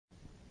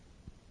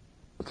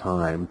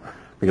time,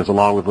 because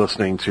along with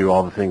listening to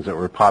all the things that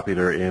were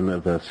popular in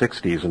the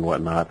 60s and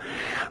whatnot,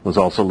 was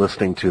also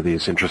listening to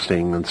these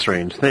interesting and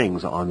strange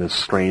things on this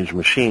strange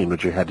machine,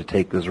 which you had to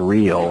take this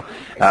reel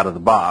out of the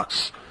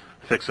box,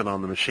 fix it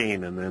on the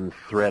machine, and then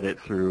thread it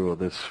through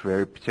this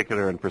very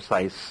particular and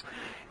precise,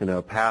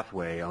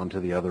 pathway onto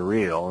the other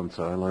reel. And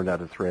so I learned how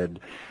to thread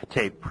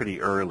tape pretty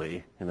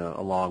early,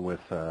 along with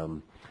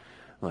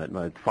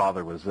my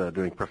father was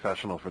doing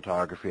professional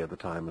photography at the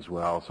time as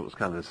well, so it was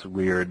kind of this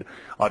weird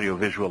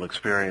audiovisual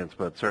experience,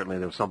 but certainly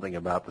there was something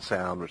about the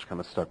sound which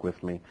kind of stuck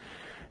with me.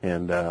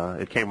 And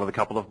it came with a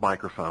couple of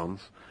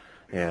microphones.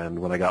 And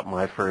when I got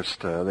my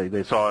first,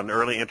 they saw an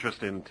early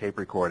interest in tape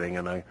recording,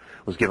 and I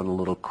was given a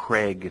little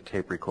Craig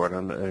tape recorder.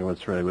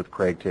 Anyone's familiar with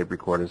Craig tape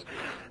recorders?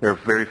 They're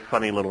very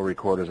funny little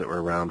recorders that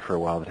were around for a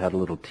while that had a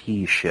little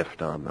T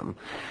shift on them,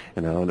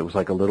 and it was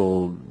like a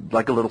little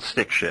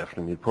stick shift,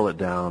 and you'd pull it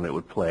down, it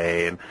would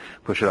play, and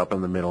push it up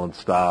in the middle and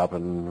stop,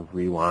 and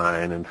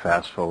rewind and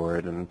fast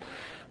forward, and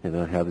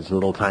have these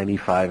little tiny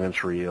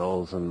 5-inch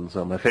reels, and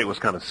so my fate was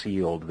kind of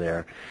sealed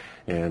there.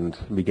 And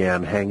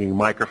began hanging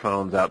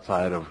microphones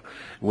outside of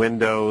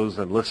windows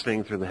and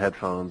listening through the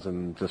headphones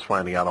and just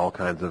finding out all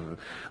kinds of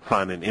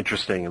fun and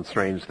interesting and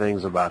strange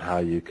things about how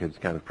you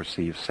could kind of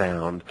perceive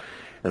sound.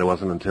 And it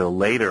wasn't until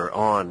later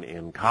on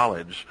in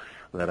college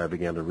that I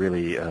began to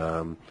really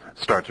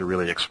start to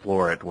really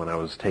explore it, when I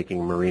was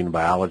taking marine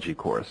biology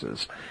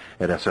courses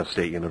at SF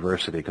State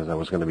University, because I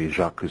was going to be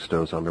Jacques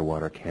Cousteau's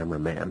underwater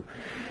cameraman.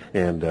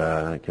 And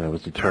I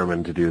was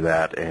determined to do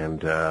that.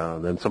 And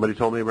then somebody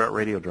told me about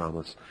radio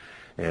dramas.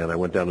 And I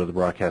went down to the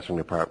broadcasting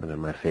department,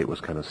 and my fate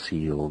was kind of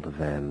sealed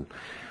then.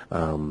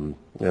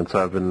 And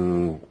so I've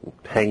been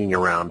hanging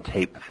around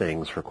tape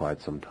things for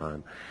quite some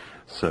time.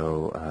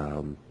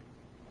 So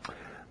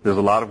there's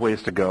a lot of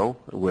ways to go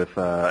with,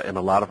 and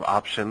a lot of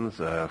options,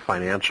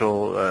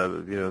 financial,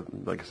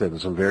 like I said,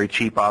 there's some very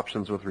cheap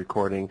options with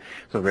recording,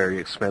 some very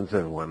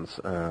expensive ones,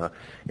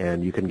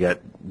 and you can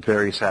get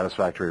very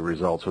satisfactory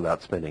results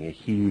without spending a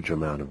huge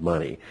amount of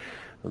money.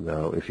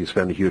 Though if you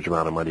spend a huge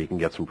amount of money, you can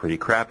get some pretty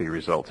crappy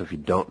results if you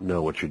don't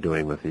know what you're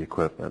doing with the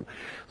equipment.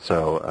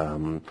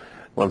 So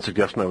one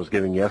suggestion I was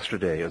giving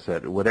yesterday is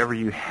that whatever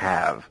you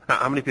have,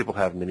 how many people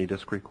have mini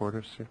disc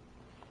recorders here?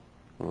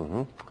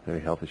 Very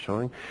healthy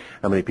showing.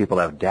 How many people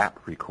have DAT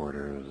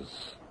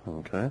recorders?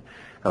 Okay.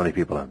 How many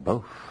people have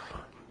both?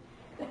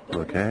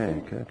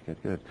 Okay,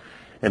 good.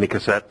 Any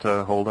cassette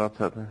holdouts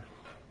out there?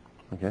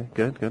 Okay,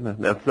 good.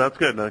 That's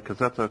good, because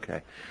that's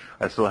okay.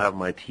 I still have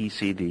my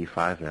TCD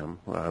 5M.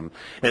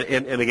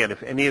 And again,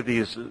 if any of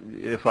these,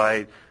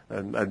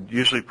 I'm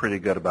usually pretty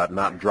good about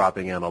not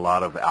dropping in a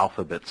lot of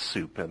alphabet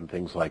soup and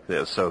things like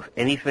this. So if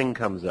anything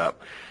comes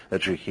up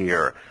that you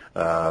hear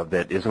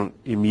that isn't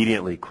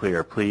immediately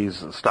clear,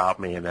 please stop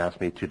me and ask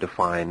me to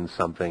define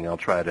something. I'll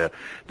try to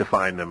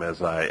define them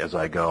as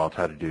I go. I'll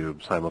try to do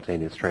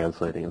simultaneous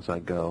translating as I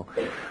go.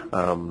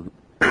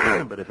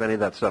 But if any of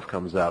that stuff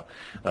comes up,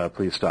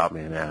 please stop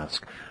me and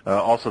ask.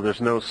 Also,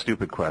 there's no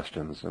stupid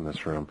questions in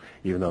this room,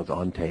 even though it's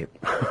on tape.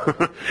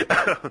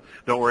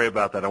 Don't worry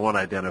about that. I won't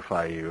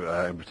identify you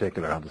in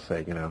particular. I'll just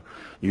say,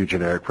 you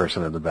generic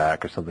person in the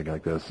back or something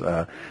like this.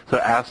 So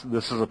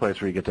this is a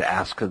place where you get to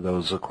ask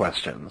those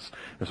questions.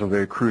 There's some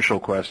very crucial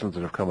questions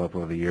that have come up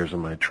over the years in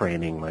my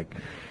training, like,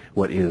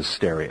 what is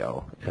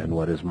stereo and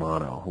what is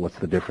mono? What's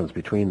the difference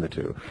between the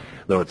two?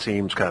 Though it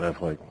seems kind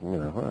of like,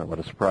 what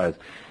a surprise.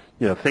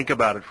 Think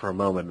about it for a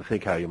moment and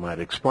think how you might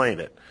explain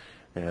it.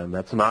 And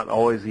that's not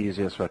always the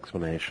easiest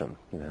explanation,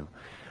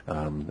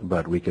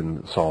 but we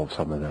can solve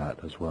some of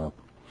that as well.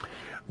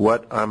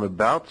 What I'm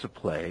about to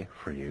play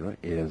for you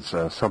is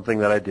something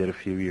that I did a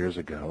few years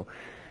ago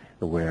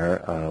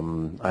where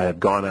I had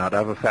gone out. I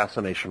have a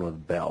fascination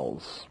with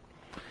bells,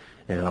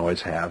 and I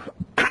always have.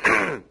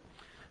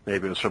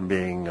 Maybe it was from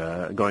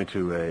going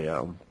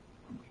to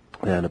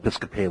an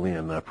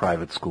Episcopalian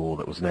private school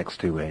that was next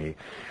to a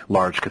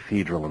large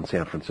cathedral in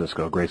San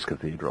Francisco, Grace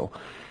Cathedral.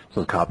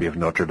 So a copy of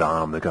Notre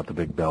Dame. They got the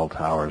big bell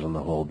towers and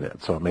the whole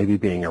bit. So maybe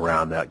being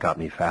around that got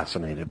me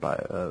fascinated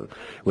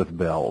with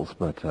bells.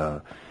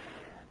 But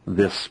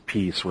this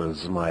piece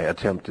was my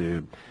attempt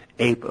to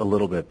ape a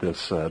little bit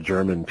this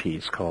German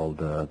piece called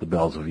The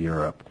Bells of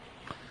Europe,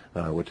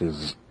 which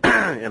is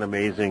an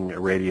amazing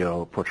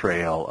radio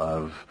portrayal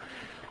of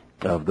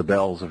the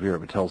bells of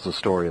Europe. It tells the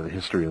story of the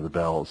history of the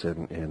bells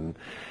in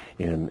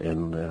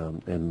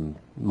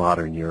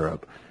modern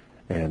Europe,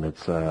 and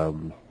it's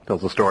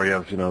tells the story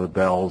of the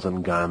bells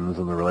and guns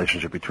and the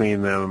relationship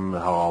between them,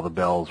 how all the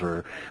bells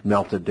were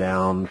melted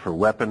down for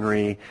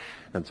weaponry,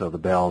 and so the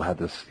bell had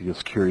this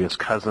curious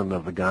cousin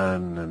of the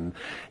gun, and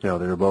they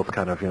were both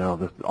kind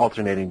of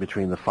alternating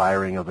between the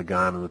firing of the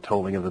gun and the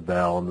tolling of the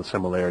bell and the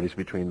similarities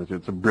between the two.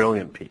 It's a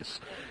brilliant piece.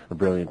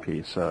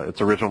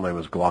 Its original name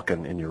was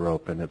Glocken in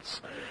Europe, and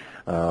it's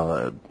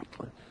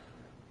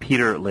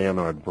Peter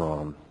Leonard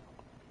Braun,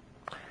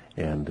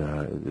 and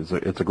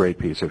it's a great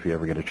piece if you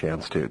ever get a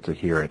chance to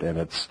hear it. And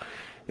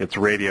it's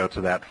radio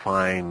to that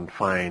fine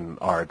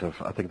art of,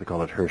 I think they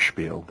call it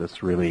Hörspiel.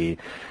 This really,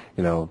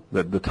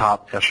 the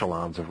top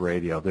echelons of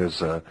radio.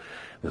 There's a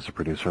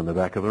producer in the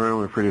back of the room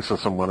who produces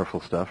some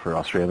wonderful stuff for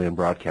Australian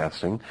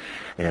broadcasting,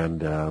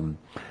 and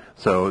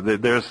so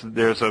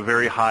there's a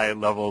very high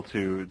level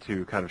to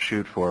kind of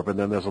shoot for, but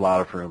then there's a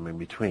lot of room in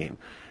between.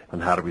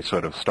 And how do we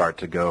sort of start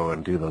to go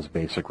and do those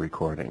basic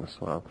recordings?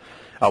 Well,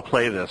 I'll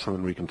play this, and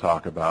then we can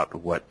talk about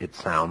what it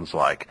sounds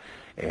like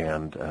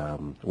and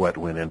what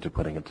went into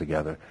putting it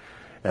together.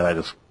 And I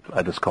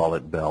just call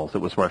it Bells. It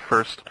was my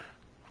first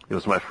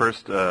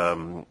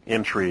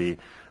entry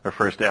or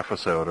first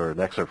episode, or an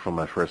excerpt from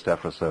my first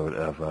episode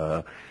of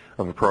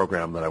a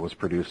program that I was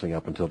producing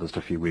up until just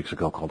a few weeks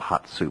ago called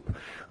Hot Soup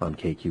on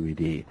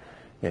KQED,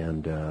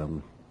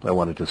 and I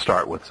wanted to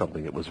start with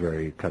something that was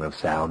very kind of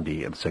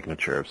soundy and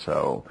signature,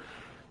 so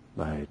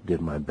I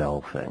did my bell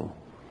thing.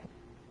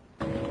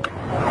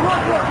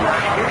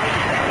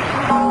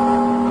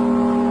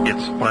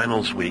 It's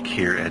finals week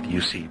here at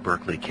UC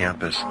Berkeley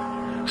campus.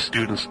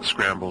 Students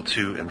scramble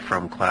to and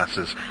from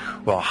classes,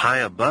 while high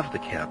above the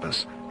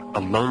campus, a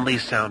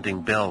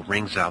lonely-sounding bell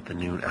rings out the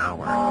noon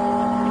hour.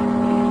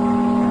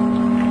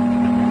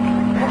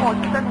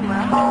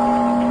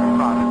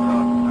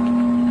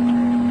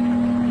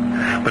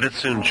 But it's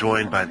soon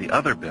joined by the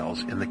other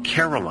bells in the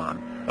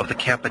carillon of the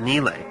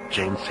Campanile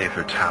Jane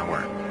Sather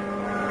Tower.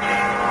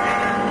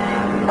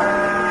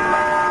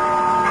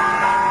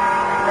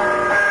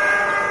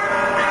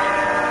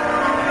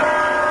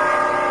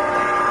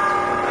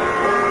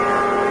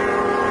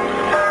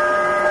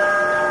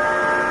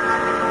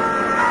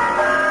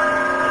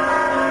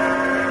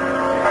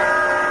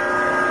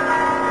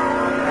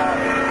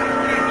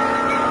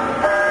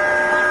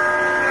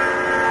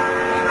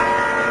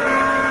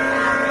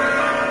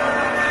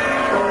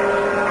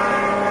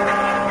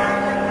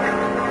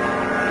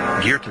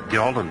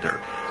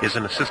 Hollander is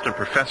an assistant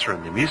professor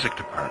in the music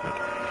department.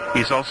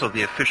 He's also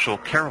the official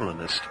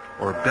carillonist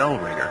or bell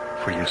ringer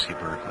for UC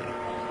Berkeley.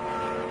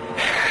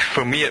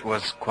 For me, it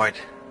was quite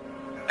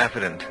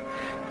evident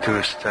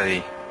to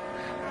study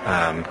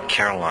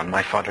carillon.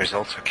 My father is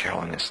also a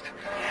carillonist,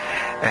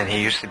 and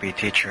he used to be a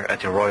teacher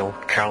at the Royal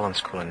Carillon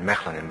School in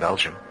Mechelen in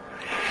Belgium.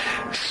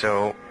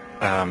 So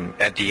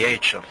at the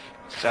age of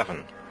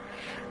 7,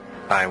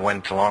 I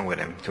went along with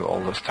him to all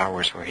those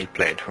towers where he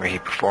played, where he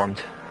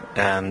performed.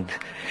 And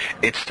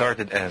it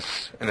started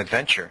as an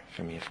adventure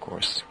for me, of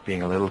course,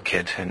 being a little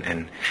kid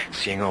and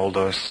seeing all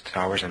those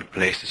towers and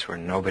places where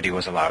nobody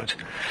was allowed.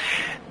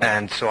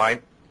 And so I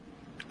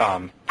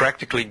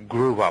practically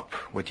grew up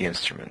with the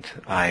instrument.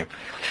 I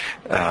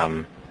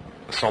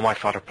saw my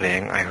father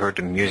playing, I heard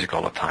the music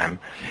all the time,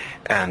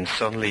 and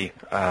suddenly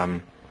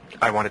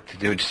I wanted to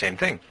do the same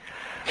thing.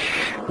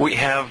 We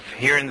have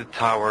here in the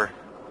tower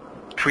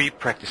 3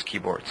 practice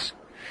keyboards.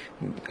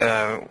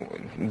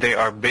 They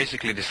are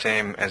basically the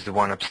same as the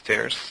one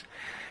upstairs,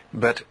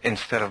 but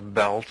instead of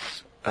bells,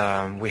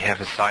 we have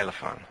a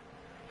xylophone.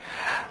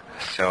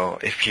 So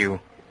if you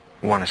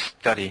want to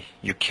study,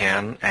 you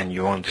can, and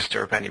you won't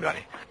disturb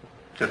anybody.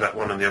 Is that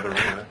one in the other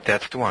room?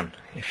 That's the one.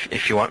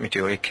 If you want me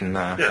to, I can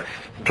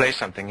play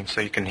something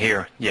so you can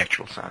hear the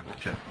actual sound.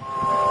 Okay.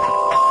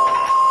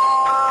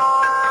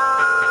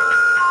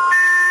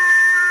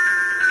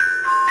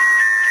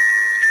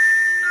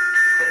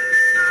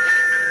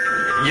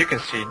 You can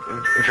see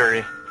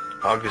very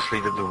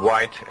obviously the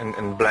white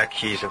and black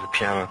keys of the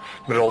piano,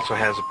 but it also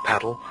has a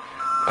pedal.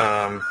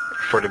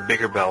 For the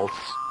bigger bells,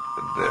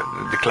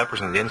 the clappers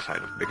on the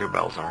inside of bigger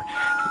bells are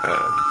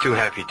too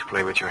heavy to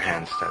play with your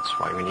hands. That's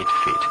why we need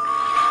feet.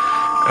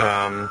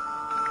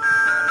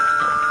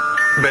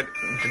 But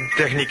the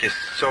technique is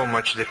so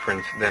much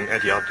different than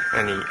any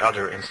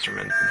other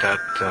instrument that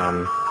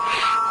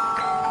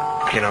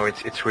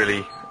it's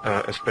really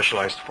a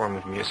specialized form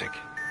of music.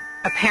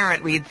 A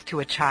parent reads to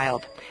a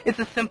child. It's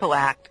a simple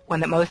act,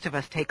 one that most of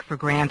us take for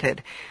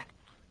granted.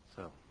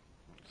 So,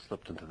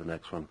 slipped into the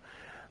next one.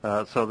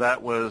 So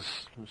that was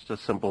just a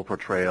simple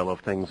portrayal of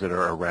things that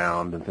are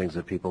around and things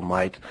that people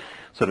might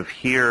sort of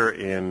hear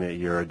in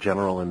your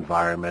general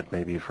environment.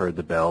 Maybe you've heard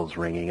the bells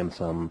ringing in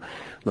some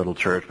little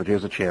church, but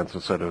here's a chance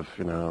to sort of,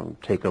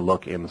 take a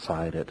look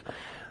inside it.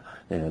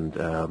 And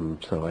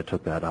so I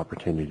took that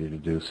opportunity to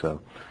do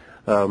so.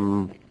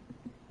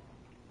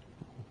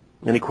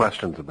 Any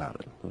questions about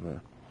it?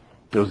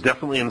 It was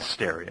definitely in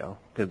stereo.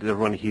 Did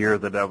everyone hear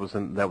that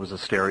was a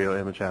stereo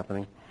image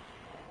happening?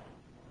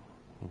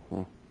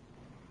 Mm-hmm.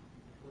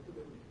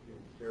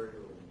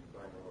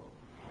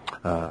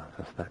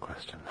 That's that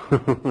question.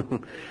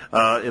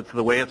 It's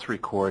the way it's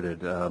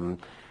recorded.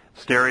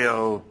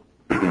 Stereo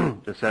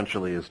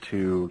essentially is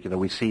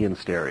we see in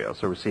stereo,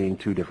 so we're seeing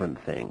 2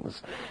 different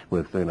things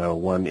with,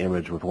 one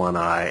image with one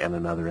eye and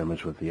another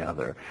image with the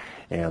other.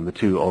 And the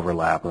 2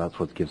 overlap, and that's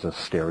what gives us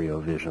stereo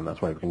vision.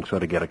 That's why we can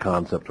sort of get a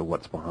concept of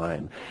what's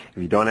behind.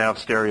 If you don't have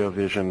stereo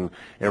vision,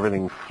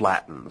 everything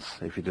flattens.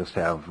 If you just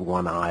have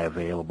one eye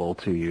available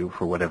to you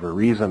for whatever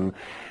reason,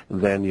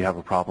 then you have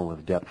a problem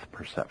with depth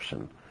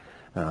perception.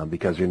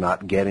 Because you're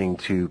not getting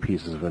 2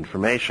 pieces of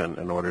information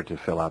in order to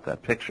fill out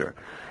that picture.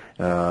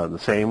 The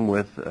same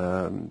with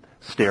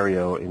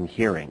stereo in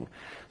hearing.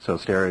 So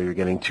stereo, you're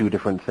getting two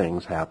different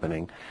things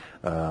happening.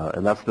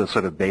 And that's the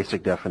sort of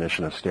basic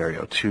definition of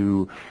stereo.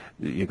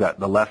 You've got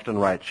the left and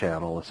right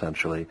channel,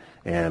 essentially,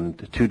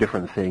 and two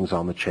different things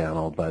on the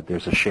channel, but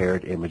there's a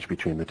shared image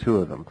between the two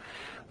of them.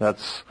 And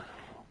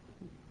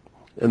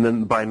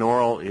then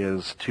binaural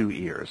is two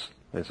ears.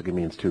 Basically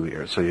means two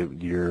ears. So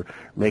you're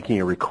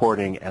making a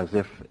recording as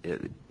if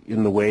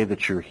in the way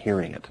that you're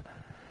hearing it.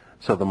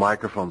 So the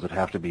microphones would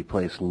have to be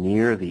placed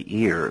near the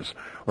ears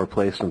or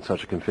placed in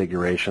such a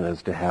configuration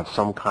as to have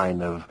some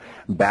kind of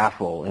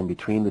baffle in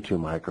between the two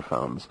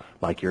microphones,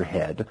 like your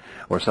head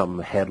or some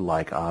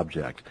head-like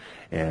object.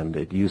 And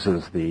it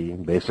uses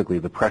basically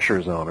the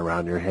pressure zone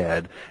around your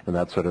head and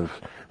that sort of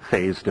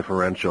phase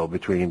differential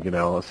between,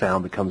 a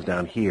sound that comes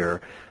down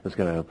here is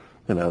going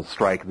to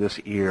strike this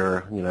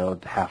ear,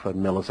 half a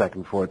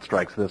millisecond before it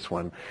strikes this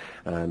one.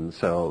 And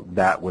so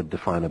that would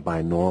define a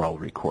binaural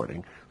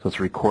recording. So it's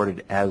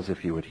recorded as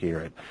if you would hear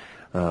it.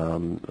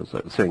 As I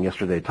was saying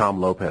yesterday, Tom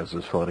Lopez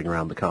is floating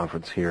around the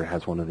conference here,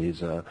 has one of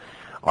these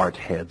art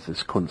heads,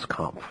 this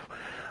Kunstkampf.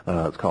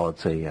 I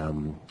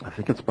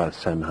think it's by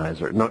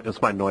Sennheiser. No, it's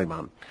by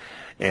Neumann.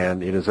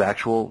 And it is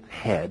actual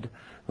head,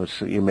 which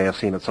you may have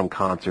seen at some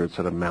concerts,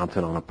 sort of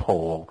mounted on a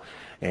pole.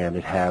 And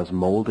it has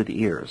molded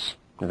ears.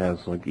 It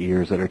has like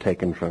ears that are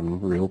taken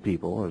from real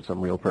people or some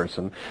real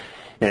person,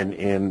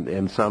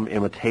 and some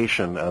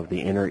imitation of the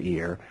inner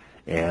ear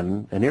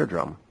and an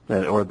eardrum,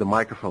 or the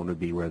microphone would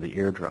be where the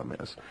eardrum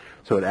is.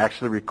 So it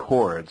actually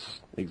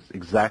records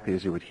exactly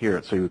as you would hear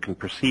it. So you can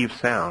perceive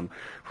sound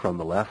from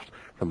the left,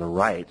 from the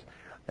right,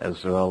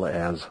 as well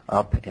as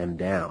up and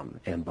down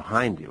and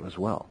behind you as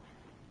well.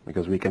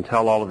 Because we can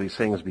tell all of these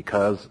things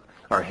because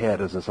our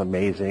head is this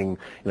amazing,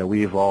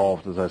 we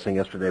evolved, as I was saying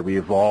yesterday, we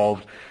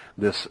evolved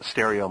this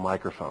stereo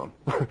microphone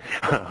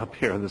up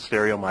here, the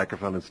stereo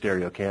microphone and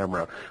stereo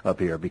camera up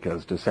here,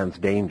 because to sense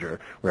danger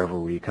wherever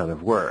we kind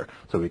of were.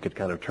 So we could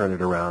kind of turn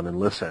it around and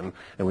listen,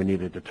 and we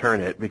needed to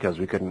turn it because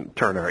we couldn't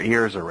turn our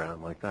ears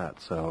around like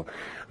that. So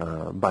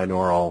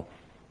binaural,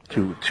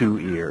 two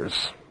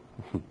ears.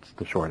 It's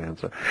the short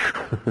answer.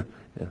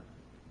 Yeah.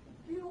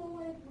 Do you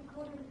always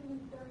record everything in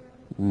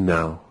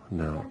stereo?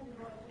 No.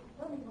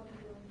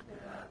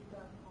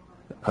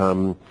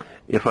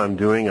 If I'm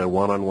doing a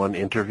one-on-one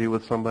interview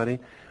with somebody,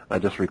 I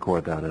just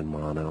record that in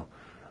mono.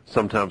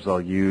 Sometimes I'll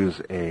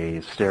use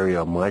a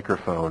stereo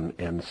microphone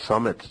and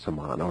sum it to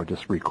mono, or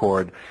just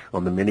record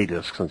on the mini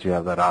disc, since you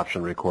have that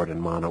option, record in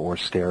mono or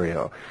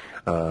stereo.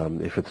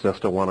 If it's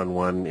just a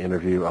one-on-one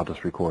interview, I'll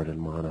just record in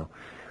mono.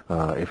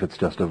 If it's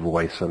just a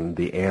voice and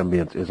the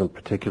ambience isn't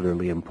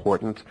particularly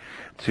important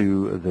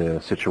to the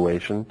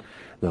situation,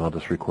 then I'll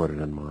just record it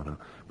in mono.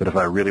 But if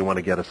I really want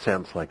to get a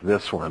sense like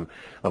this one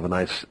of a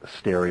nice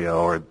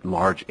stereo or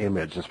large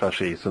image,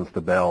 especially since the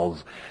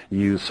bells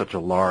use such a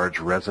large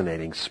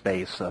resonating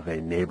space of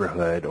a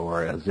neighborhood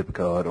or a zip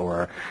code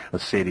or a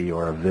city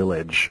or a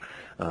village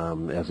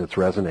as its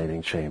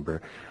resonating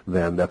chamber,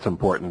 then that's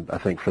important, I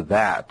think, for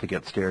that to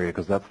get stereo,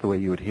 because that's the way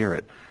you would hear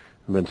it.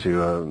 I've been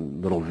to a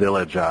little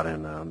village out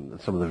in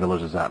some of the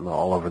villages out in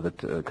all over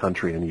the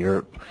country in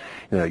Europe.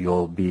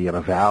 You'll be in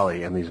a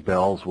valley, and these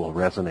bells will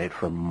resonate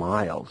for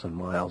miles and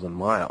miles and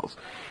miles.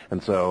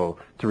 And so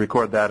to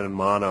record that in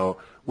mono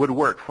would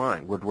work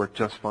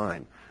just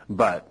fine.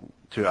 But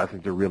I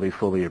think to really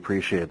fully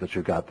appreciate that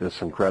you've got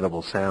this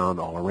incredible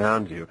sound all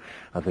around you,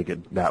 I think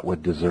that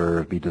would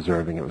be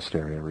deserving of a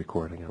stereo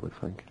recording, I would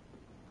think.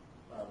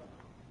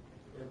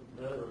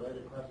 Another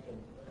related question: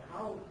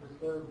 how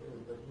disturbed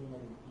is the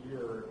human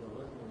ear, the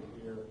listener's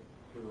ear,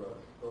 to a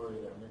story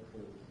that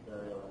mixes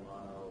stereo and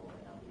mono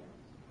and ambience?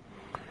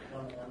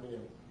 Some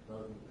ambience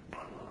doesn't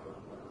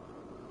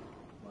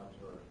much,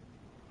 or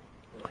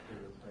to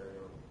the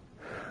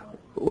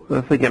stereo.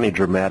 I think any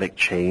dramatic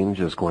change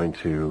is going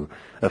to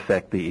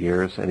affect the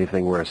ears.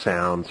 Anything where a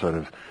sound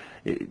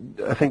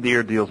I think the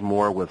ear deals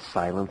more with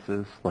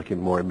silences, like in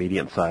more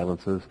immediate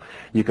silences.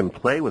 You can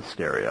play with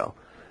stereo.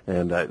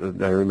 And I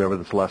remember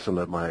this lesson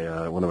that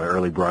one of my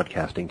early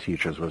broadcasting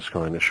teachers was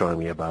showing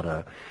me about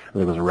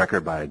there was a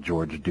record by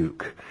George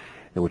Duke,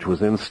 which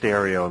was in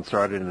stereo and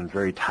started in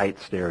very tight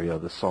stereo,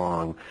 the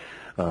song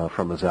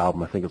from his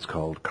album, I think it's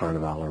called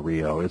Carnaval of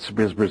Rio. It's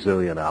his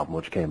Brazilian album,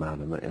 which came out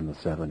in the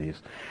 70s.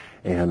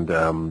 And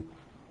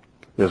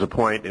there's a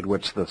point at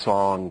which the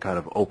song kind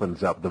of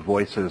opens up. The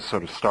voices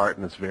sort of start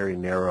in this very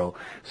narrow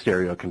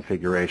stereo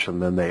configuration,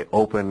 then they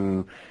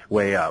open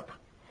way up.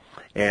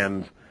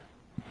 And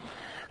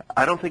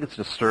I don't think it's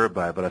disturbed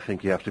by it, but I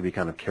think you have to be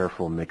kind of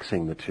careful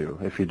mixing the two.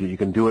 If you do, you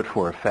can do it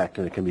for effect,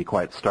 and it can be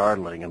quite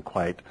startling and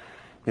quite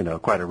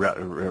a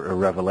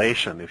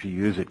revelation if you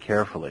use it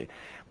carefully.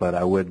 But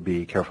I would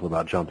be careful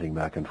about jumping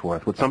back and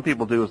forth. What some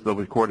people do is they'll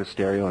record a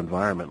stereo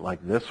environment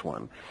like this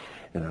one.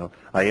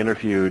 I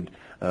interviewed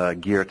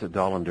Geert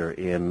Dollander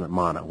in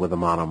mono with a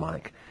mono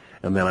mic,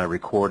 and then I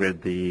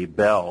recorded the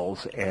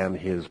bells and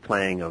his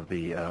playing of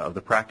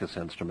the practice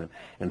instrument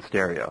in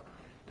stereo.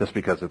 Just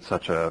because it's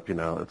such a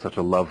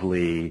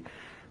lovely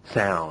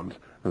sound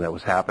that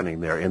was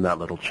happening there in that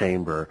little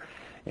chamber,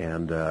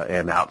 and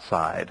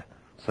outside.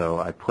 So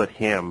I put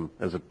him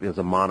as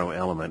a mono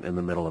element in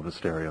the middle of a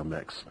stereo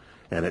mix,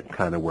 and it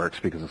kind of works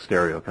because the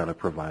stereo kind of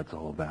provides the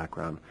whole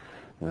background.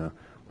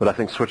 But I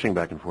think switching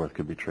back and forth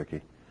could be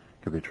tricky.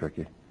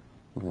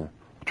 Yeah.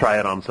 Try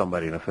it on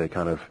somebody, and if they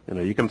kind of,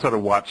 you can sort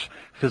of watch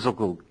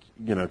physical,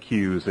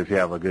 cues if you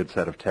have a good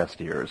set of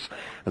test ears,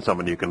 and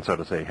someone you can sort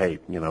of say, hey,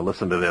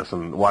 listen to this,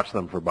 and watch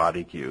them for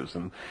body cues.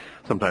 And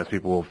sometimes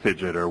people will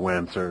fidget or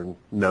wince or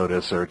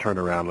notice or turn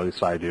around, at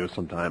least I do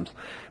sometimes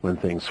when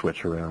things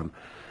switch around.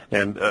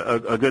 And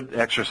a good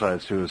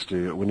exercise too is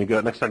to, when you go,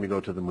 next time you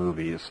go to the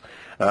movies,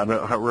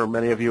 were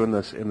many of you in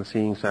the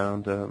seeing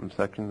sound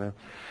section there?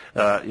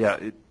 Yeah,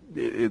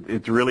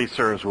 it really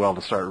serves well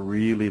to start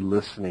really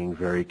listening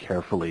very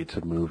carefully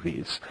to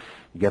movies.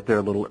 Get there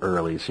a little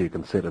early so you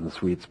can sit in the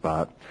sweet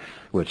spot,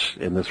 which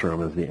in this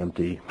room is the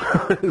empty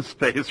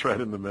space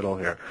right in the middle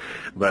here.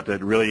 But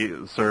it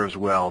really serves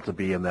well to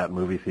be in that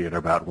movie theater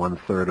about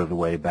 1/3 of the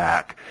way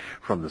back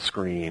from the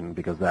screen,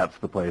 because that's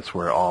the place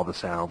where all the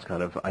sounds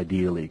kind of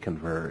ideally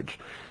converge.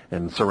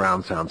 And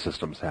surround sound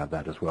systems have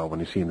that as well. When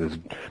you see these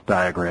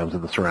diagrams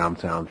of the surround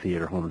sound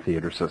theater, home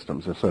theater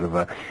systems, there's sort of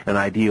an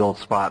ideal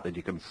spot that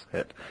you can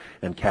sit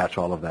and catch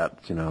all of that,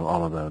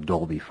 all of the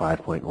Dolby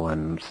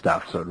 5.1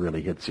 stuff, so it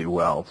really hits you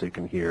well. So you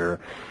can hear,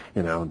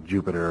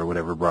 Jupiter or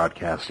whatever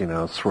broadcast,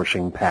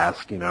 swishing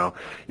past,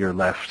 your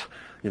left,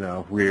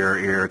 rear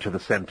ear to the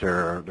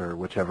center, or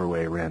whichever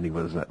way Randy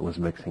was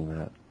mixing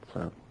that.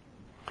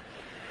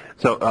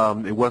 So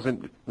it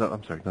wasn't. No,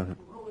 I'm sorry. Go ahead.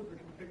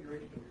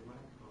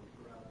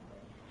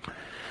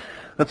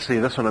 Let's see,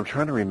 this one, I'm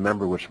trying to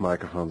remember which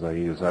microphones I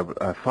use.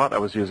 I thought I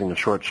was using a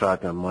short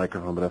shotgun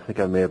microphone, but I think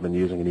I may have been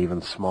using an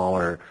even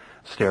smaller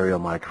stereo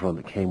microphone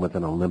that came with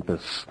an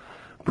Olympus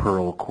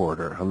Pearl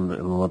Quarter, an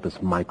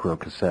Olympus micro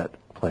cassette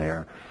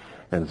player.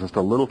 And it's just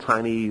a little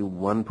tiny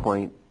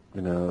 1-point,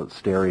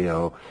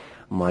 stereo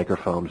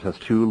microphone. It has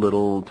 2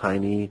 little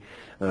tiny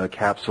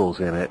capsules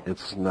in it.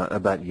 It's not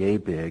about yay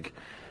big,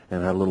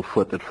 and had a little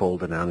foot that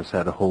folded down. I just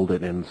had to hold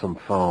it in some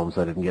foam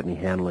so I didn't get any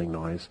handling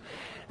noise.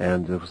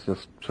 And it was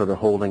just sort of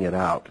holding it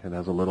out. It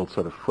has a little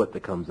sort of foot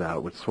that comes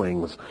out, which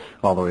swings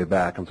all the way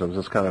back. And so I was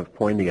just kind of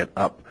pointing it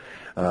up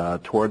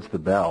towards the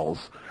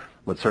bells,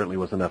 but certainly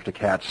was enough to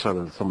catch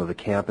some of the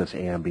campus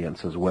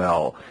ambience as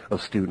well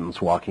of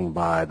students walking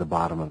by the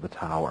bottom of the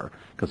tower,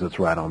 because it's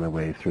right on their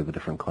way through the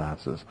different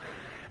classes.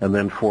 And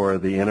then for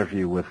the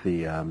interview with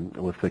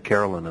the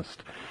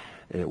Carolinist,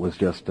 it was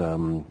just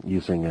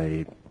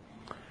using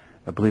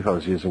I believe I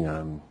was using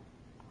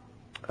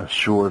a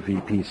Shure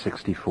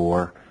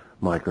VP64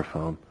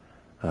 microphone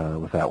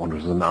with that one. It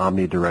was an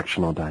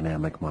omnidirectional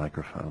dynamic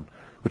microphone,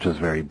 which is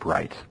very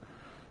bright.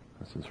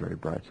 This is very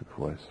bright to the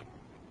voice.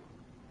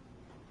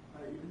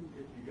 Even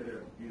if you get a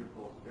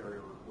beautiful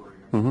stereo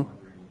recording, Mm-hmm. I'm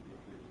wondering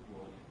if it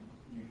will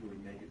usually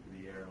make it to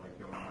the air, like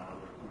going out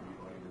of the studio,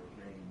 like you were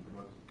saying.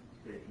 Most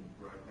stations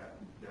broadcast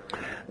in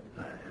stereo.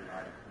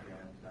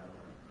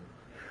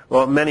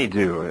 Well, many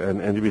do,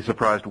 and you'd be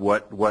surprised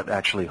what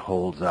actually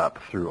holds up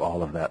through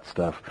all of that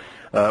stuff.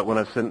 When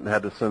I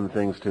had to send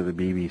things to the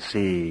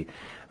BBC,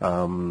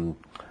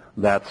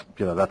 that's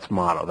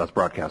mono, that's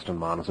broadcast in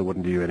mono, so it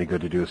wouldn't do you any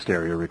good to do a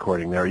stereo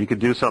recording there. You could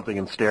do something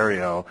in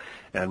stereo,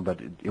 but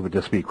it would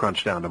just be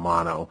crunched down to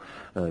mono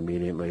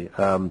immediately.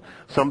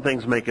 Some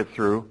things make it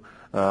through.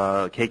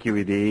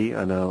 KQED,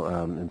 I know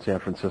in San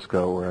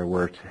Francisco where I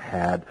worked,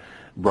 had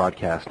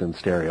broadcast in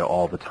stereo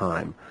all the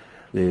time.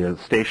 The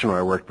station where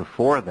I worked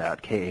before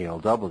that,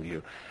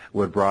 KALW,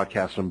 would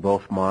broadcast in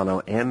both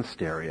mono and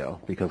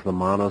stereo because the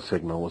mono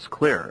signal was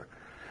clearer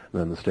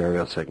than the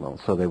stereo signal.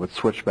 So they would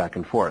switch back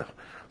and forth.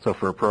 So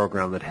for a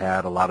program that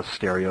had a lot of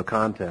stereo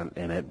content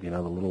in it, the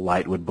little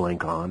light would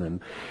blink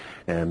on,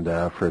 and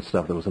for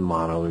stuff that was in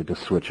mono, we'd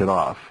just switch it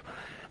off.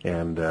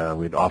 And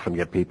we'd often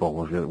get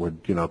people who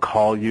would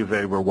call you.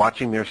 They were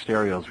watching their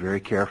stereos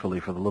very carefully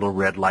for the little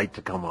red light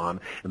to come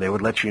on, and they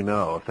would let you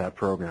know if that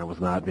program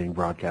was not being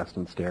broadcast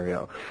in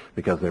stereo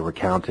because they were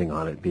counting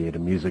on it, be it a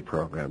music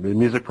program. The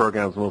music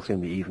programs we'll see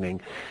in the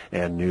evening,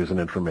 and news and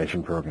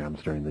information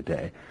programs during the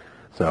day.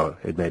 So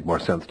it made more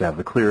sense to have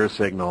the clearer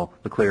signal,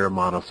 the clearer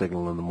mono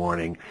signal in the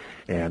morning,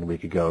 and we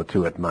could go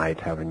to at night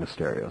having the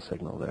stereo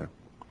signal there.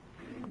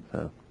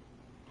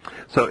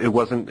 So it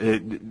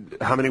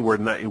wasn't. How many were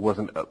not? It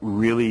wasn't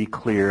really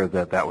clear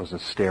that was a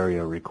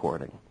stereo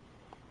recording.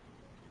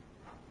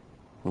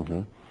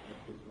 Mm-hmm.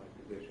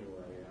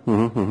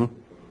 Mm-hmm.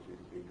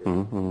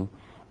 Mm-hmm.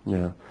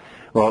 Yeah.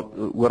 Well,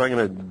 what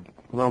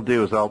I'll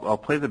do is I'll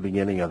play the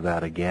beginning of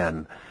that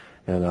again,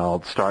 and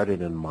I'll start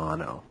it in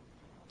mono,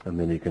 and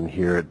then you can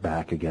hear it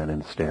back again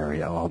in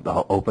stereo.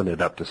 I'll open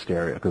it up to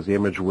stereo because the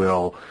image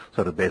will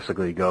sort of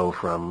basically go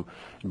from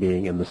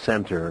being in the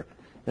center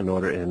and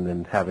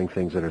then having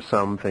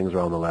some things are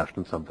on the left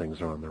and some things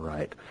are on the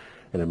right.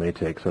 And it may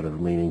take sort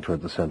of leaning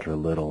toward the center a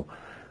little,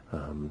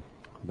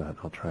 but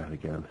I'll try it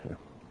again here.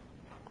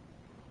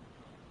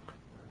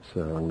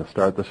 So I'm going to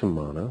start this in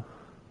mono.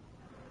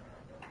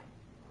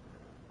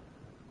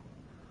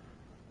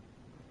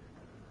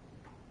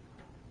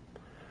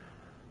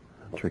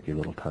 tricky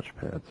little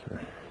touchpads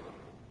here.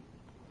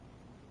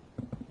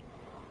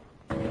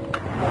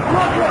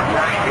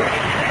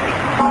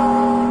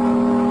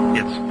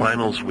 It's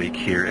finals week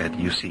here at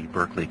UC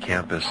Berkeley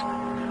campus.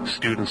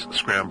 Students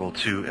scramble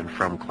to and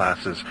from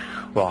classes,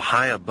 while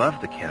high above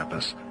the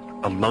campus,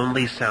 a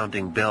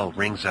lonely-sounding bell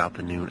rings out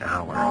the noon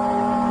hour.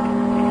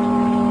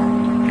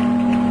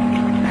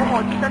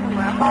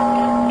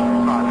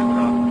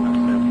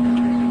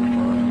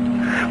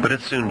 But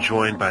it's soon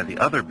joined by the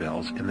other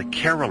bells in the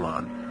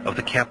carillon of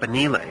the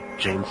Campanile,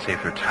 James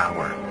Sather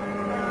Tower.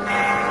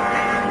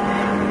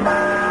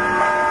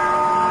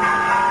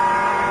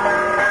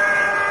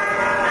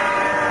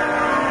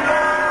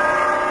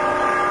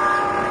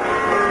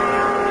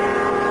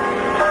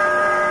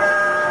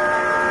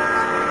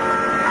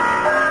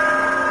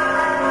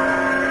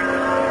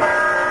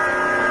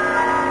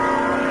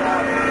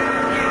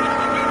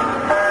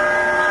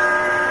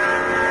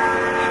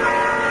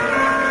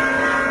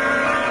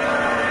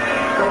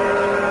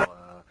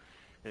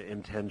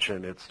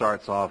 It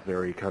starts off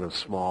very kind of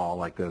small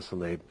like this,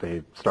 and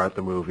they start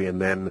the movie, and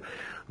then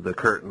the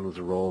curtains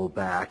roll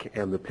back,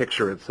 and the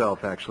picture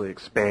itself actually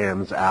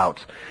expands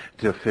out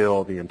to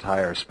fill the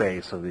entire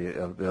space of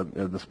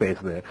the space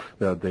of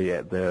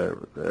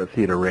the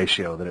theater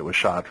ratio that it was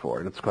shot for,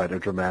 and it's quite a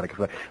dramatic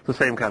effect. It's the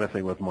same kind of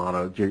thing with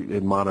mono.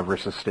 In mono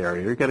versus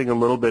stereo, you're getting a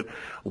little bit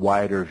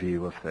wider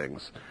view of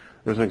things.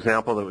 There's an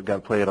example that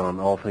got played on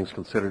All Things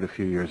Considered a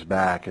few years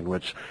back, in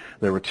which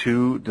there were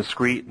two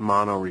discrete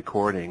mono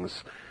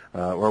recordings,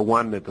 or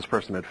one that this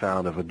person had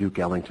found of a Duke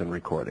Ellington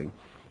recording.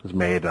 It was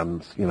made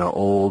on,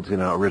 old,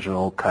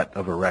 original cut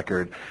of a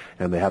record,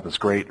 and they had this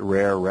great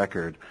rare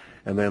record,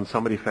 and then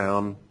somebody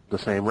found the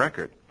same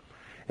record.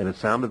 And it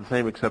sounded the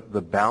same, except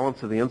the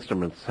balance of the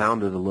instruments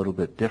sounded a little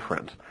bit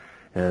different.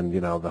 And,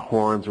 the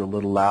horns were a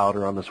little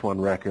louder on this one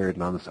record,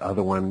 and on this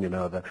other one,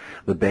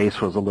 the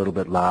bass was a little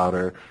bit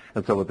louder.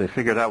 And so what they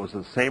figured out was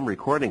the same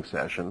recording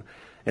session,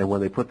 and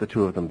when they put the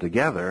two of them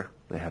together,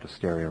 they had a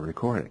stereo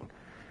recording.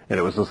 And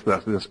it was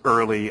this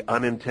early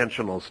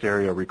unintentional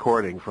stereo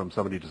recording from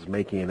somebody just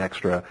making an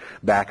extra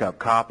backup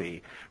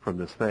copy from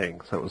this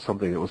thing. So it was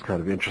something that was kind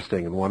of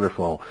interesting and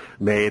wonderful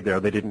made there.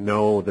 They didn't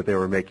know that they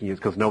were making it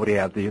because nobody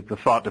had the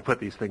thought to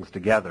put these things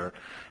together.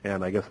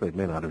 And I guess they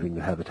may not have even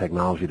had the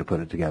technology to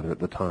put it together at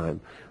the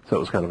time. So it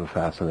was kind of a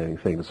fascinating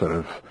thing to sort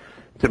of,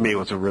 to me, it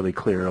was a really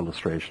clear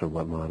illustration of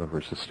what mono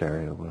versus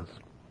stereo was.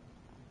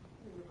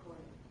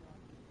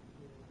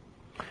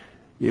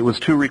 It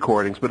was two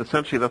recordings, but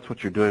essentially that's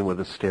what you're doing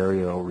with a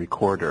stereo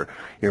recorder.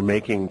 You're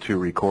making two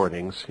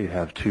recordings. You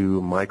have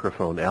two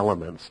microphone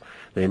elements.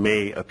 They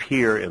may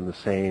appear in the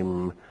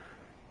same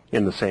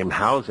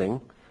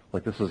housing,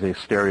 like this is a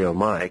stereo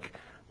mic,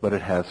 but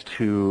it has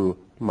two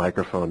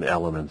microphone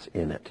elements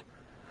in it.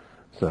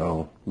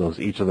 So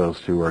each of those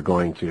two are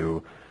going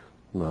to,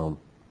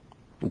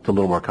 it's a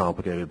little more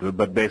complicated,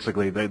 but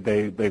basically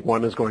they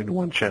one is going to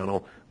one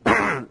channel,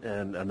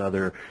 and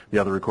the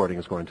other recording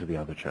is going to the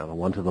other channel,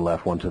 one to the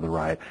left, one to the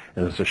right,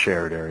 and it's a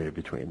shared area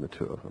between the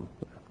two of them.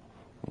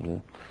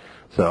 Okay.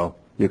 So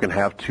you can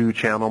have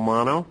two-channel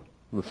mono,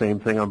 the same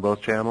thing on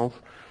both channels,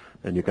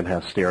 and you can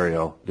have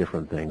stereo,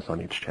 different things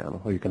on each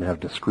channel, or you can have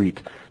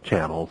discrete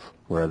channels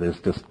where there's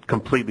just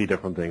completely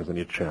different things on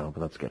each channel, but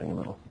that's getting a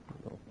little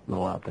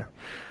out there.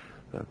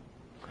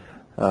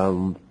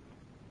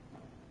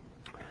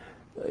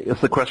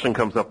 If the question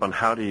comes up on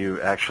how do you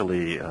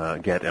actually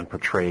get and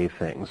portray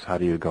things, how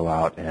do you go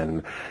out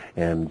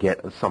and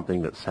get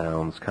something that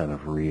sounds kind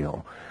of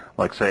real?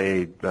 Like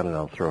say,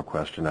 throw a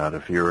question out.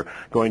 If you're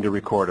going to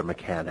record a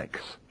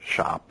mechanic's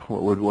shop,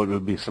 what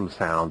would be some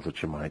sounds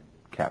that you might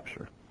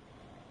capture?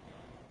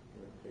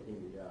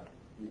 Taking the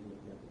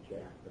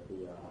jack that the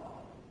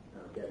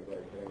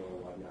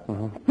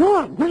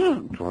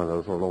One of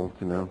those little,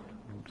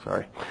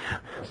 sorry,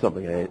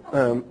 something I ate.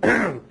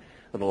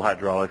 Little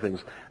hydraulic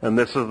things. And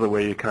this is the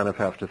way you kind of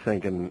have to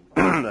think. And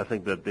I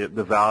think that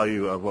the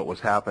value of what was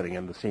happening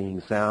in the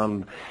Seeing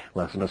Sound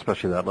lesson,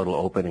 especially that little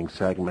opening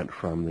segment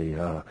from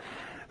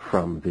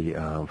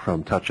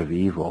Touch of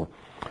Evil.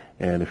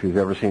 And if you've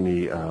ever seen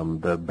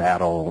the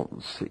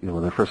battle,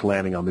 when they're first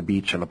landing on the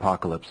beach in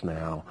Apocalypse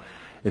Now,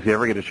 if you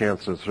ever get a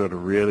chance to sort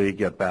of really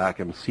get back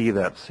and see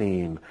that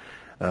scene,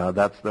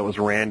 that was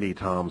Randy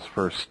Tom's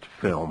first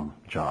film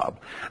job.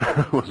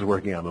 Was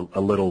working on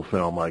a little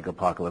film like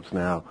Apocalypse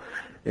Now,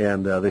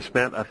 and they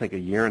spent I think a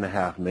year and a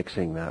half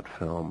mixing that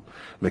film,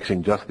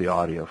 mixing just the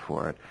audio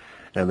for it.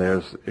 And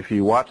if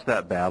you watch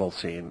that battle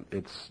scene,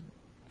 it's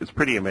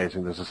pretty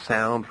amazing. There's a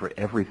sound for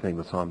everything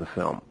that's on the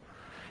film.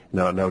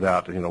 No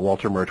doubt,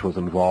 Walter Murch was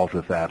involved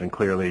with that, and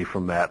clearly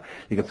from that,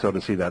 you can sort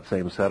of see that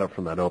same setup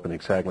from that opening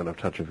segment of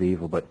Touch of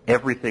Evil, but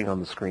everything on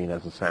the screen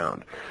has a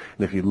sound.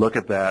 And if you look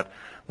at that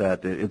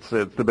it's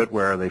the bit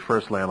where they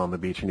first land on the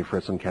beach and you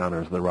first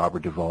encounter the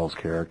Robert Duvall's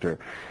character,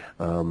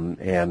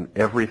 and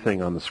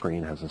everything on the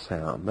screen has a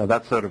sound. Now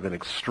that's sort of an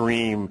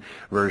extreme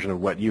version of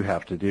what you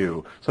have to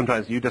do.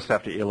 Sometimes you just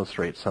have to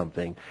illustrate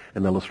something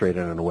and illustrate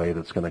it in a way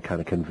that's going to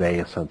kind of convey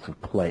a sense of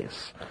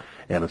place.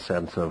 and a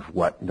sense of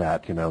what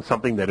that,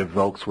 something that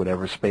evokes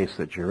whatever space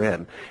that you're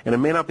in. And it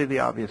may not be the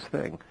obvious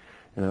thing,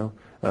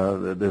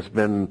 there's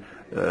been,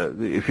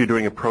 if you're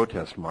doing a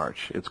protest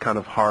march, it's kind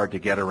of hard to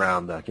get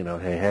around the,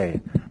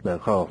 hey, the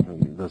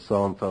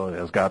so-and-so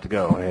has got to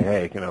go.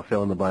 Hey,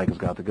 fill in the blank has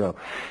got to go.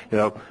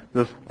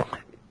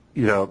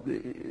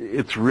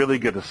 It's really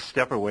good to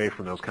step away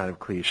from those kind of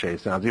cliche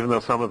sounds, even though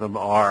some of them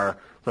are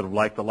sort of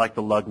like the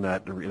lug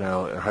nut,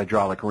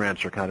 hydraulic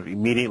wrench, are kind of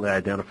immediately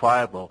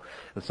identifiable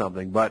as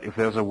something. But if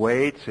there's a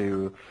way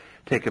to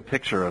take a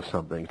picture of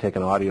something, take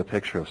an audio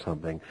picture of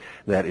something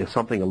that is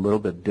something a little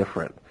bit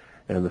different,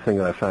 and the thing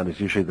that I found is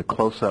usually the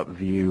close-up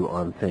view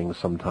on things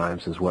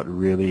sometimes is what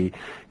really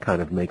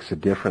kind of makes a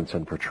difference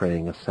in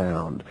portraying a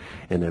sound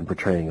and in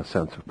portraying a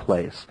sense of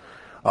place.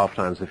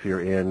 Oftentimes, if you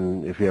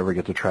ever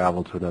get to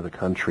travel to another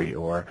country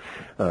or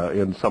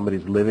in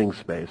somebody's living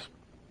space,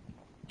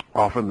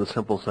 often the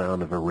simple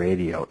sound of a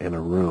radio in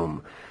a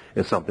room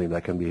is something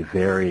that can be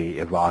very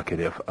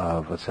evocative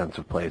of a sense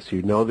of place.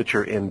 You know that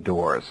you're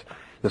indoors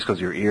just because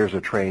your ears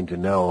are trained to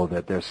know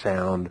that there's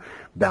sound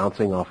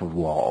bouncing off of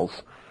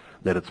walls,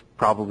 that it's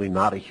probably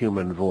not a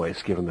human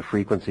voice given the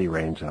frequency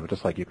range of it,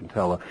 just like you can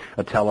tell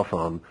a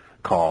telephone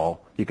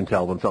call. You can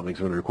tell when something's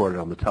been recorded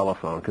on the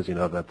telephone because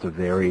that's a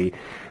very,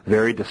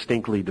 very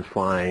distinctly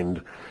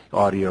defined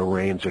audio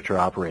range that you're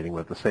operating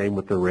with. The same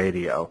with the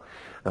radio,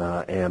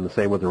 and the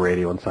same with the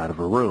radio inside of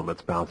a room.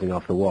 It's bouncing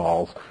off the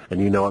walls, and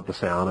you know what the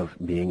sound of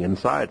being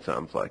inside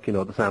sounds like. You know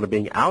what the sound of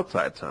being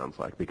outside sounds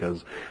like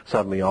because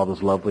suddenly all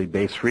those lovely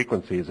bass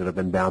frequencies that have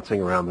been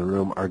bouncing around the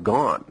room are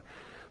gone.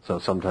 So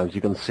sometimes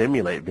you can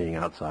simulate being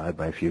outside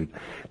by if you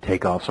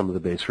take off some of the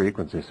bass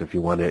frequencies. If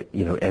you want to,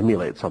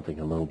 emulate something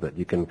a little bit,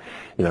 you can,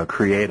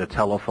 create a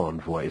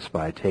telephone voice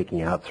by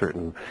taking out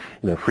certain,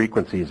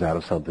 frequencies out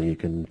of something. You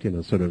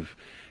can, sort of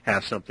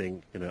have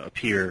something,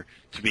 appear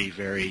to be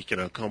very,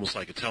 almost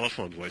like a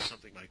telephone voice,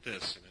 something like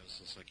this. It's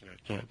just like,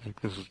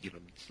 this is,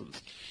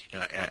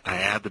 I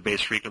add the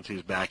bass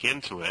frequencies back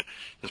into it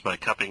just by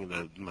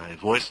cupping my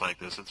voice like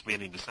this. It's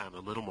beginning to sound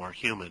a little more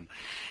human,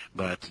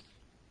 but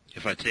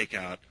if I take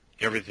out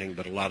everything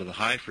but a lot of the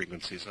high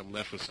frequencies, I'm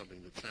left with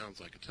something that sounds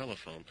like a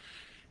telephone.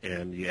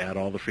 And you add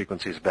all the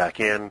frequencies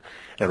back in,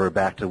 and we're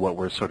back to what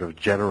we're sort of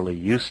generally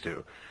used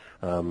to.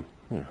 I'm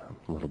a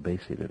little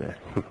bassy today.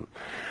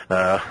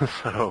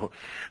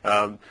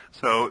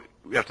 So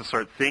we have to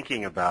start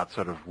thinking about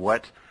sort of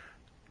what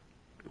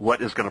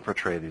is going to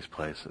portray these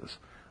places.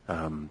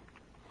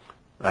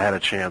 I had a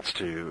chance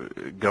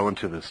to go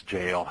into this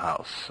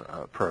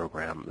jailhouse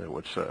program,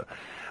 which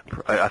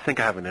I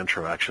think I have an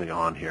intro actually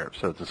on here,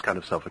 so it's kind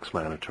of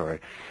self-explanatory,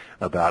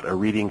 about a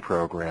reading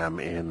program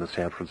in the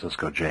San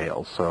Francisco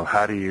jail. So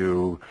how do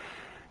you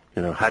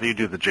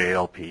do the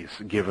jail piece,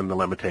 given the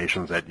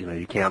limitations that,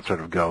 you can't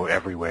sort of go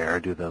everywhere,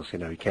 do those,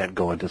 you can't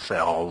go into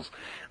cells.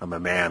 I'm a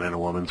man in a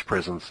woman's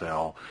prison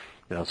cell.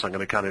 So I'm going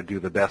to kind of do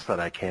the best that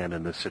I can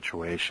in this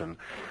situation,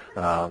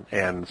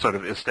 and sort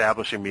of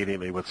establish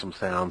immediately with some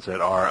sounds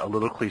that are a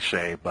little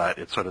cliche, but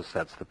it sort of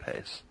sets the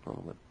pace a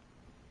little bit.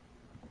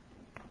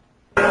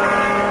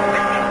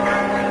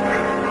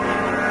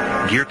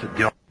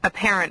 A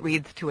parent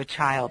reads to a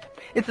child.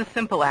 It's a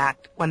simple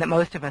act, one that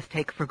most of us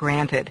take for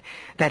granted.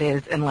 That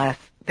is, unless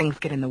things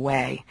get in the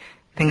way,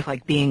 things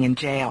like being in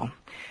jail.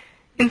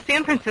 In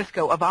San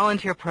Francisco, a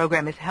volunteer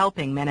program is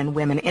helping men and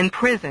women in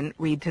prison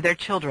read to their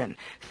children,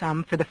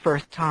 some for the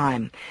first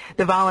time.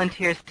 The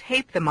volunteers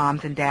tape the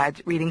moms and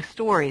dads reading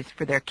stories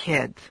for their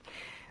kids.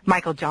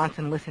 Michael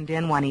Johnson listened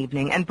in one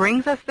evening and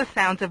brings us the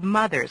sounds of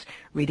mothers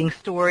reading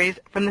stories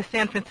from the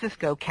San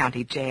Francisco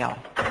County Jail.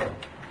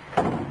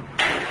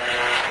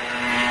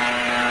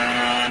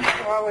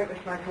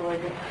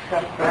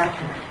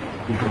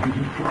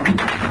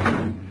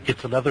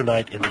 It's another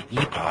night in the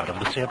E-Pod of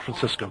the San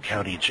Francisco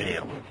County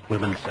Jail,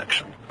 women's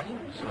section.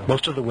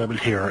 Most of the women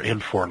here are in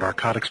for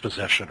narcotics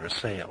possession or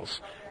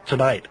sales.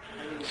 Tonight,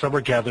 some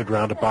are gathered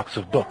round a box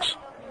of books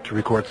to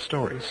record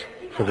stories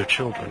for their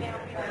children,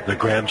 their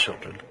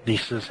grandchildren,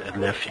 nieces, and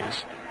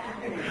nephews.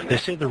 They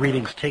say the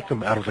readings take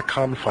them out of the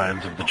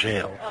confines of the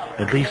jail,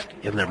 at least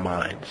in their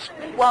minds.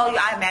 Well,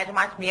 I imagine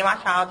me and my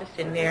child just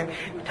sitting there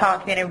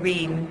talking and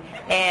reading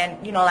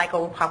and, like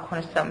over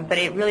popcorn or something. But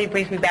it really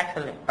brings me back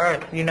to the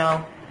earth,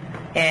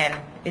 and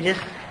it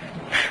just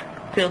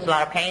feels a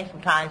lot of pain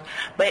sometimes.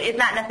 But it's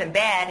not nothing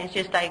bad. It's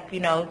just like,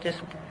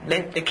 just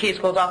the kids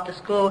goes off to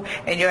school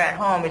and you're at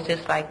home. It's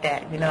just like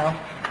that,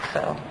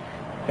 So,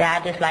 yeah,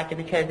 I just like it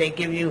because they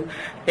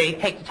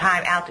take the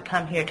time out to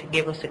come here to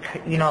give us,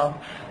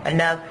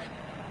 enough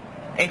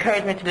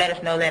encouragement to let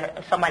us know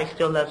that somebody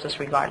still loves us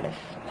regardless.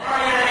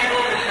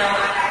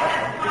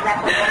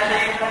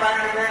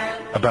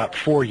 About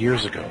 4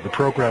 years ago, the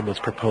program was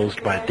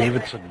proposed by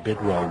Davidson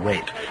Bidwell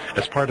Waite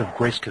as part of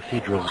Grace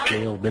Cathedral's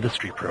jail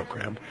ministry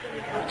program.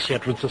 San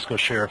Francisco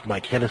Sheriff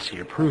Mike Hennessy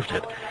approved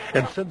it,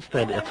 and since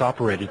then it's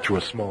operated through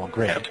a small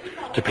grant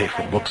to pay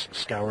for books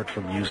scoured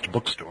from used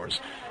bookstores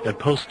and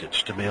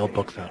postage to mail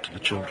books out to the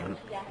children.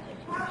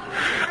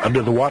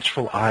 Under the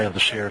watchful eye of the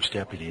sheriff's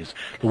deputies,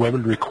 the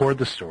women record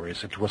the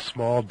stories into a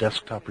small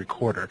desktop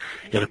recorder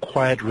in a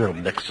quiet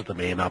room next to the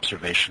main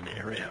observation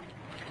area.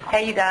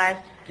 Hey, you guys.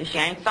 This is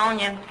Aunt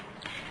Sonia,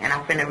 and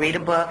I'm finna read a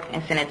book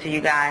and send it to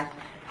you guys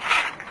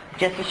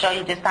just to show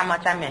you just how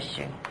much I miss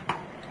you.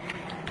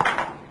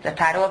 The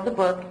title of the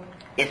book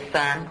is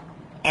Sun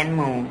and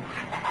Moon.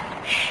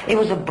 It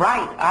was a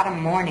bright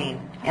autumn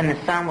morning, and the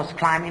sun was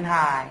climbing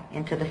high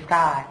into the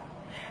sky.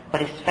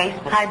 But his face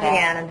was Hi,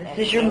 Deanna.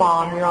 This is your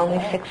mom. You're only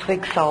 6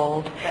 weeks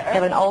old. You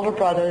have an older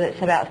brother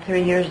that's about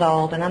 3 years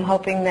old, and I'm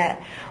hoping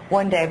that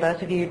one day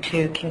both of you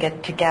two can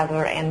get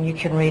together and you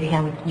can read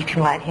him, you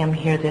can let him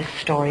hear this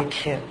story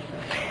too.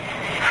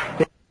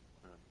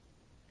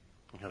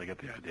 How to get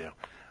the idea.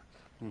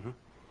 Mm-hmm.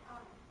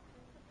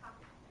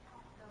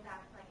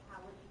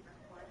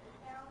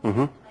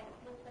 Mm-hmm.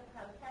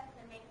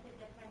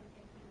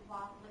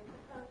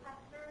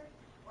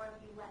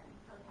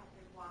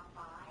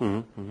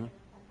 Mm-hmm. Mm-hmm.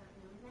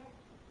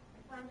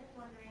 So I'm just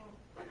wondering,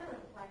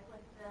 like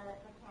with the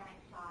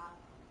mechanic shop,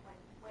 like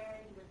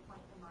where you would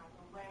point the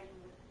muzzle, where you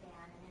would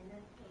stand, and in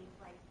this case,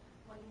 like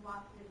when you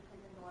walked through the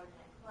prison doors and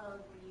it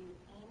closed, were you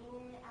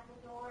aiming it at the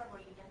door, or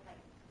were you just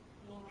like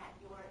being at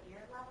your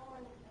ear level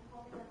and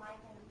holding the mic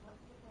and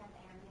picking up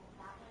the ambient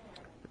that way,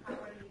 or how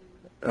were you?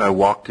 I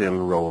walked in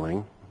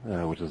rolling.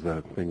 Which is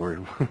the thing where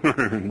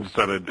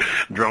started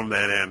drum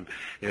that in,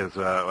 is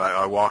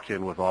I walk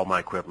in with all my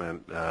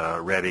equipment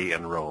ready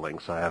and rolling.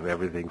 So I have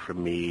everything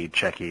from me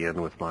checking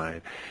in with my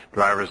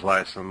driver's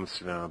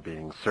license,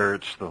 being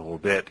searched, the whole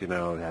bit,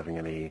 having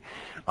any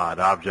odd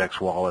objects,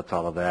 wallets,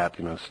 all of that,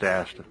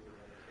 stashed.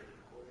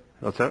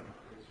 What's that?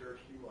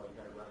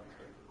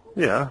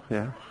 Yeah.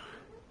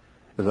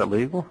 Is that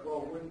legal?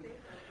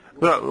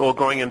 Well,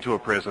 going into a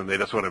prison, they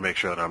just want to make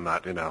sure that I'm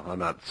not trying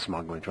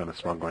to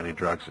smuggle any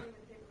drugs.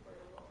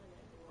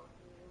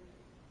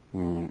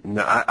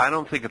 No, I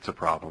don't think it's a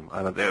problem.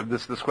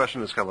 This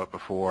question has come up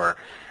before.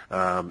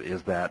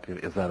 Is that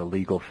a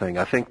legal thing?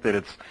 I think that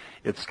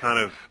it's kind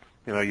of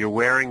you're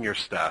wearing your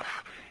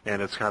stuff and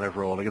it's kind of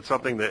rolling. It's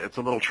something that it's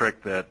a little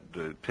trick that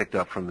picked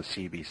up from the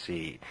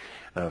CBC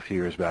a few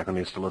years back when I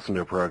used to listen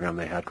to a program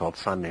they had called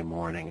Sunday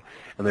Morning,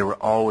 and they were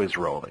always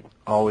rolling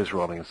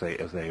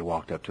as they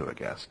walked up to a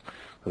guest.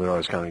 So they're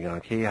always kind of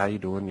going, hey, how you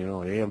doing?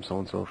 Hey, I'm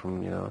so-and-so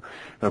from,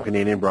 I'm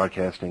Canadian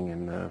Broadcasting,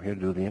 and here to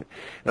do the...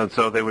 And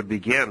so they would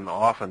begin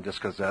often just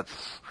because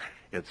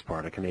it's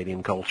part of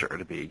Canadian culture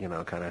to be,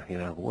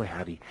 boy,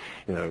 howdy,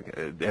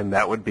 and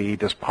that would be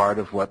just part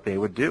of what they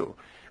would do.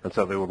 And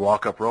so they would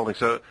walk up rolling.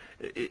 So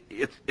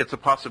it's a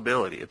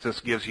possibility. It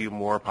just gives you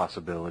more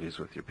possibilities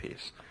with your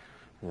piece.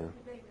 Yeah.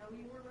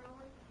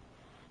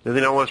 Did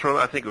they know what's wrong?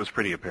 I think it was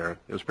pretty apparent.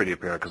 It was pretty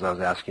apparent because I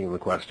was asking the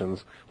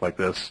questions like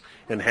this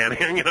and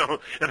handing,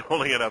 and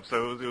holding it up.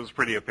 So it was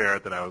pretty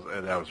apparent that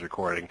I was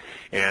recording,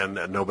 and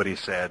nobody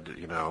said,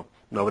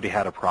 nobody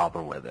had a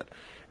problem with it,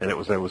 and it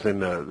was in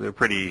the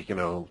pretty,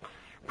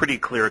 pretty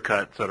clear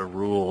cut sort of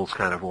rules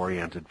kind of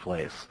oriented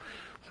place.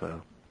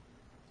 So,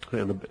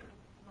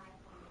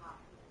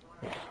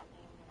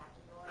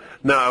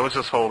 no, I was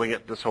just holding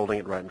it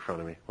right in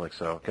front of me, like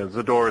so, because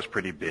the door is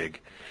pretty big,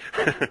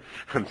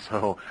 and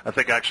so I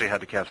think I actually had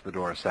to catch the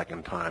door a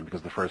second time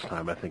because the first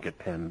time I think it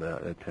pinned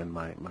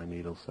my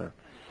needles there,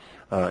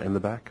 in the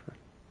back.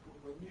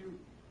 When you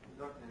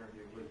conduct an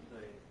interview with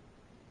a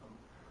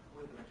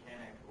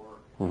mechanic or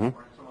Mm-hmm. in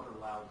some other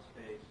loud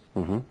space,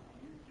 Mm-hmm. do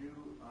you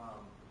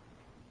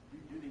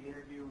do the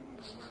interview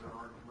where there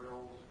are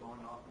drills going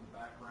off in the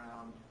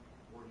background,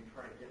 or do you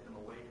try to get them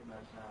away from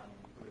that sound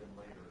and put it in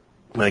later?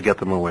 I get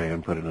them away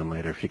and put it in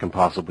later. If you can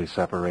possibly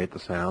separate the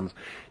sounds,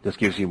 this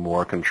gives you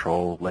more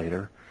control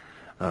later.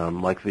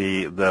 Like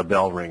the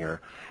bell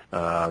ringer,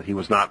 he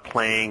was not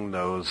playing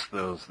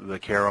the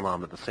carol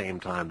at the same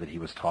time that he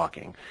was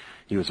talking.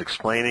 He was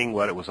explaining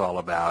what it was all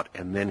about,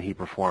 and then he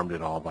performed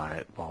it all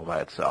by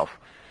itself.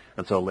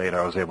 And so later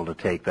I was able to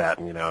take that,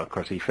 and of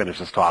course he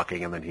finishes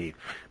talking, and then he,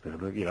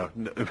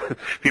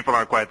 people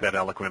aren't quite that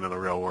eloquent in the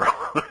real world.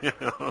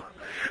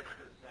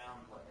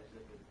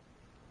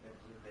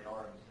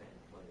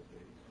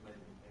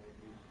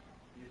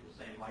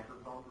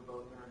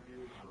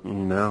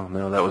 No,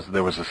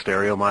 there was a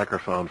stereo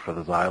microphone for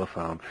the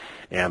xylophone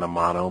and a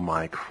mono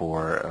mic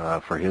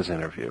for his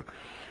interview.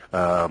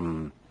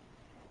 The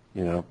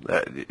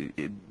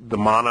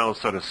mono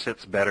sort of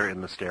sits better in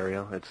the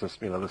stereo. It's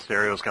just, the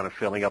stereo is kind of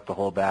filling up the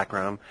whole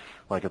background,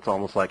 like it's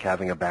almost like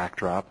having a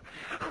backdrop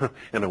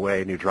in a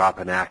way, and you drop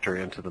an actor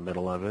into the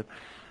middle of it,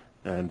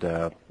 and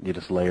you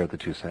just layer the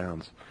two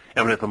sounds.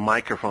 I mean, if the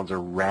microphones are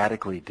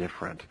radically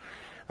different,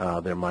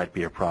 there might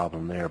be a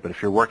problem there. But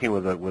if you're working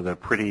with a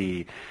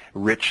pretty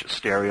rich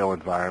stereo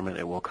environment,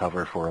 it will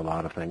cover for a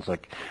lot of things.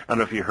 Like, I don't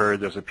know if you heard,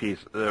 there's a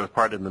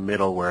part in the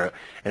middle where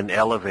an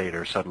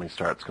elevator suddenly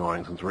starts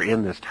going, since we're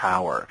in this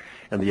tower,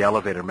 and the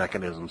elevator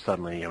mechanism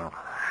suddenly,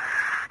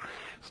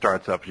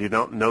 starts up. You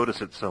don't notice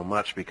it so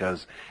much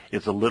because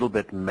it's a little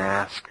bit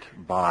masked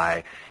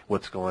by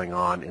what's going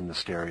on in the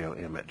stereo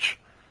image.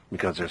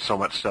 because there's so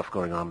much stuff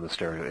going on in the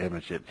stereo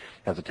image. It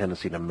has a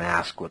tendency to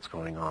mask what's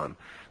going on.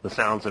 The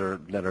sounds that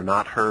are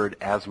not heard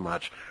as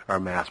much are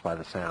masked by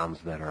the sounds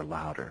that are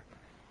louder.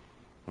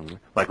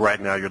 Like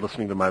right now, you're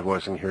listening to my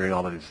voice and hearing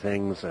all of these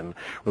things, and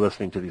we're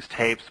listening to these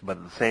tapes, but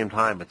at the same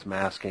time, it's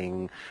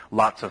masking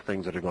lots of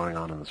things that are going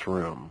on in this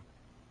room.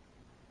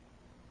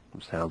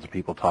 Sounds of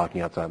people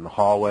talking outside in the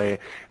hallway.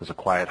 There's a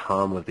quiet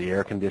hum of the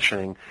air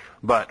conditioning.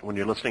 But when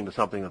you're listening to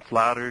something that's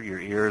louder, your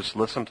ears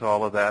listen to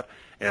all of that,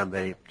 and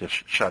they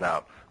just shut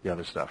out the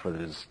other stuff. Or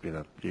it is,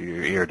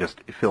 your ear just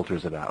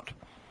filters it out.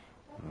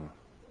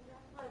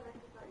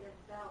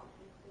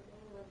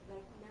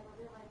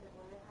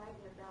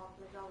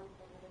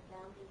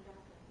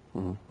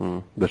 Mm-hmm.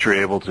 But you're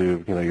able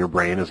to, your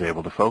brain is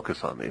able to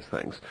focus on these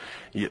things.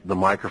 The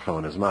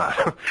microphone is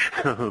not.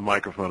 The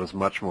microphone is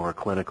much more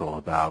clinical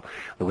about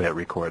the way it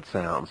records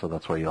sound, so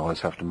that's why you always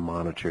have to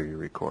monitor your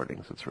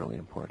recordings. It's really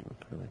important,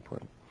 really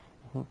important.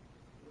 What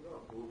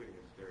about moving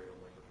a stereo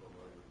microphone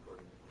while you're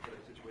recording? I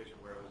had a situation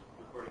where I was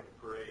recording a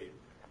parade,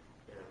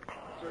 and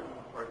certain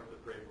parts of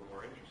the parade were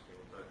more interesting,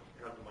 so I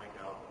got the mic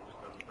out just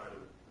on the side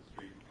of the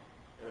street,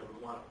 and I would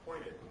want to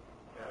point it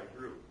at a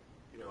group,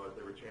 as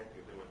they were chanting,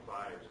 if they went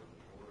by or something.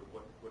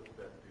 What does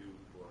that do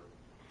for?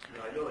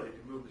 I know that if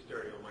you move the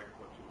stereo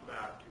microphone too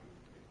fast,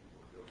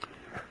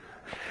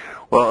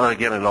 well,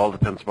 again, it all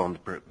depends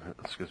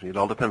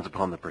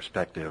upon the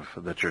perspective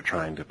that you're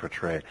trying to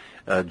portray.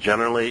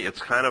 Generally,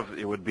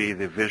 it would be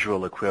the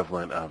visual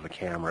equivalent of a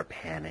camera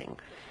panning.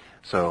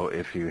 So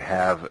if you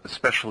have,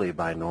 especially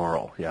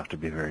binaural, you have to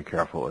be very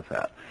careful with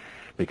that,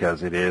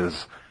 because it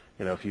is,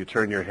 if you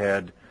turn your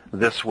head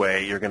this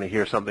way, you're going to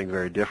hear something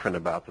very different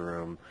about the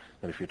room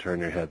than if you turn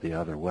your head the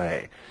other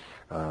way.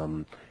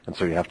 And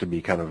so you have to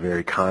be kind of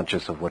very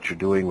conscious of what you're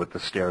doing with the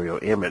stereo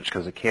image,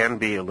 because it can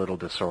be a little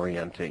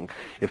disorienting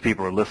if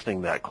people are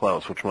listening that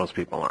close, which most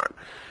people aren't.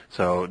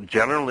 So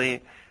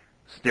generally,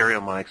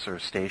 stereo mics are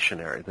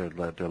stationary. They're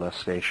less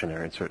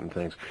stationary in certain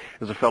things.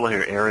 There's a fellow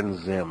here,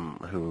 Aaron Zim,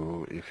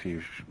 who, if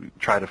you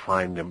try to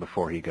find him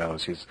before he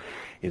goes, he's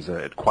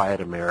at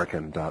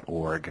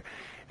quietamerican.org.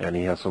 And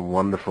he has some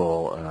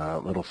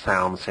wonderful little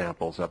sound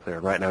samples up there.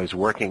 Right now he's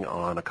working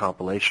on a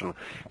compilation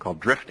called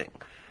Drifting,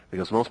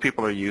 because most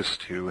people are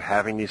used to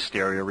having these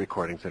stereo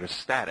recordings that are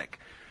static,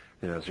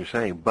 as you're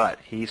saying. But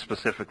he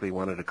specifically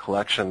wanted a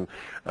collection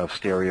of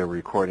stereo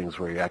recordings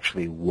where you're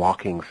actually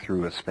walking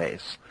through a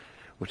space,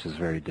 which is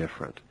very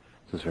different.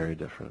 This is very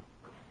different.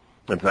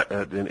 In fact,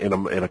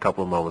 in a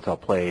couple of moments, I'll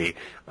play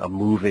a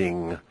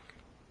moving,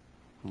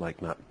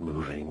 like not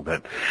moving,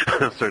 but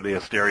certainly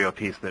a stereo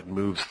piece that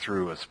moves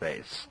through a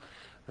space.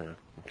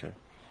 Okay.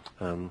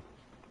 Well,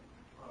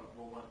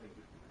 one thing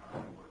just to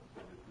comment was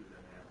that this is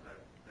an I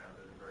found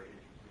it a very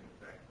interesting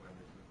effect when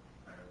this is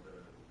kind of a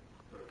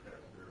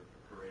protest or a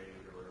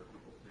parade or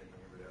people singing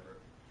or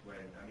whatever.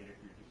 If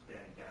you're just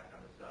standing back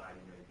on the side,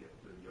 you get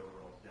to the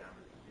overall sound.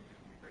 It's just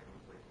interesting effect.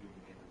 It's like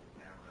zooming into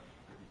the camera.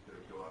 If you sort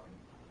of go up and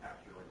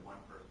capture like one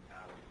person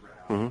out of the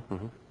crowd, you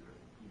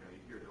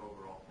hear the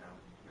overall sound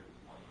and you hear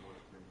this one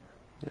voice in there.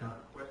 Yeah.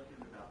 Question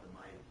about the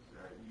mics.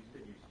 You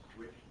said you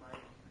switched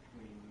mics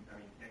between,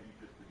 can't you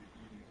just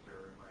using a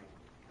server mic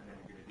and then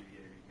you're going to do the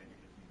interview, can't you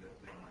just use that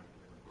same mic and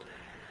then record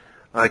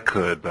it? I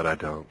could, but I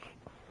don't.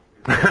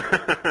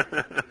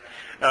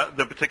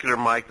 The particular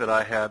mic that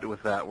I had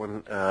with that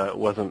one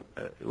wasn't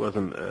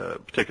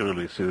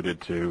particularly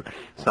suited to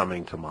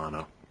summing to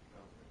mono.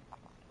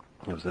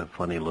 It was a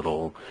funny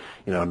little,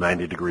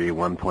 90-degree,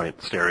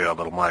 one-point stereo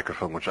little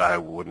microphone, which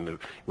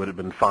would have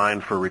been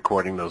fine for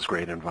recording those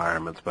great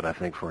environments, but I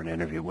think for an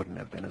interview wouldn't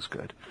have been as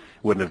good.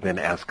 Wouldn't have been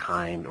as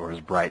kind or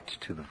as bright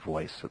to the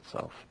voice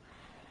itself.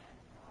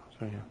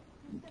 So, yeah.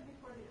 You said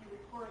before that you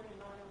record in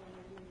mono when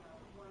you're doing a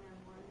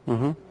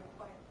one-on-one. Mm-hmm.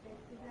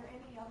 Is there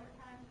any other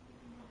times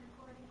you use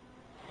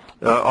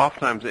recording?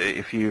 Oftentimes,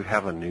 if you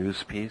have a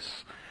news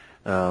piece,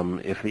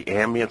 if the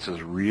ambience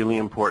is really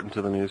important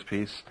to the news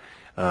piece,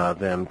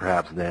 then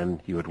perhaps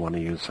you would want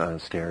to use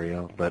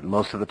stereo. But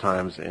most of the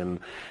times in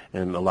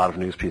a lot of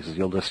news pieces,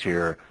 you'll just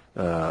hear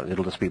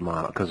it'll just be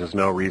mono, because there's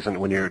no reason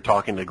when you're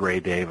talking to Gray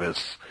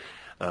Davis,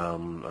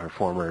 our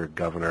former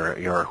governor,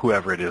 or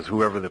whoever it is,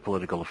 whoever the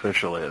political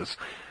official is,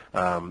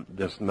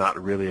 there's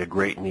not really a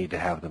great need to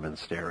have them in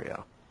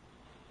stereo.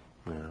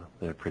 Yeah,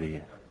 they're pretty.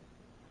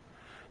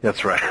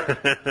 That's right.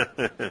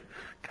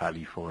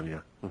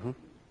 California. Mm-hmm.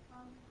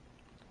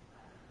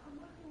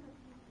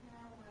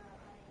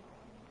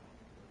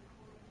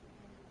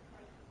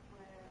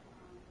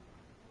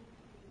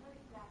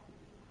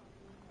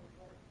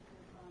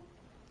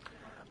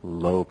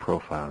 Low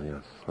profile,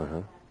 yes.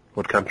 Uh-huh.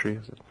 What country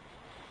is it?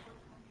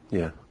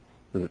 Yeah.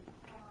 Is it?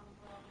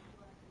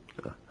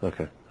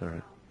 Okay, all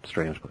right.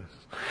 Strange place.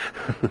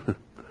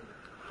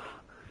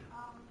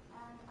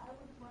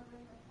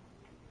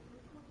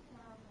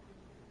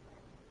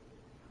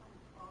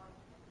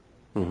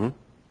 Mm-hmm.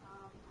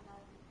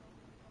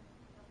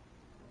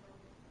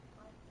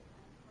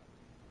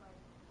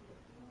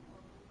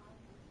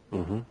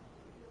 Mm-hmm.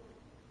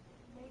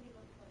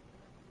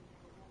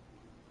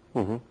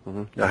 Mm-hmm.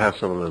 Mm-hmm. I have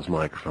some of those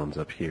microphones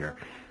up here.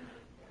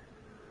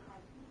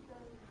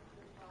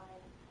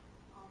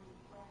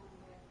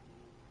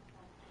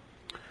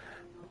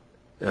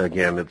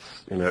 Again,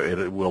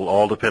 it will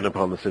all depend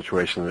upon the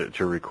situation that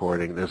you're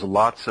recording. There's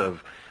lots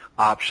of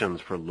options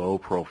for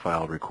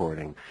low-profile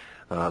recording.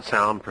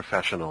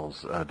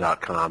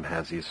 Soundprofessionals.com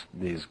has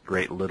these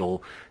great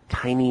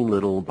tiny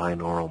little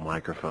binaural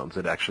microphones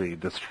that actually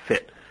just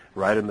fit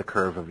right in the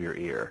curve of your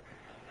ear.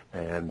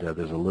 And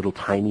there's a little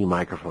tiny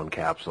microphone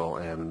capsule,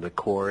 and the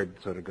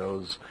cord sort of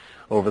goes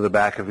over the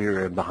back of your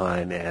ear and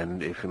behind,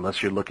 and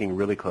unless you're looking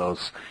really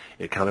close,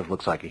 it kind of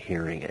looks like a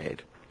hearing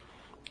aid.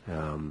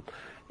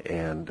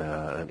 And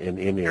an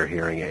in-ear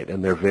hearing aid.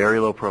 And they're very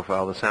low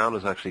profile. The sound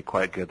is actually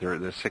quite good. They're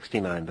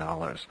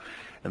 $69,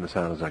 and the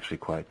sound is actually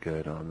quite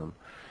good on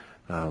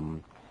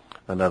them.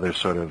 Another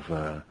sort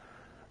of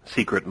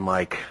secret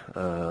mic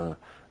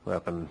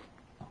weapon.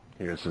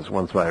 Here's this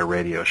one's by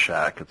Radio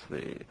Shack. It's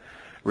the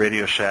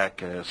Radio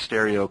Shack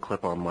stereo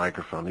clip-on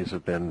microphone. These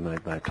have been,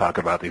 I talk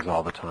about these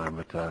all the time,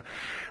 but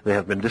they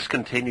have been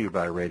discontinued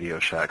by Radio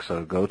Shack.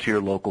 So go to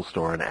your local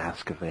store and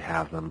ask if they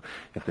have them.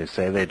 If they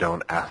say they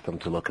don't, ask them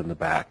to look in the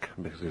back,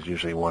 because there's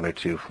usually one or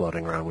two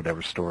floating around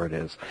whatever store it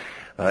is.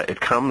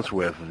 It comes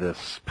with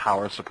this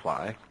power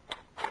supply,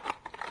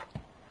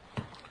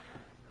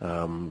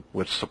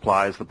 which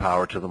supplies the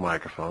power to the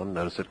microphone.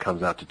 Notice it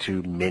comes out to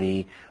 2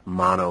 mini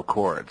mono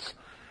cords.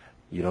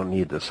 You don't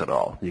need this at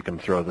all. You can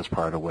throw this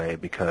part away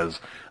because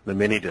the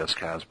mini disc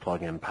has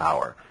plug-in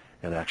power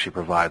and actually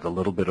provides a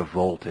little bit of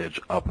voltage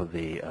up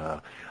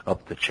the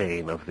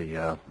chain of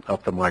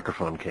up the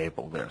microphone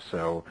cable there.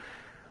 So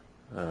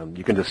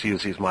you can just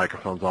use these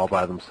microphones all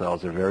by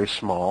themselves. They're very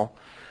small.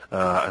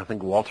 I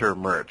think Walter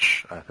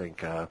Murch,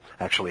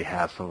 actually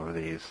has some of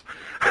these.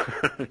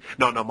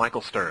 No,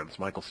 Michael Stearns.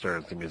 Michael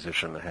Stearns, the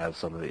musician, has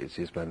some of these.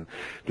 He's been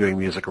doing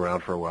music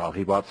around for a while.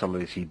 He bought some of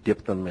these. He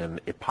dipped them in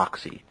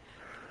epoxy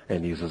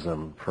and uses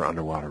them for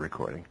underwater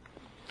recording.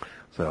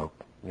 So,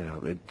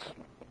 it's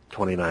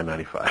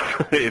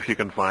 $29.95 if you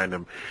can find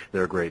them.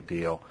 They're a great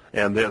deal.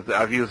 And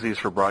I've used these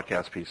for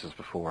broadcast pieces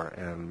before,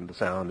 and the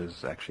sound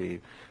is actually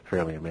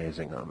fairly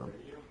amazing on them.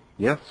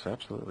 Yes,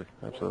 absolutely.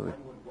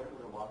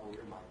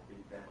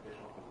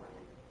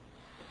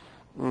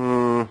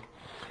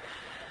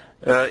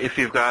 If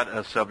you've got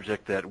a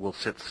subject that will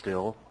sit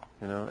still,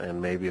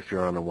 and maybe if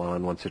you're on a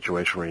one-on-one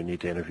situation where you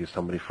need to interview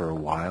somebody for a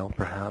while,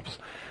 perhaps.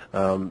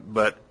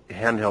 But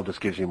handheld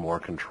just gives you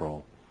more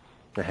control.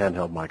 A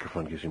handheld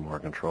microphone gives you more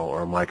control,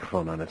 or a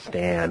microphone on a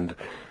stand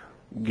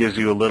gives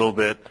you a little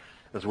bit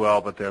as well,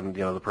 but then,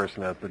 the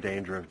person has the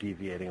danger of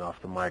deviating off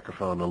the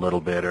microphone a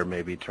little bit, or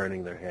maybe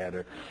turning their head,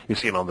 or you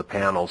see it on the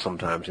panel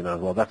sometimes,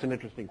 well, that's an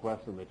interesting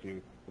question that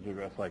you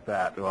address like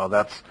that. Well,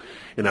 that's,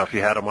 if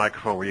you had a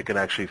microphone where you can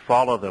actually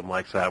follow them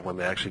like that when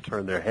they actually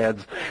turn their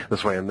heads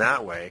this way and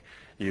that way,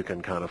 you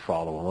can kind of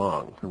follow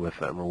along with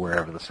them or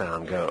wherever the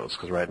sound goes.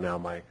 Because right now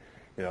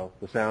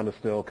the sound is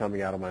still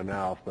coming out of my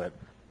mouth, but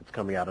it's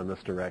coming out in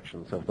this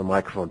direction. So if the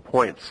microphone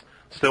points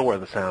still where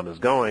the sound is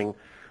going,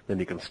 then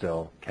you can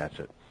still catch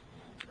it.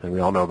 And we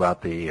all know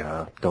about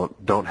the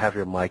don't have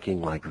your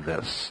miking like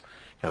this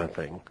kind of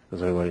thing.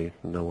 Does anybody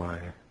know why?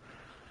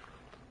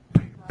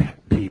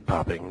 Pea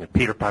popping.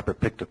 Peter Piper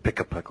picked a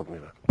pickle,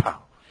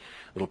 pow.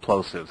 Little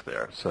plosives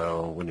there.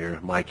 So when you're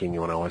miking, you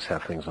want to always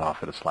have things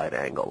off at a slight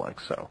angle like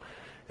so.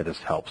 It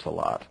just helps a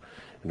lot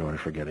in order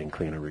for getting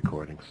cleaner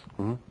recordings.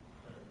 Mm-hmm.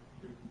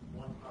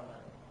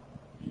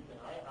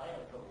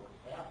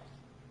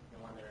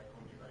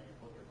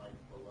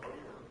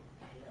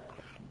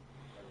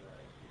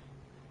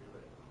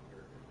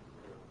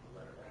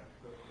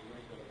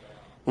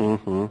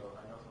 Mm-hmm.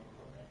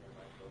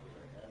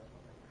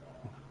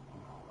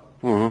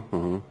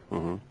 Mm-hmm.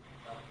 Mm-hmm.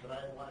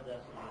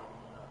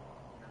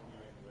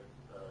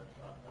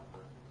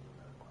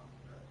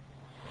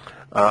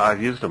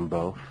 I've used them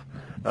both.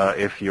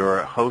 If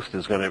your host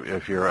is going to,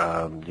 if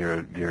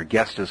your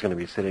guest is going to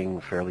be sitting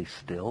fairly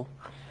still,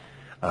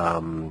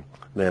 then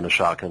a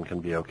shotgun can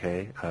be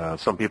okay.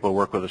 Some people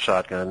work with a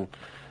shotgun.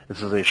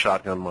 This is a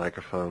shotgun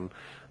microphone.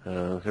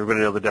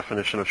 Everybody know the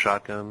definition of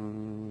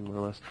shotgun, more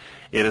or less?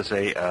 It is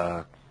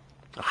a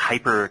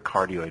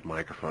hypercardioid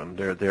microphone.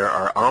 There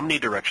are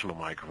omnidirectional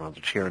microphones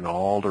which hear in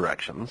all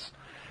directions,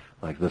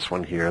 like this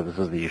one here. This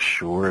is the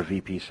Shure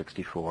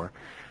VP64,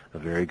 a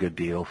very good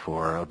deal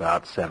for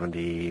about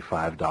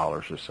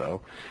 $75 or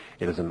so.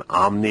 It is an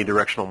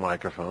omnidirectional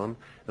microphone.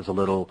 There's a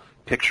little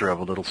picture of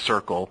a little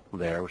circle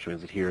there, which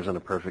means it hears in a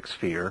perfect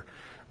sphere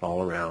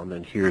all around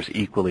and hears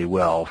equally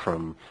well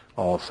from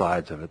all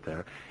sides of it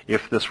there.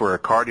 If this were a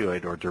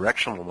cardioid or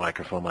directional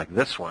microphone like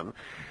this one,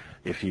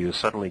 if you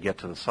suddenly get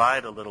to the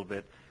side a little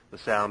bit, the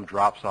sound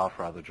drops off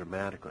rather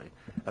dramatically.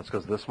 That's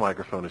because this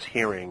microphone is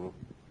hearing,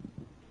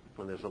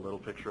 when there's a little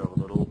picture of a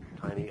little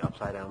tiny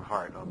upside-down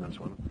heart on this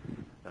one.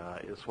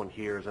 This one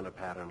hears in a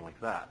pattern like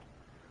that.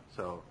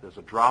 So there's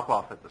a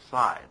drop-off at the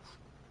sides,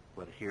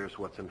 but it hears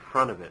what's in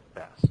front of it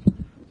best.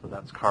 So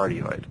that's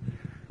cardioid.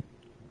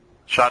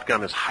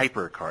 Shotgun is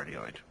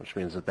hypercardioid, which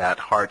means that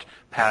heart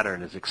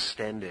pattern is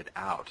extended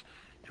out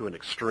to an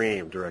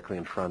extreme directly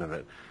in front of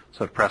it.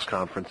 So at press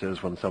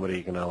conferences, when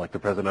somebody, like the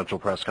presidential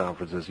press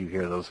conferences, you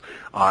hear those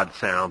odd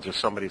sounds. There's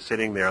somebody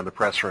sitting there in the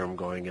press room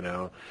going,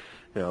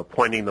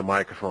 pointing the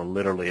microphone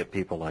literally at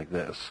people like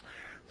this.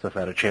 So if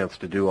I had a chance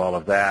to do all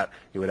of that,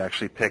 it would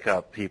actually pick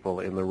up people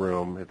in the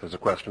room. If there's a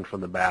question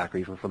from the back or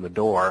even from the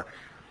door,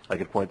 I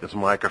could point this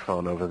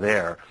microphone over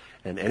there,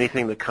 and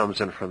anything that comes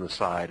in from the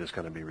side is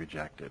going to be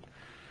rejected.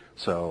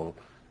 So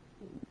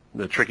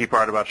the tricky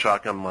part about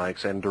shotgun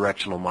mics and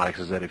directional mics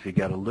is that if you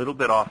get a little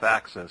bit off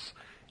axis,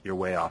 you're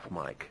way off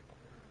mic.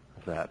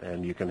 That,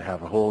 and you can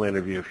have a whole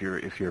interview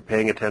if you're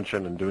paying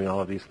attention and doing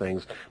all of these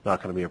things,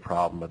 not going to be a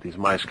problem. But these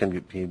mics can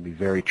be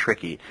very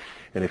tricky,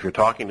 and if you're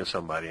talking to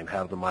somebody and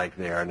have the mic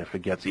there, and if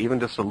it gets even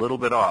just a little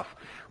bit off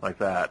like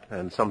that,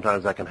 and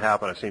sometimes that can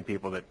happen. I've seen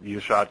people that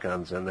use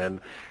shotguns and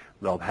then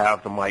they'll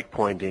have the mic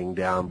pointing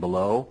down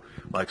below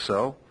like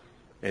so,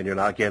 and you're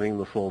not getting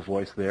the full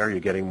voice there. You're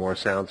getting more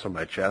sounds from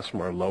my chest,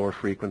 more lower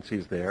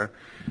frequencies there.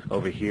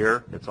 Over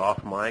here, it's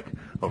off mic.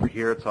 Over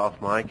here, it's off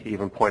mic.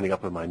 Even pointing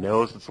up at my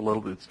nose,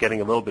 it's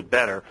getting a little bit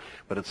better,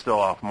 but it's still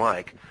off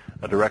mic.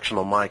 A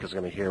directional mic is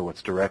going to hear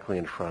what's directly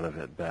in front of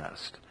it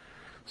best.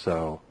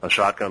 So a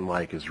shotgun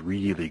mic is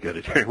really good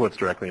at hearing what's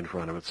directly in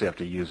front of it, so you have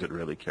to use it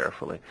really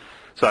carefully.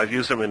 So I've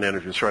used them in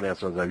interviews. Short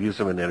answer is I've used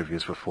them in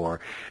interviews before,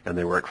 and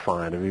they work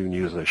fine. I've even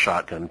used a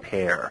shotgun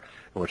pair,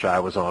 in which I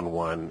was on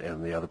one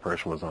and the other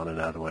person was on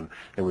another one,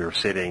 and we were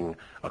sitting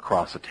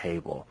across a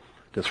table.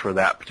 Just for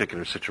that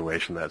particular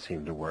situation, that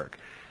seemed to work.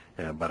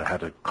 But I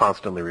had to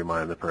constantly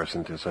remind the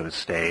person to sort of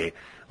stay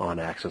on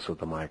axis with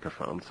the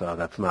microphone. So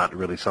that's not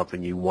really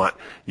something you want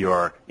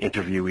your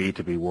interviewee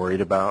to be worried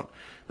about,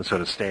 and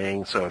sort of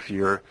staying. So if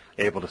you're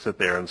able to sit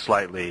there and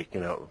slightly,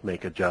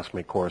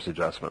 make course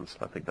adjustments,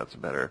 I think that's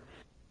better.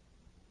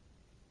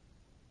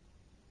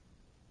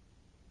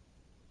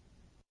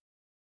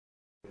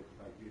 If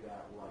I do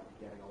that, will I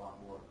be getting a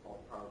lot more?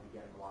 I'll probably be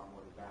getting a lot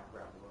more of the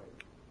background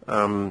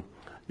noise.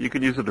 You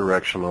could use a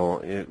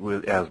directional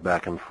as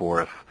back and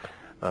forth.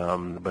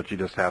 But you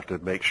just have to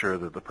make sure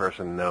that the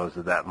person knows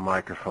that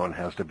microphone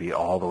has to be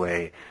all the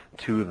way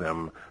to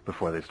them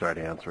before they start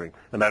answering.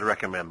 And I'd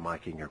recommend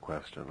miking your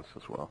questions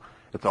as well.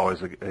 It's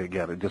always,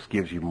 again, it just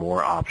gives you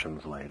more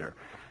options later.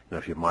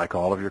 If you mic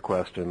all of your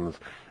questions,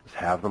 just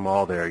have them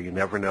all there. You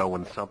never know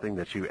when something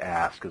that you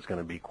ask is going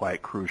to be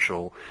quite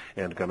crucial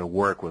and going to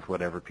work with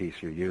whatever piece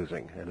you're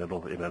using. And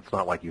it's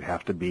not like you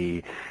have to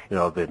be,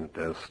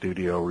 the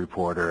studio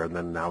reporter, and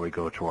then now we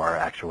go to our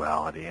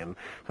actuality and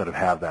sort of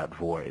have that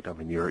void. I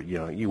mean,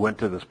 you went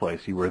to this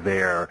place, you were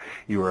there,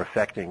 you were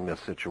affecting this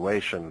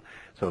situation,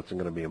 so it's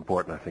going to be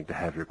important, I think, to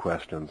have your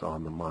questions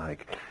on the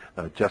mic,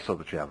 just so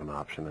that you have an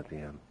option at the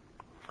end.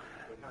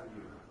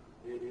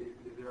 Is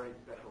there any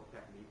special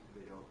techniques so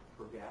they don't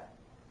forget,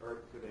 or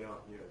so they don't,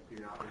 so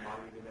you're not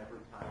reminding them every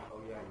time,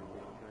 oh yeah, you're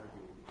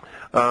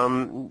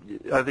being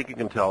interviewed? I think you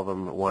can tell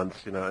them once,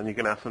 and you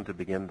can ask them to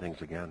begin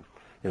things again,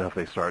 if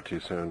they start too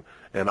soon.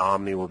 And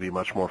Omni will be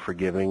much more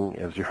forgiving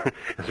as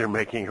you're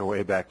making your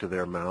way back to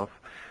their mouth.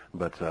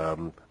 But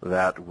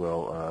that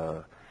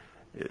will,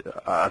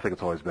 I think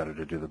it's always better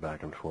to do the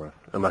back and forth,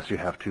 unless you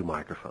have two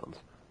microphones,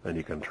 and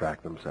you can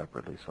track them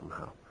separately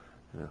somehow.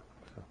 Yeah.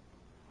 So.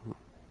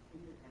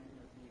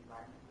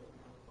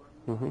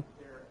 Mm-hmm.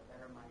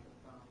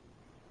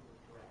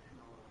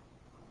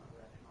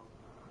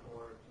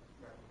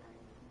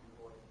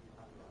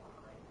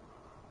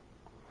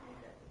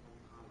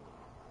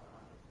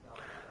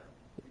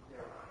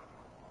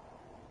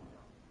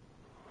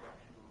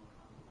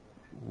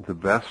 The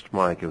best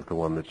mic is the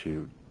one that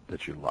you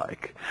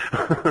like,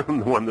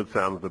 the one that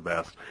sounds the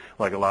best.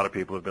 Like a lot of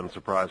people have been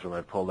surprised when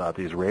I pulled out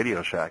these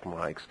Radio Shack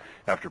mics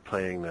after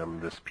playing them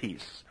this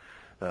piece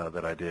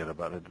that I did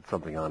about it,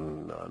 something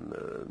on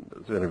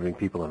interviewing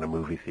people in a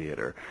movie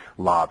theater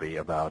lobby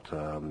about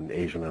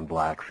Asian and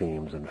black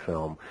themes in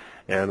film,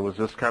 and was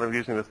just kind of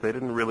using this. They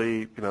didn't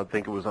really,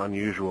 think it was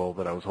unusual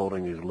that I was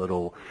holding these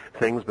little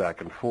things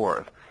back and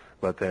forth.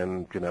 But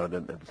then,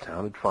 it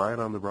sounded fine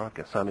on the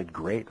broadcast. Sounded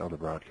great on the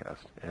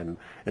broadcast. And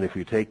if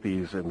you take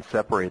these and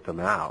separate them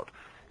out,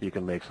 you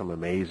can make some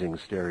amazing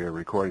stereo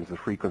recordings. The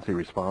frequency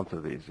response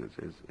of these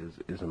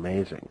is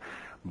amazing.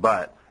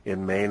 But it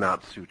may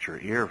not suit your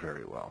ear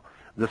very well.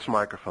 This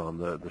microphone,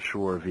 the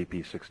Shure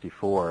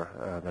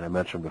VP64 that I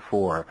mentioned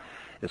before,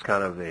 is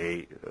kind of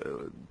a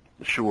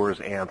Shure's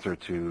answer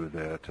to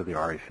the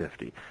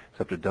RE50,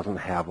 except it doesn't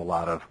have a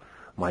lot of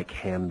mic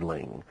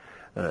handling.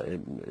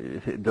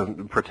 It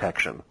doesn't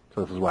protection.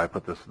 So this is why I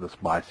put this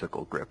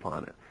bicycle grip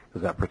on it,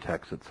 because that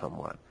protects it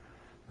somewhat.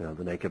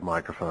 The naked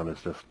microphone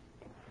is just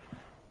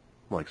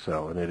like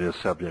so, and it is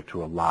subject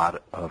to a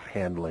lot of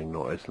handling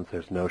noise since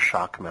there's no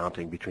shock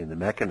mounting between the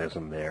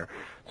mechanism there,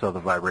 so the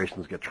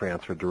vibrations get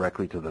transferred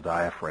directly to the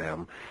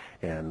diaphragm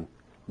and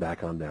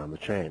back on down the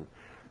chain.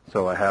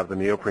 So I have the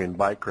neoprene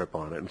bike grip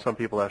on it, and some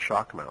people have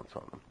shock mounts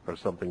on them, or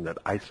something that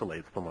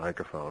isolates the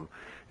microphone.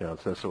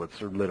 So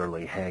it's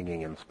literally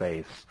hanging in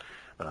space.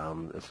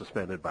 It's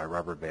suspended by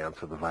rubber bands,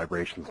 so the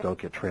vibrations don't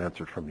get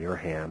transferred from your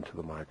hand to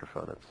the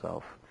microphone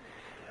itself.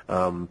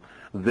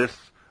 This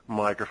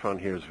microphone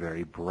here is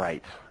very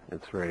bright.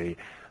 It's very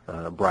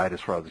bright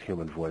as far as the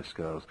human voice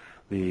goes.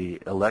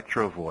 The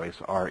Electro Voice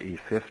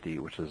RE50,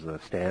 which is the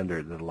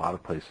standard that a lot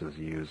of places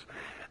use,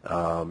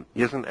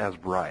 isn't as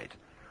bright.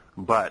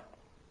 But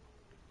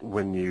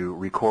when you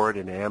record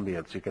in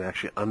ambience, you can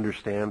actually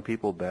understand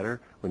people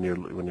better when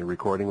you're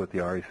recording with the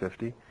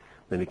RE50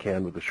 than you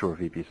can with the Shure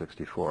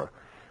VP64.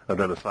 I've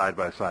done a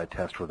side-by-side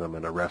test with them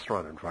in a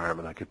restaurant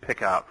environment. I could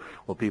pick out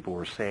what people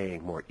were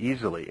saying more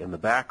easily in the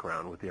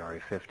background with the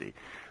RE50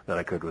 than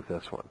I could with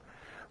this one.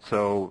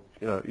 So,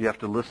 you have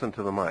to listen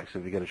to the mics.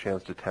 If you get a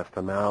chance to test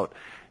them out,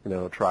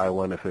 try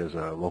one. If there's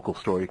a local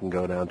store you can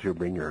go down to,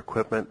 bring your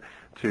equipment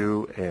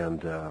to,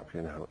 and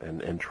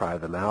try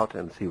them out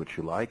and see what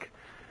you like.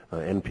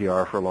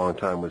 NPR for a long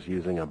time was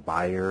using a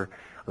Bayer,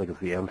 I think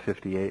it's the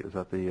M58. Is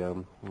that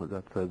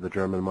the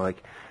German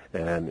mic?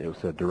 And it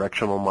was a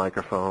directional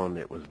microphone.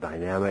 It was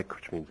dynamic,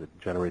 which means it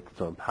generates its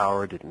own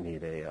power. Didn't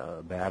need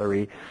a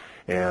battery,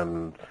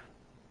 and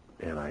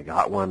I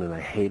got one, and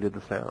I hated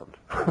the sound.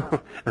 I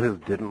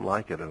just didn't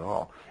like it at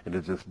all, and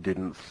it just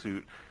didn't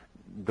suit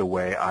the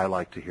way I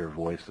like to hear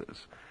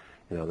voices.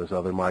 There's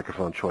other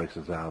microphone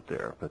choices out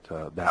there, but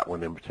that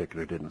one in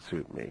particular didn't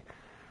suit me.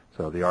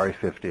 So the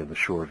RE50 and the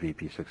Shure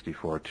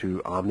VP64, two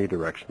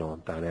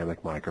omnidirectional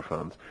dynamic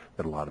microphones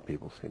that a lot of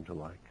people seem to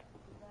like.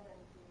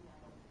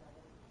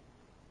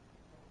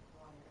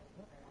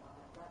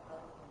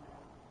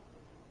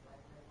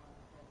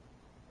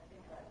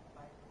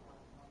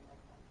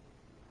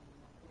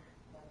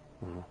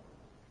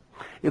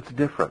 It's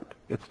different.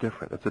 It's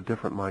different. It's a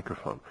different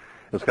microphone.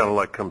 It's kind of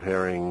like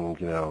comparing,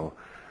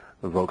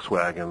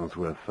 Volkswagens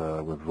with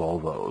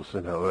Volvos. I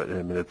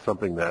mean, it's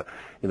something that,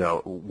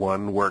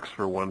 one works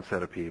for one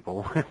set of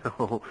people,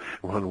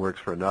 one works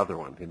for another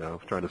one.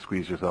 Trying to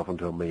squeeze yourself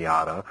into a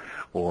Miata,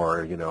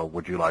 or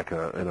would you like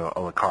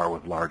a car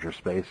with larger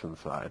space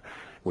inside?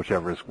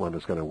 Whichever one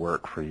is going to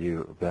work for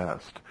you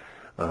best.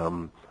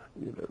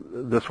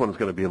 This one's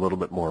going to be a little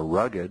bit more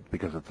rugged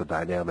because it's a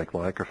dynamic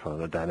microphone.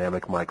 The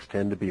dynamic mics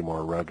tend to be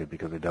more rugged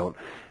because they don't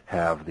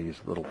have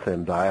these little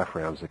thin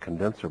diaphragms that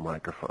condenser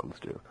microphones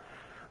do.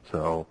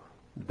 So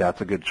that's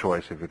a good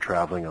choice if you're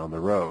traveling on the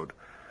road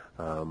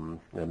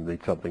and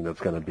need something that's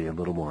going to be a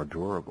little more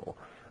durable.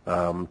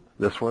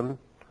 This one,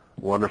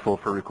 wonderful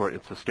for recording.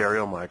 It's a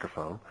stereo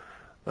microphone,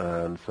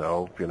 and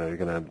so you're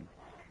going to,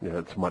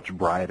 it's much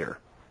brighter.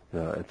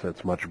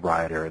 It's much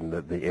brighter, and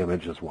the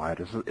image is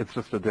wider. It's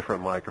just a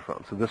different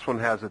microphone. So this one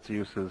has its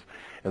uses,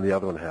 and the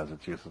other one has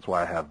its uses. That's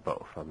why I have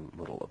both. I'm a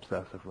little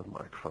obsessive with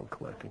microphone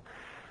collecting,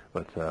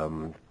 but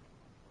it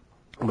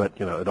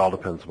all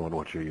depends on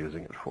what you're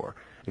using it for.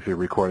 If you're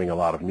recording a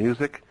lot of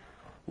music,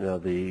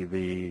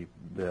 the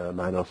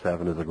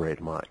 907 is a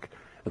great mic.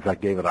 In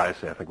fact, David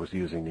Isay, I think, was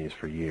using these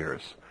for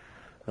years,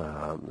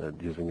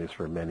 using these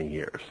for many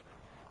years,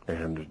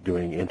 and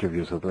doing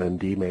interviews with them. And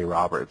D. May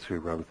Roberts, who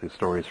runs the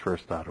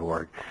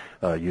storiesfirst.org,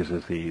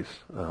 uses these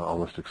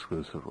almost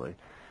exclusively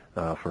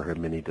for her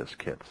mini disc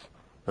kits,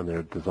 and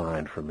they're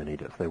designed for mini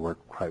disc. They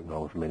work quite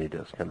well with mini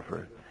disc. And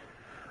for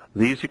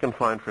these, you can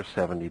find for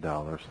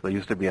 $70. They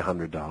used to be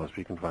 $100, but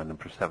you can find them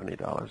for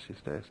 $70 these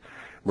days,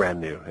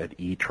 brand new at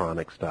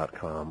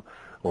etronics.com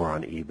or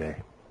on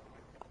eBay.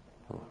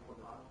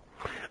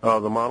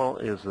 The model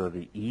is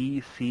the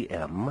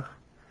ECM-MS,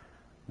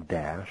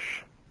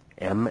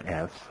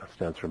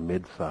 stands for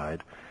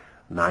Midside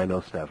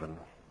 907.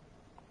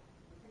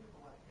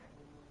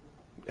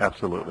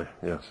 Absolutely,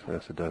 yes,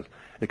 it does.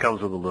 It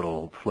comes with a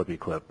little flippy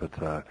clip,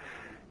 but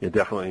it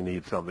definitely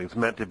needs something. It's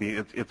meant to be.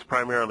 It's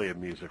primarily a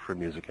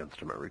music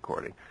instrument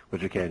recording,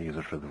 but you can use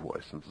it for the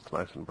voice since it's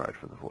nice and bright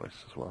for the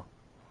voice as well.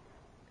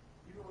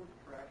 Do you always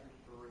track your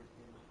stories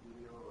in the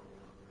studio, or do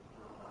you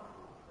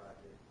track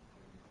it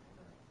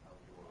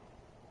outdoors?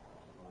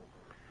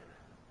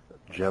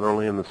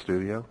 Generally in the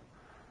studio.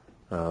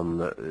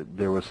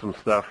 There was some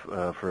stuff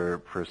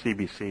for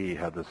CBC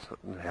had this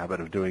habit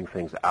of doing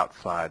things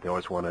outside. They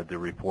always wanted the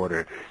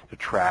reporter to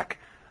track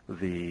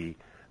the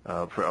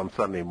on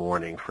Sunday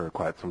morning for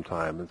quite some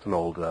time. It's an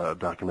old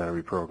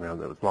documentary program,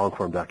 that was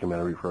long-form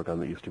documentary program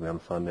that used to be on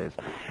Sundays,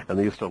 and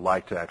they used to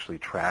like to actually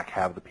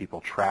have the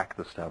people track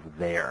the stuff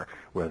there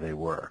where they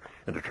were,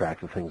 and to track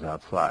the things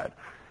outside.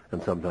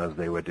 And sometimes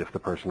they would, if the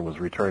person was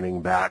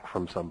returning back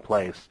from some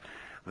place,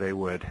 they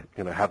would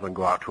have them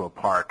go out to a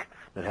park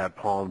that had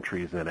palm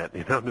trees in it,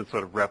 to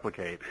sort of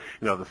replicate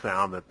the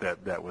sound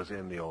that was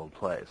in the old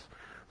place.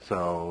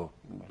 So,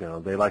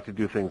 they like to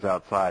do things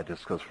outside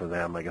just because for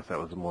them, I guess that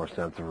was a more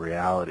sense of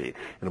reality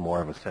and more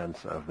of a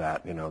sense of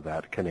that,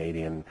 that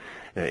Canadian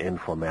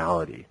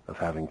informality of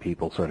having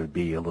people sort of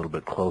be a little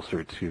bit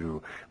closer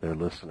to their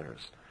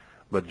listeners.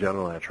 But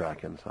generally I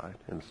track inside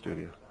in the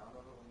studio.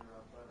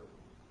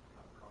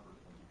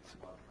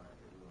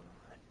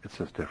 It's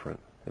just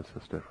different.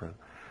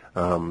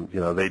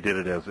 They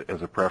did it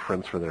as a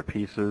preference for their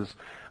pieces.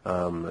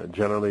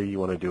 Generally, you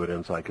want to do it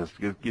inside because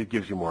it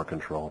gives you more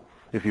control.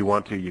 If you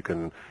want to, you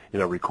can,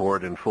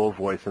 record in full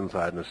voice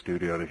inside in the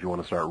studio, and if you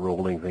want to start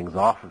rolling things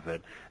off of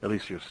it, at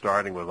least you're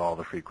starting with all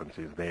the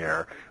frequencies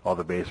there, all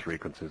the bass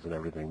frequencies and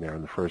everything there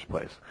in the first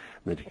place.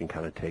 And then you can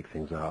kind of take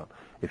things out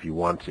if you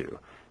want to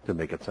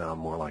make it sound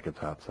more like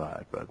it's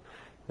outside. But,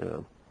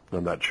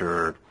 I'm not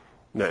sure.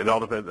 It all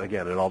depends.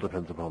 Again, it all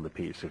depends upon the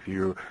piece. If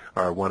you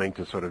are wanting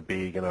to sort of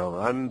be,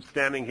 I'm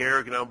standing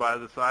here, by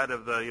the side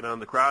of the,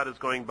 and the crowd is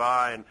going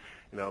by,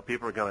 and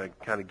people are going to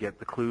kind of get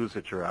the clues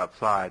that you're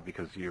outside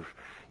because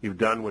you've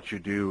done what you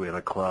do in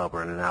a club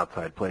or in an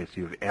outside place.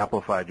 You've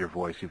amplified your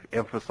voice. You've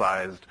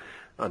emphasized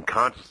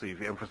unconsciously.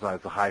 You've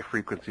emphasized the high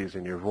frequencies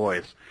in your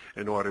voice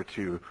in order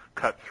to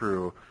cut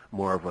through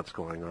more of what's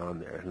going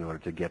on there. In order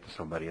to get to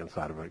somebody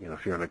inside of it.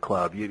 If you're in a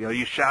club,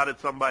 you shout at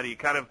somebody, you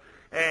kind of.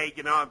 Hey,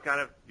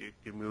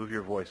 you move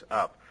your voice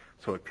up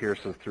so it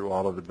pierces through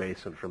all of the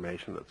bass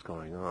information that's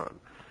going on.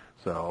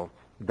 So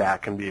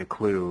that can be a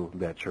clue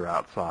that you're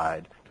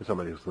outside to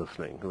somebody who's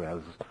listening, who has,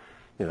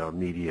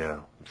 media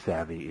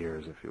savvy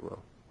ears, if you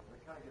will.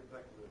 It kind of gets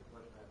back to the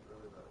question I asked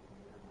earlier about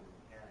when you interview a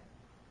mechanic,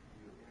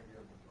 you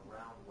interview them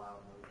around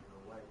loud noise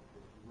or away,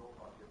 because you will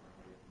talk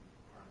differently if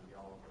you kind of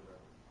yell over the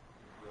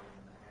drilling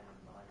and the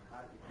hammering behind you.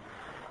 How do you,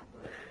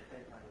 but at the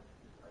same time,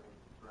 I think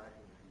it's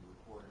distracting if you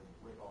record it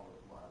with all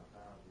those loud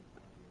sounds.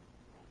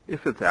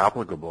 If it's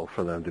applicable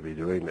for them to be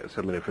doing this,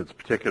 if it's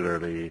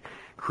particularly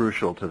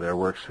crucial to their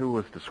works,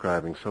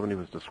 somebody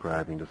was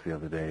describing just the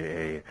other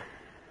day,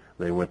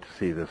 they went to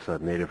see this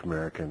Native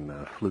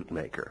American flute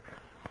maker.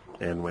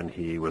 And when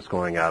he was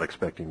going out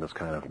expecting this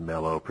kind of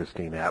mellow,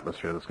 pristine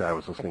atmosphere, this guy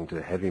was listening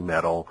to heavy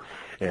metal,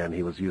 and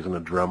he was using a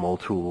Dremel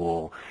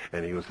tool,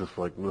 and he was just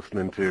like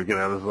listening to,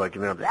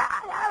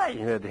 he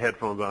had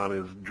headphones on, he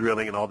was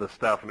drilling and all this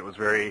stuff, and it was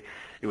great,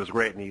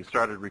 and he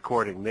started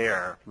recording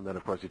there, and then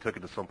of course he took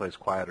it to someplace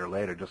quieter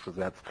later, just because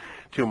that's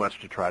too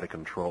much to try to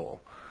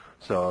control.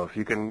 So if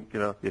you can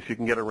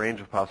get a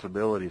range of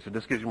possibilities, it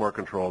just gives you more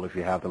control if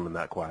you have them in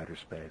that quieter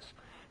space.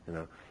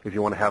 If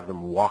you want to have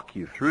them walk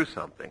you through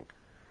something,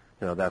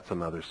 that's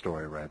another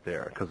story right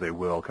there, because they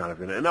will kind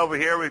of, and over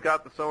here we've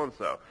got the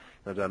so-and-so.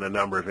 I've done a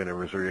number of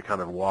interviews where you're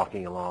kind of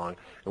walking along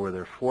and where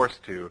they're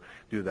forced to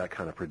do that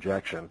kind of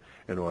projection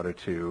in order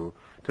to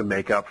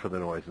make up for the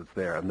noise that's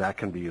there, and that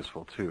can be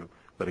useful too.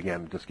 But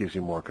again, it just gives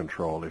you more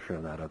control if you're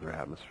in that other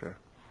atmosphere.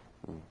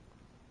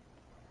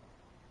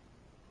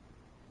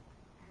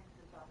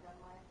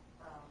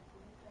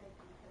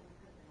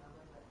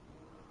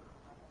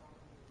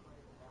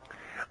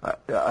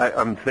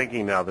 I'm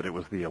thinking now that it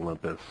was the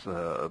Olympus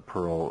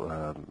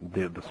Pearl,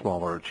 the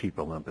smaller, cheap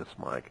Olympus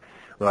mic.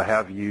 But I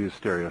have used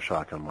stereo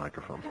shotgun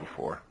microphones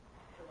before.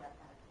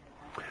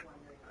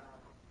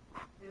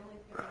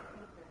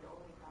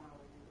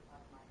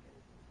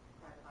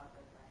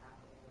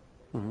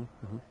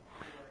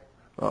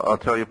 I'll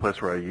tell you a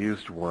place where I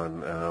used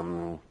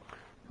one.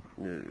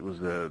 It was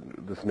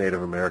this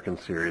Native American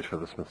series for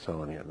the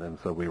Smithsonian, and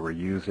so we were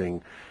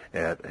using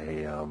at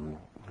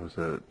it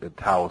was at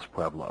Taos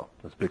Pueblo,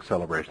 this big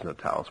celebration at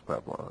Taos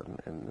Pueblo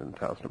in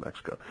Taos, New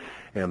Mexico,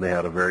 and they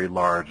had a very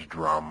large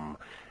drum,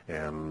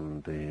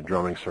 and the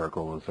drumming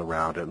circle was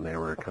around it, and they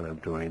were kind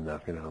of doing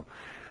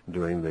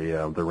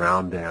the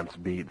round dance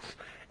beats,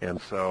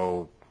 and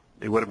so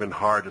it would have been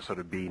hard to sort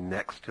of be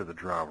next to the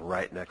drum,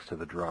 right next to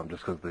the drum,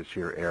 just because the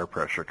sheer air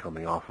pressure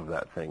coming off of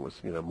that thing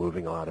was,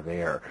 moving a lot of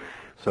air.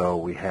 So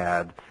we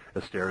had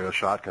a stereo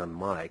shotgun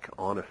mic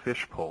on a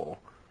fishpole,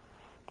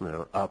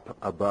 up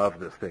above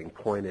this thing,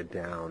 pointed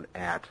down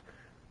at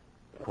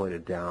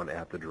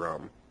the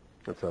drum.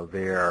 And so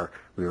there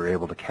we were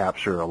able to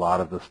capture a lot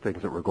of the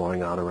things that were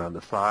going on around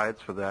the sides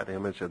for that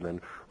image, and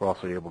then we're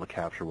also able to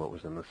capture what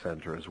was in the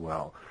center as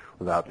well,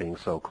 without being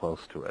so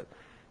close to it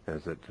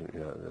as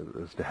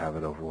to have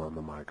it overwhelm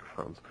the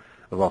microphones.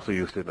 I've also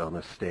used it on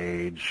a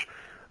stage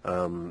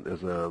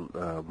as a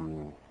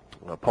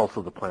Pulse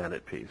of the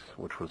Planet piece,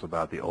 which was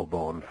about the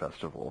Obon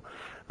Festival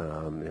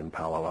in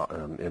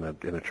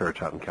a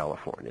church out in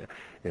California,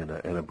 in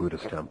a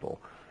Buddhist temple.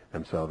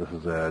 And so this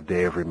is a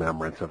day of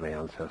remembrance of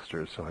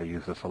ancestors. So I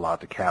use this a lot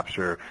to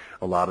capture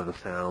a lot of the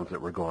sounds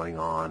that were going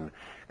on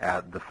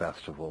at the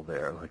festival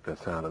there, like the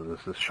sound of this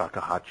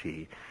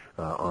shakuhachi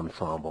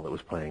ensemble that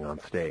was playing on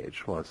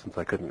stage. Well, since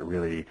I couldn't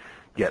really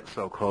get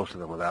so close to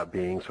them without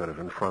being sort of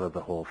in front of the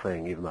whole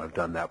thing, even though I've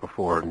done that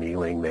before,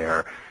 kneeling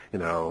there,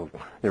 you're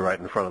right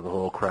in front of the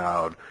whole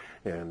crowd.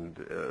 And,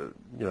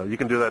 you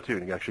can do that too.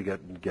 And you actually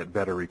get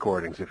better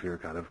recordings if you're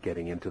kind of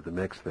getting into the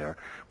mix there.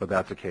 But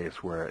that's a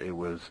case where it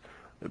was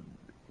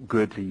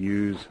good to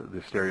use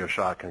the stereo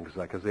shotgun because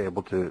I was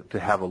able to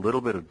have a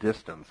little bit of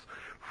distance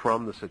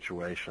from the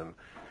situation,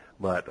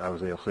 but I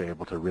was also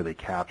able to really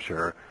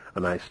capture a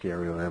nice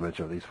stereo image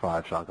of these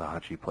 5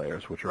 shakuhachi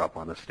players, which are up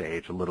on the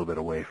stage a little bit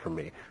away from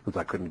me, because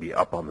I couldn't be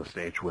up on the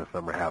stage with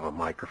them or have a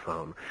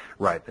microphone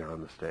right there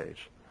on the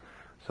stage.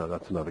 So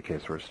that's another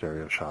case where a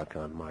stereo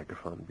shotgun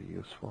microphone would be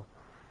useful.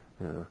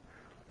 Yeah.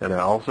 And I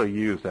also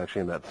used,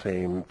 actually in that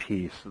same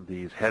piece,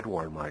 these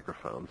head-worn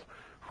microphones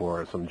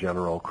for some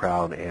general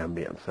crowd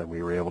ambience, and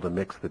we were able to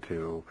mix the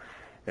two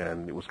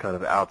and it was kind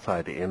of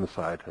outside to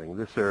inside thing.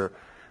 This are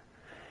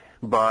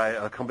by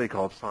a company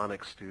called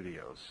Sonic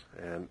Studios.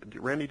 And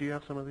Randy, do you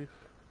have some of these?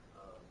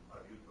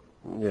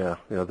 Yeah,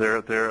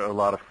 they're a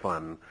lot of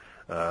fun.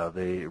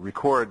 They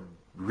record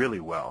really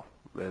well.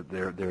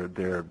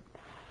 They're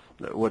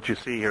what you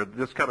see here.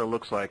 This kind of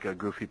looks like a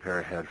goofy pair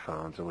of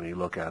headphones, and when you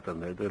look at them,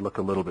 they look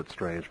a little bit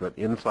strange. But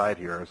inside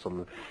here are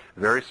some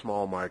very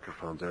small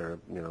microphones. They're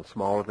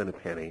smaller than a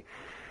penny,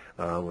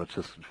 which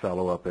this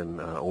fellow up in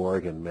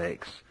Oregon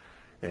makes.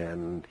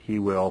 And he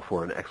will,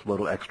 for an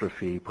little extra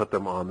fee, put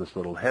them on this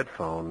little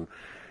headphone,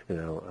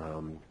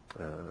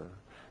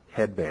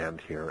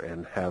 headband here,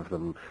 and have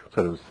them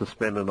sort of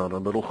suspended on a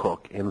little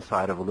hook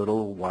inside of a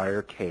little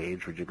wire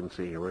cage, which you can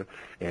see here,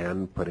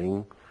 and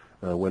putting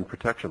wind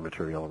protection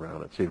material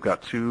around it. So you've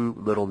got two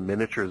little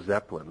miniature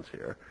Zeppelins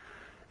here,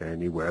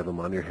 and you wear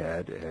them on your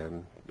head,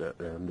 and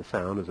the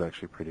sound is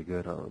actually pretty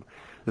good on them.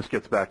 This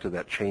gets back to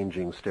that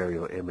changing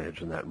stereo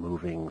image and that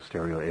moving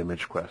stereo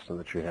image question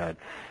that you had.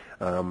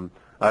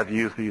 I've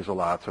used these a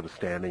lot, sort of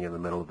standing in the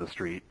middle of the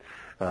street,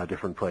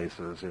 different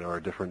places,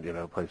 or different,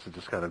 places,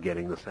 just kind of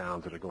getting the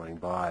sounds that are going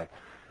by.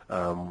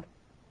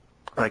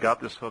 I got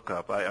this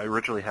hookup. I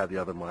originally had the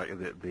other mic,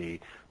 the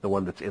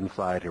one that's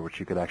inside here, which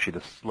you could actually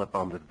just slip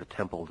onto the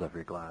temples of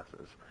your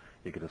glasses.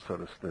 You could just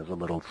there's a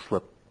little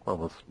slip,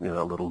 almost,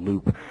 a little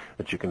loop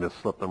that you can just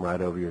slip them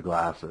right over your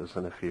glasses.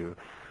 And if you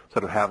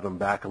sort of have them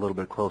back a little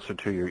bit closer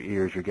to your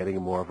ears, you're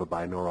getting more of a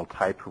binaural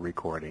type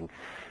recording,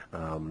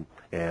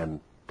 and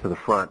to the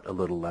front a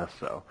little less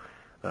so.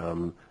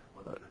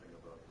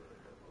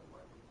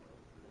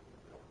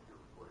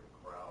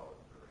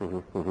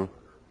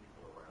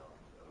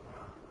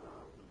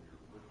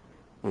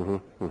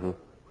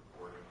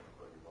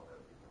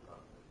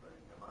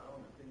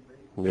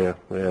 Yeah.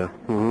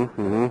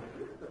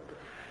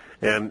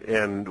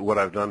 And what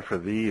I've done for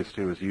these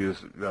too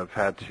is I've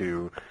had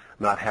to,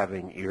 not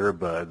having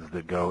earbuds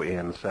that go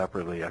in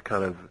separately,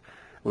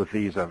 with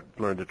these I've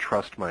learned to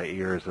trust my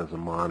ears as a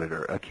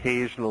monitor.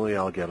 Occasionally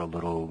I'll get a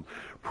little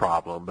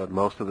problem, but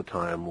most of the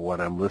time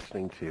what I'm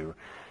listening to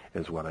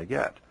is what I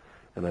get.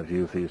 And I've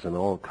used these in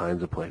all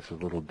kinds of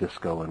places, Little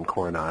Disco in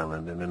Corn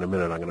Island, and in a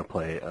minute I'm going to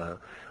play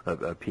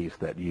a piece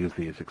that used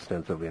these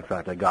extensively. In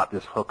fact, I got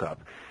this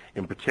hookup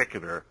in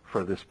particular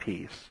for this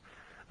piece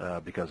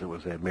because it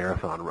was a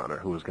marathon runner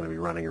who was going to be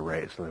running a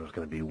race, and there was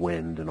going to be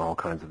wind and all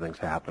kinds of things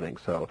happening.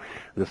 So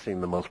this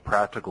seemed the most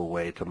practical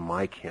way to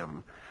mic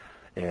him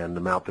and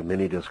to mount the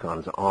mini disc on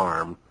his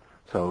arm,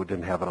 so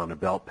didn't have it on a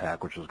belt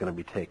pack, which was going to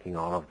be taking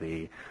all of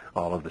the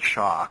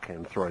shock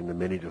and throwing the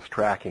mini disc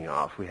tracking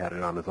off. We had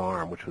it on his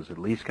arm, which was at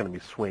least going to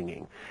be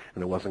swinging,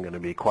 and it wasn't going to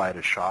be quite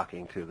as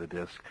shocking to the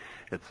disc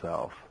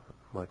itself.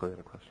 Michael, you had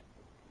a question?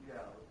 Yeah,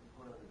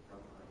 one of the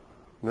dumb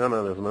questions.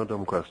 No, there's no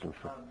dumb questions.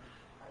 I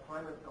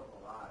find myself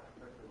a lot,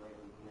 especially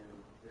lately, in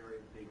very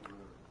big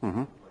rooms,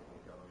 Mm-hmm. like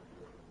a government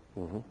building.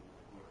 Mm-hmm.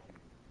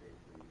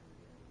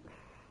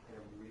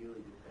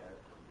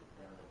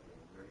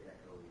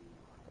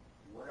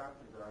 What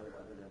options are there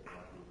other than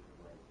blocking,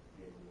 like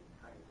getting it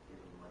tight,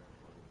 getting the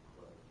microphone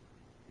close,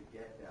 to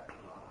get that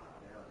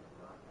locked down and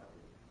not have to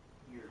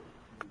hear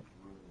huge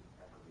rooms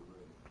after the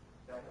room?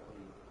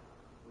 Secondly,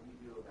 what do you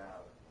do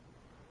about,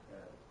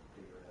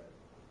 say you're in a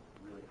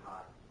really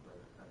hot part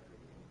of the country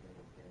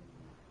and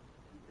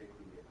you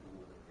basically get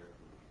cool with air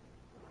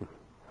conditioning?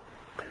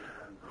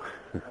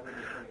 How would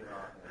you turn it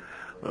off?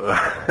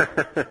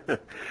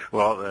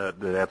 Well,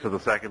 to answer the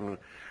second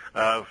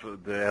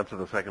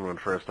one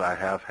first, I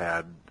have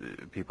had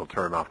people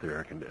turn off their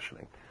air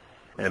conditioning,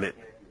 and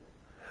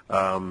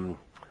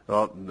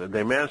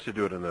they managed to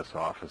do it in this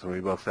office, and we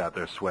both sat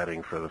there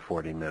sweating for the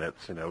 40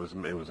 minutes. It was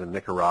in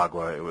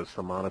Nicaragua. It was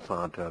Semana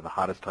Santa, the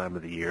hottest time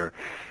of the year,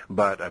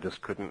 but I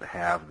just couldn't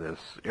have this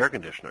air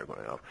conditioner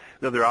going off.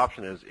 The other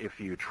option is if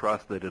you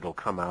trust that it'll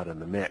come out in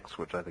the mix,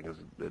 which I think is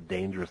a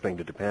dangerous thing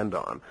to depend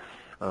on.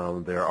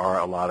 There are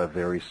a lot of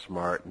very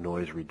smart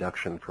noise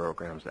reduction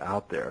programs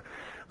out there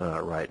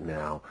right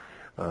now,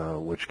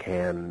 which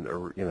can,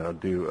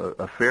 do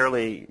a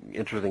fairly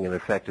interesting and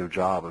effective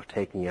job of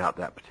taking out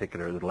that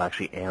particular, that'll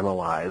actually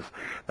analyze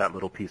that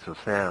little piece of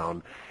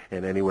sound,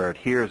 and anywhere it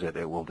hears it,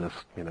 it will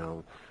just,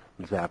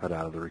 zap it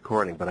out of the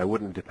recording. But I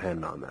wouldn't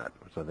depend on that,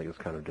 which I think is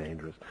kind of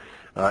dangerous.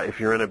 If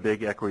you're in a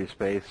big echoey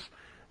space,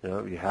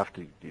 you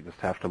just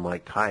have to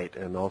mic tight,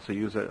 and also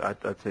use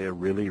I'd say a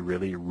really,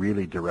 really,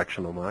 really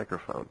directional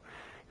microphone.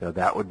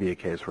 That would be a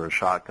case where a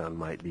shotgun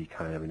might be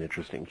kind of an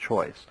interesting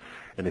choice.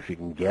 And if you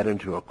can get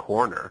into a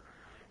corner,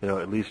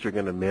 at least you're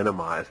going to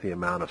minimize the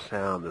amount of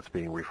sound that's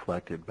being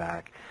reflected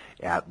back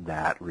at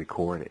that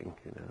recording.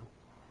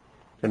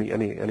 Any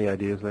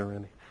ideas there,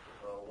 Randy?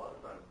 Well, a lot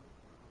of times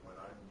when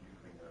I'm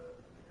using an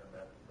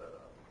MS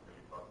setup, can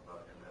you talk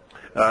about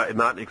MS?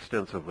 Not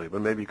extensively, but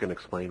maybe you can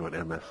explain what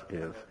MS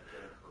is.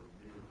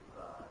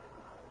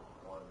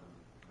 One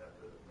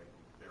method of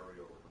making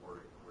stereo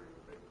recordings where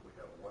you basically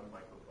have one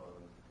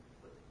microphone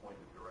that's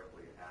pointed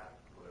directly at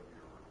whatever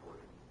you're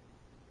recording,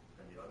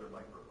 and the other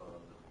microphone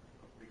is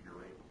a figure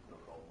eight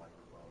so-called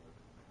microphone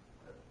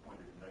that's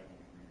pointed 90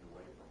 degrees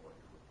away from what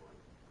you're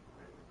recording.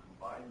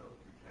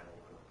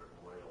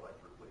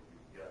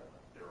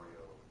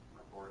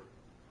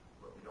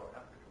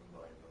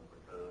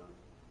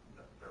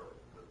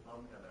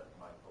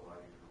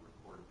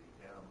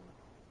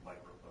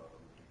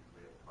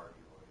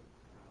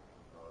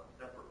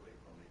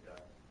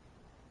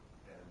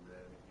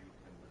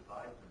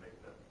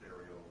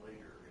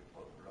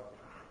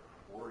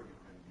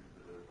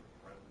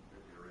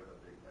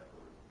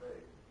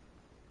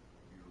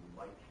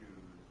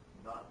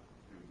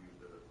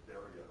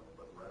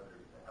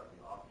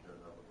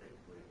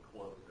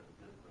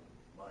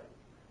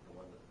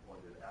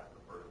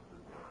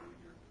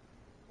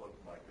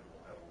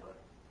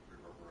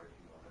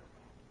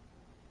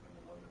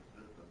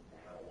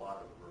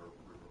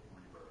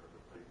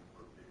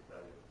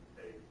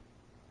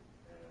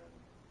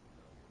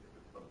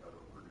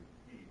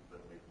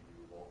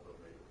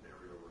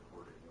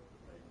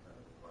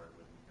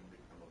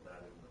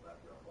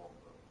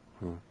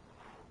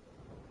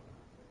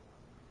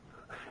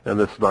 And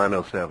this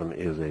 907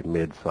 is a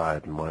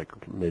mid-side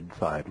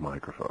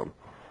microphone.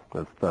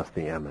 That's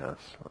the MS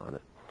on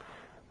it.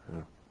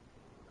 Yeah.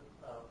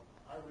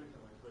 I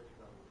recently switched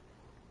from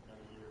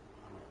many years of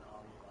using an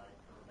Omni mic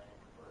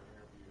for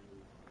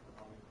interviews,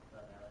 Omni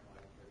dynamic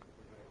mic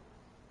for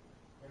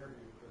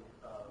interviews with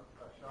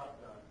a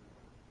shotgun,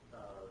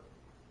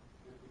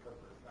 just because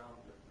the sound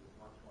just is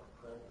much more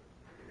present.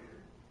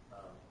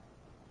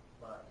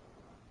 But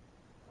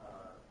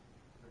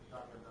the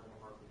shotgun doesn't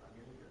work with my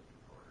mini disc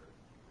recorder.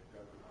 It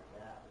does with my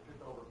DAT. It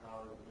just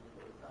overpowers the mini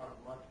disc.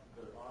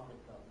 The Omni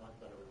sounds much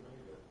better with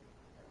mini disc,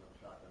 and the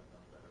shotgun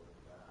sounds better with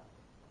DAT.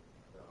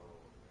 So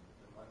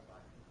unless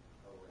I'm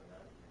totally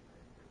imagining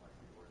things, it might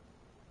be worth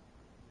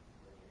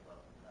thinking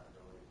about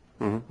compatibility.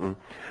 Mm-hmm.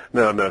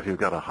 No. If you've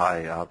got a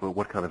high output,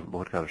 what kind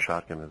of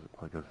shotgun is it?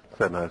 Like a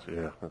Sennheiser?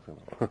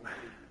 Yeah.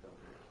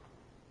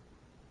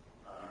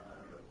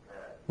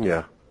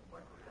 Yeah.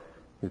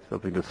 It's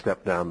something to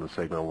step down the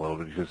signal a little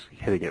bit. Just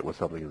hitting it with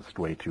something that's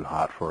way too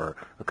hot for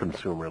a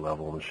consumer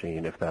level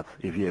machine.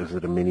 Is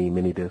it a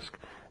mini disc?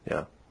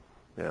 Yeah.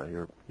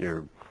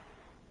 You're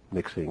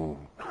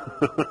mixing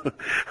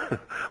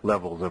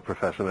levels of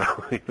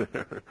professionality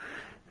there.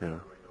 Yeah.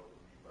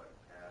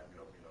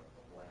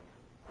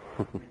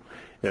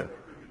 Yeah.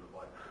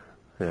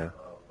 Yeah.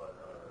 But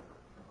a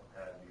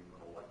pad needs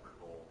an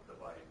electrical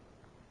device.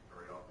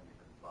 Very often you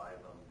can buy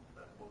them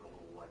that look a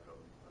little like an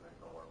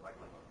XLR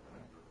microphone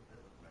connector with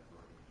a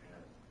networking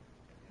channel.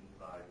 And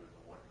inside there's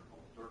an electrical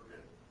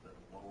circuit that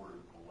lowers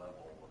the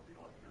level of the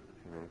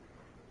electricity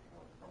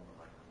from the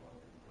microphone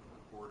into the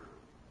recorder.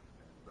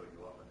 And so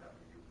you often have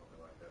to use something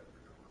like that if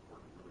you're going to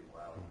record really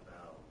loud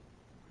sound,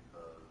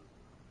 because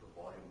the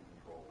volume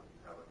control that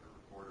you have on your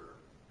recorder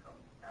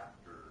comes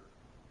after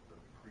the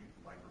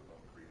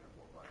microphone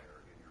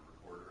preamplifier in your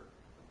recorder,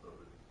 and so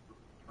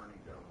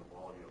turning down the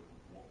volume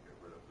won't get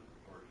rid of the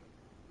distortion.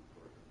 The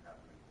distortion is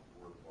happening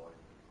before the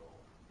volume control,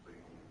 so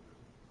you need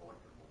this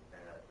electrical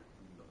pad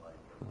between the mic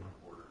and the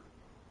recorder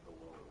to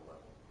lower the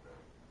level.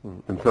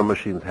 And some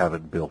machines have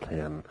it built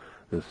in.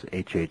 This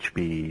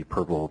HHB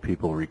Purple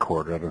People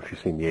recorder. I don't know if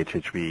you've seen the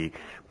HHB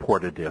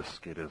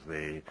Portadisc. It is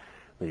the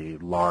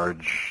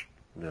large,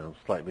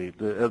 slightly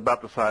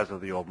about the size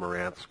of the old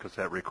Marantz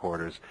cassette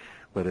recorders,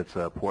 but it's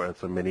a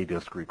mini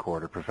disc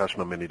recorder,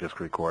 professional mini disc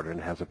recorder, and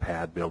it has a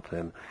pad built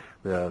in.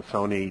 The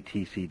Sony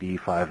TCD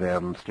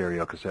 5M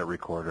stereo cassette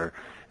recorder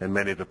and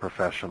many of the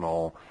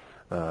professional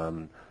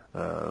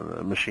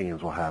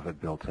machines will have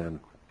it built in.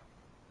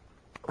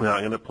 Now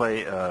I'm going to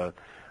play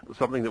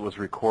something that was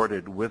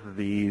recorded with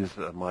these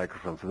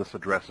microphones. So this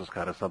addresses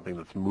kind of something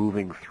that's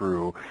moving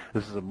through.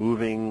 This is a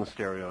moving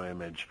stereo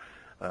image.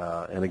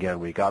 And again,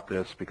 we got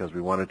this because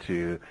we wanted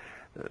to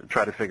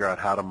try to figure out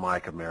how to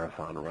mic a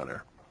marathon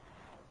runner.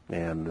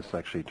 And this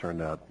actually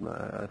turned out,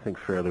 I think,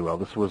 fairly well.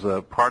 This was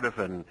a part of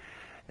I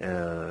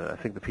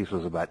think the piece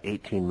was about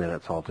 18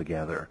 minutes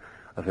altogether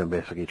of him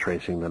basically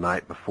tracing the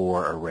night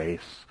before a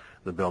race,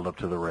 the build-up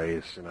to the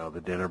race,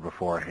 the dinner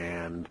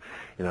beforehand,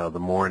 the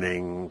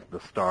morning, the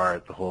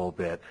start, the whole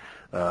bit.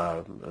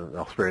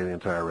 I'll spare you the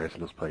entire race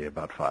and just play you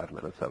about 5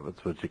 minutes of it,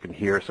 so that you can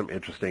hear some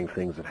interesting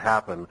things that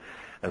happen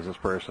as this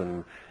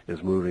person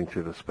is moving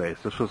through the space.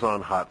 This was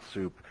on Hot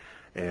Soup,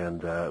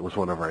 and it was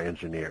one of our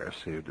engineers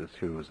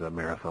who was a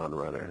marathon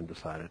runner and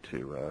decided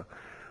to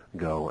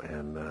go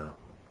and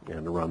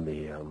run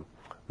the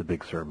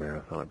Big Sur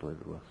Marathon, I believe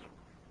it was.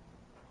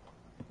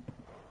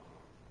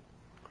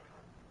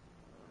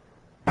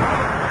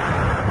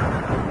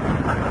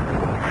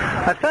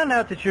 I found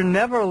out that you're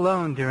never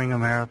alone during a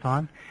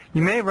marathon.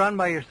 You may run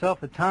by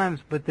yourself at times,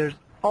 but there's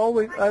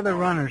always other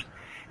runners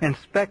and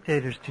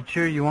spectators to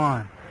cheer you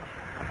on.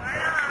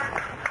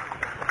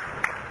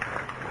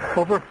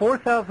 Over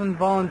 4,000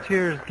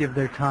 volunteers give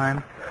their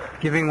time,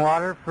 giving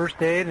water,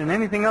 first aid, and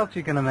anything else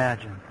you can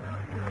imagine.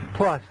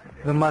 Plus,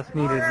 the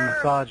much-needed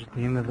massage at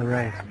the end of the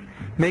race,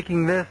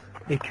 making this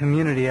a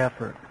community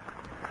effort.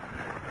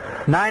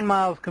 9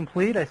 miles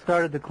complete, I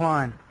started the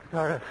climb.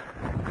 Started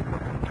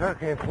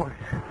hurricane point.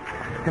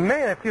 And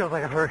man, it feels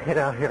like a hurricane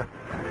out here.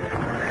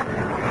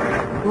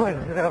 When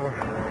is it ever?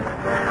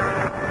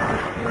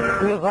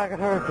 Feels like a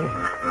hurricane.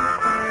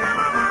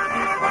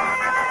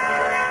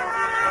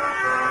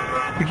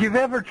 If you've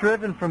ever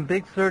driven from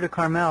Big Sur to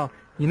Carmel,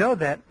 you know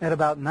that at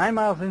about 9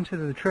 miles into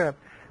the trip,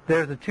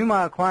 there's a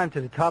 2-mile climb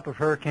to the top of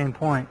Hurricane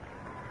Point.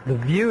 The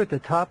view at the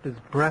top is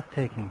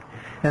breathtaking,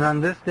 and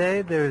on this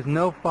day there is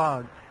no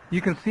fog.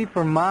 You can see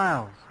for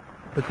miles,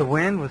 but the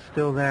wind was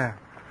still there.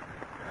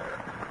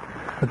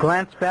 I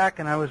glanced back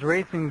and I was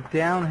racing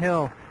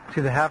downhill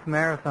to the half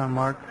marathon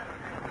mark.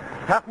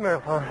 Half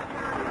marathon.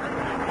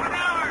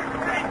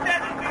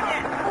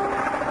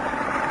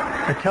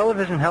 A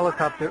television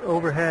helicopter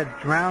overhead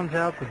drowns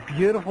out the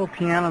beautiful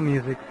piano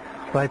music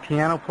by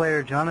piano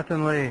player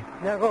Jonathan Lee.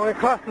 Now going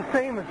across the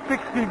famous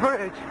Bixby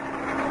Bridge,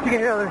 you can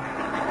hear the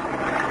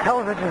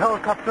television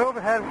helicopter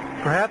overhead.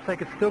 Perhaps I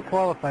could still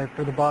qualify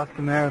for the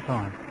Boston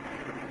Marathon.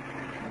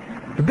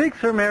 The Big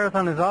Sur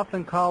Marathon is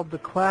often called the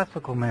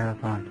classical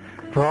marathon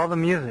for all the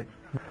music.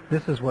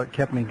 This is what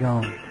kept me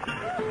going.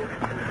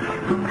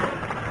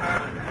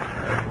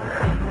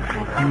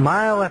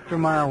 Mile after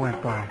mile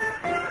went by.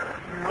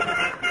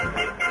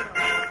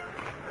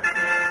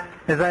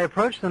 As I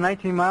approached the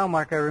 19-mile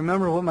mark, I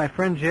remember what my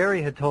friend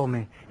Jerry had told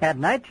me. At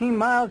 19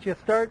 miles, you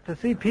start to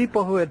see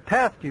people who had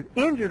passed you,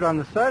 injured on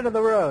the side of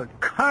the road.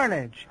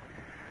 Carnage!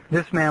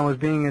 This man was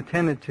being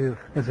attended to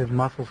as his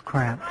muscles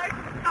cramped.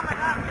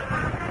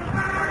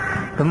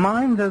 The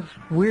mind does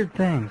weird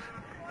things,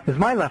 as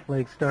my left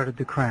leg started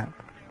to cramp.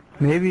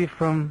 Maybe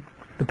from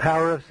the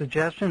power of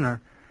suggestion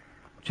or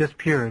just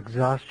pure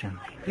exhaustion.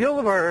 Feel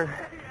the burn.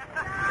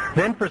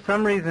 Then for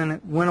some reason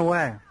it went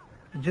away.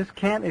 I just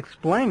can't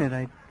explain it.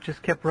 I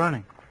just kept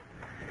running.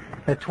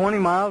 At 20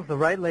 miles, the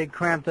right leg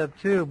cramped up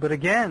too, but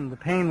again, the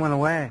pain went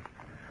away.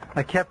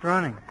 I kept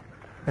running.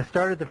 I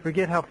started to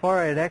forget how far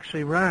I had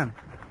actually run.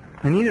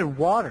 I needed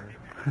water.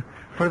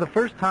 For the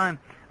first time,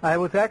 I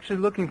was actually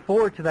looking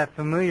forward to that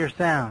familiar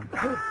sound.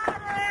 Water!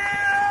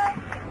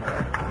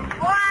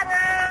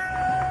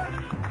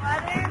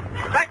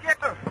 Back here!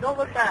 Don't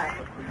look back.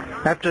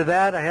 After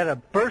that, I had a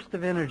burst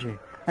of energy.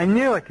 I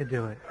knew I could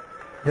do it.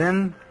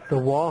 Then the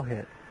wall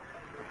hit.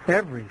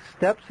 Every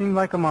step seemed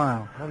like a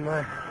mile. I'm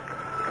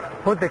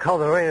what they call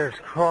the Raiders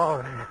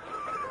crawling.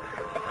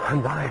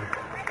 I'm dying.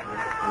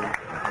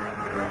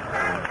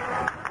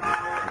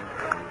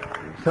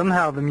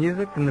 Somehow the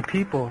music and the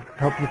people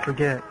help you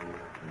forget.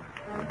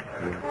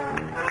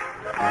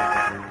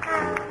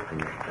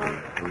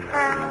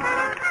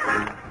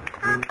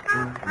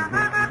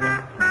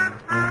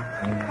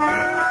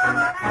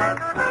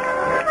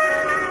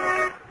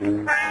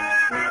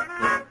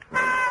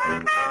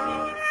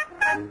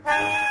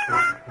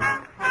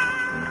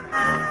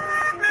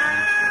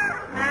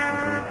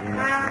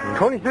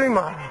 $23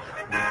 miles.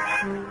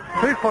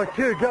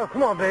 3.2, go.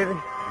 Come on, baby.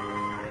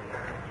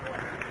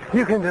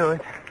 You can do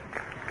it.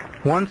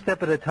 One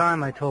step at a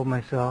time, I told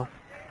myself.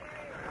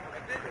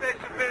 This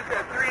station finished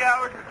at 3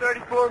 hours and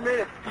 34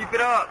 minutes. Keep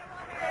it up.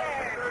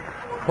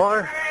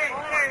 Water?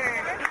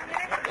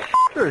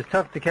 Sure, it's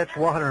tough to catch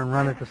water and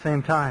run at the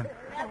same time.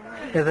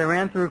 As I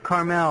ran through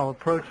Carmel,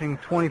 approaching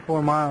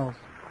 24 miles,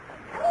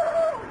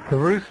 the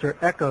rooster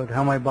echoed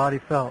how my body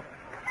felt.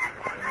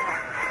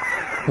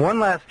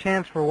 One last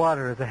chance for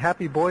water as a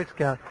happy Boy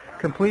Scout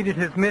completed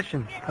his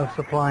mission of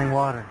supplying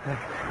water.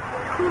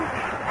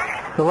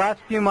 The last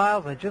few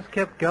miles, I just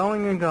kept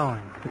going and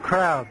going. The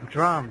crowd, the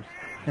drums,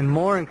 and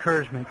more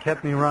encouragement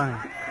kept me running.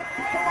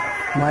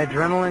 My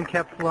adrenaline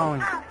kept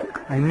flowing.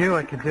 I knew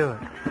I could do it.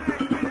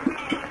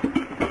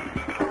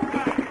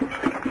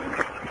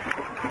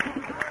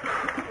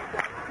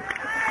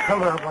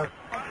 Coming up like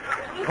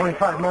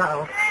 25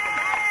 miles.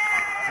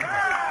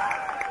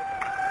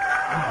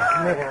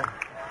 Oh, man.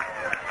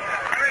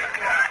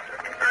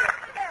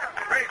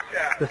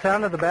 The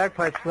sound of the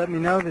bagpipes let me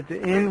know that the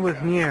end was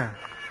near.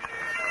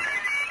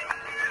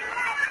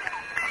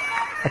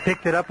 I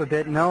picked it up a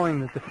bit, knowing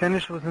that the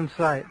finish was in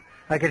sight.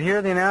 I could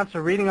hear the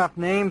announcer reading off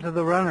names of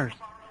the runners.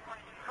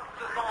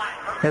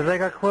 As I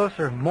got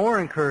closer,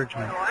 more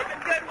encouragement.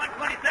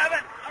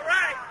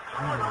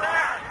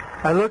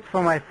 I looked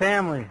for my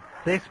family.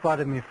 They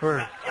spotted me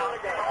first.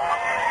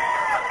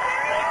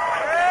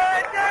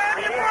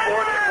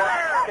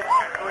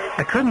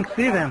 I couldn't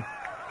see them,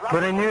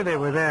 but I knew they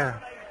were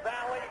there.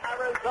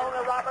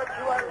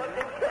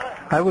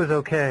 I was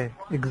okay,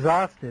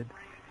 exhausted,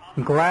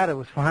 and glad it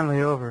was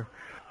finally over.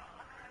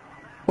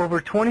 Over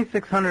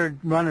 2,600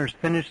 runners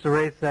finished the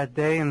race that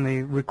day in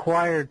the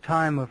required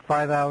time of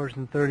 5 hours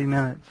and 30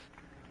 minutes.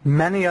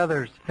 Many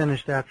others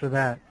finished after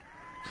that.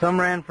 Some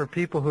ran for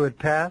people who had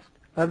passed,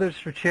 others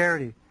for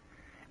charity,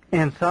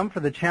 and some for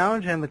the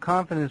challenge and the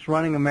confidence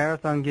running a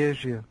marathon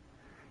gives you.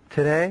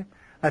 Today,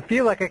 I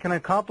feel like I can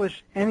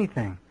accomplish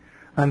anything.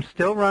 I'm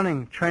still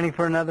running, training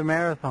for another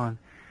marathon.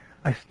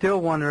 I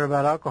still wonder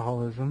about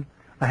alcoholism.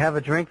 I have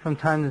a drink from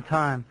time to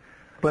time,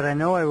 but I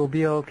know I will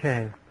be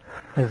okay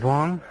as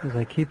long as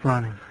I keep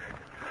running.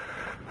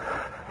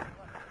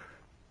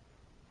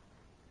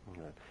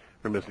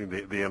 We're missing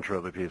the intro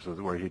of the pieces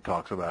where he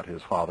talks about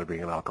his father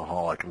being an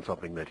alcoholic and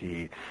something that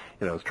he,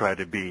 has tried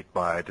to beat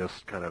by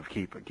just kind of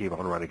keep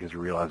on running because he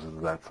realizes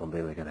that's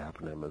something that can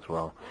happen to him as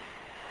well.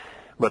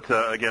 But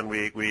again,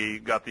 we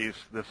got this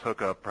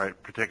hookup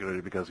particularly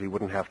because he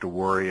wouldn't have to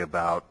worry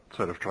about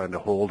sort of trying to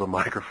hold a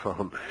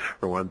microphone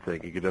for one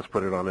thing. He could just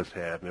put it on his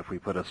head, and if we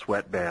put a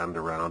sweatband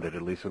around it,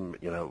 at least the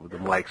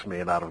mics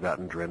may not have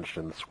gotten drenched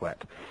in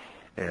sweat.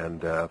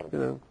 And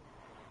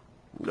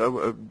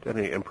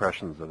any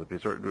impressions of the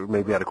piece, or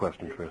maybe you had a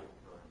question for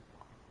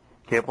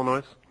cable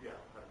noise?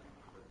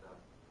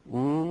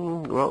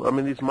 Well, I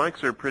mean, these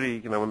mics are pretty.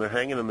 When they're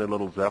hanging in their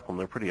little Zeppelin,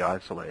 they're pretty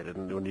isolated,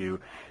 and when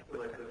you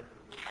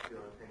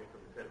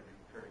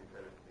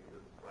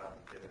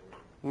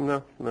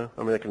No.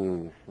 I mean, I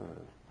can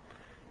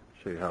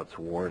show you how it's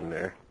worn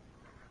there.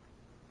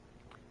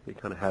 You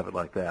kind of have it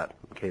like that.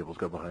 The cables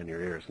go behind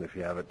your ears, and if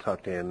you have it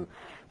tucked in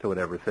to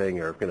whatever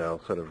thing or,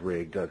 sort of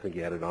rigged, I think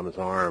he had it on his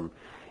arm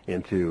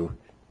into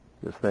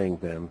this thing,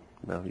 then,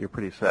 you're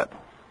pretty set.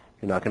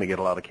 You're not going to get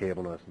a lot of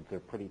cable noise. They're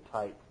pretty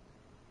tight.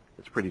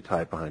 it's pretty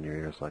tight behind your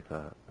ears like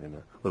that,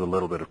 with a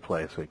little bit of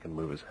play so he can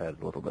move his head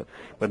a little bit.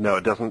 But no,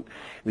 it doesn't.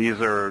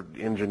 These are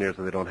engineered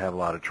so they don't have a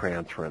lot of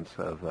transference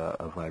of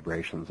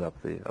vibrations up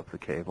the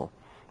cable.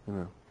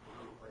 I'm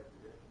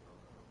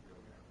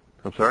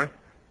sorry.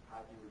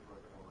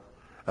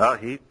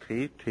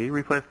 He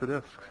replaced the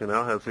discs,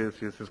 as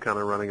he's just kind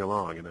of running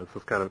along, it's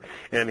just kind of,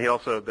 and he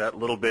also, that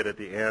little bit at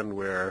the end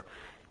where,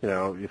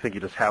 you think he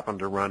just happened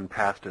to run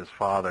past his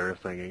father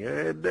singing,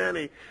 "Hey,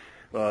 Danny."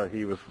 Well,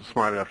 he was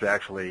smart enough to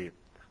actually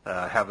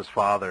have his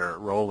father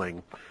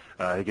rolling.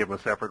 He gave him a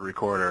separate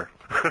recorder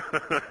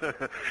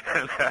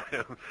and had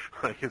him,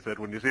 like he said,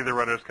 when you see the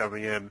runners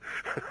coming in,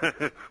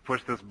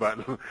 push this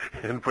button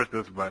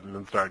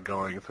and start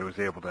going. So he was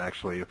able to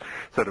actually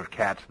sort of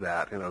catch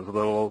that. It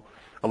was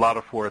a lot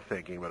of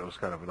forethinking, but it was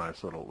kind of a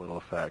nice little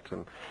effect.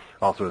 And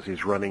also as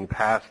he's running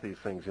past these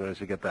things, as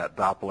you get that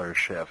Doppler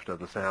shift of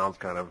the sounds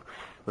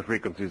the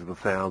frequencies of the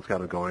sounds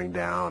kind of going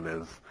down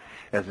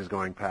as he's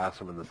going past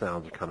them and the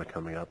sounds are kind of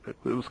coming up. It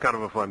was kind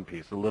of a fun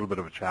piece, a little bit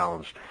of a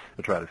challenge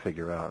to try to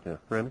figure out. Yeah,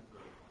 Randy?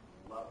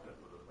 The loudness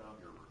of the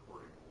sound you're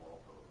recording will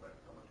also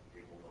affect how much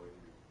cable noise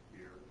you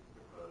hear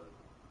because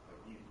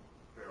he's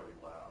fairly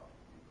loud.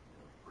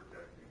 He's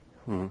projecting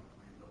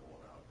reasonable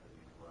amount because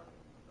he's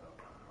running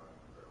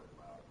fairly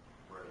loud.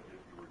 Whereas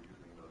if you were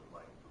using those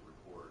mics to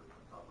record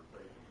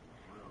conversations in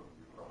the room,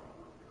 you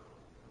probably would hear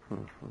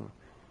it.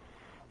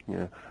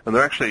 Yeah, and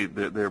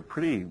they're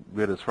pretty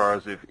good as far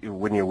as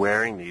when you're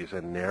wearing these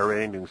and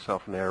narrating, doing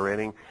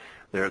self-narrating,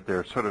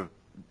 they're sort of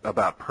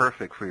about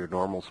perfect for your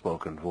normal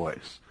spoken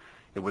voice.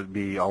 It would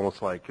be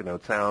almost like,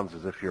 it sounds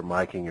as if you're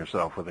miking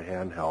yourself with a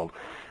handheld,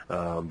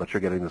 but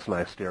you're getting this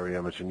nice stereo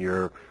image, and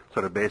you're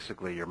sort of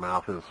basically, your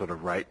mouth is sort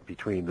of right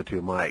between the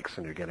two mics,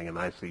 and you're getting a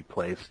nicely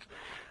placed,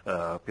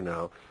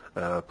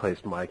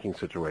 placed miking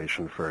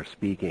situation for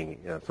speaking.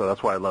 Yeah, so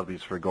that's why I love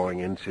these for going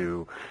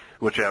into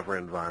whichever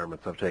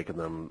environments. I've taken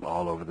them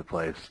all over the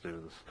place.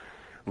 There's this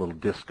little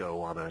disco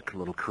on a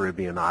little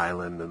Caribbean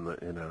island, and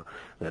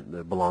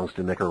that belongs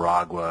to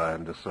Nicaragua,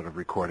 and just sort of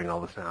recording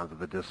all the sounds of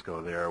the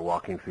disco there,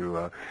 walking through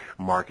a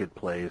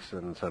marketplace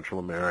in Central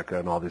America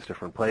and all these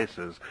different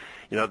places.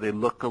 They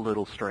look a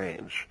little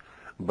strange,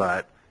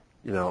 but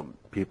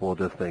people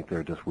just think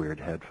they're just weird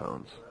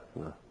headphones.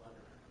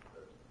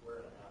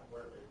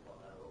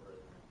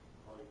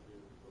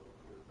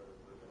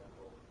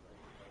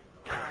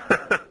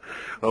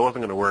 Well, it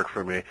wasn't going to work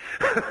for me.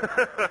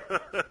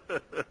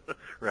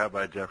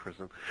 Rabbi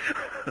Jefferson.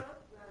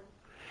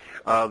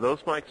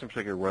 Those mics in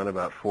particular run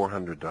about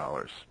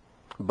 $400.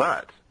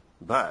 But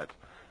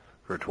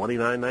for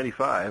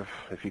 $29.95,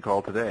 if you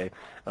call today,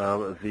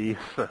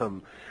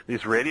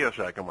 these Radio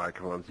Shack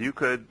microphones, you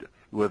could,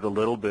 with a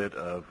little bit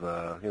of,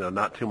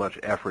 not too much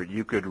effort,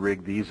 you could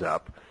rig these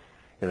up.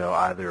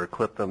 Either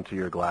clip them to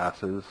your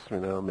glasses,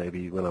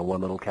 maybe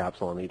one little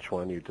capsule on each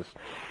one. You just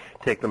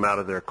take them out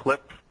of their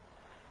clip,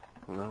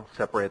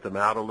 separate them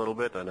out a little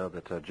bit. I know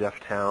that Jeff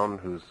Town,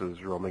 who's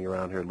roaming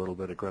around here a little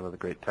bit, one of the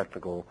great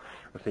technical,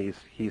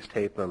 he's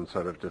taped them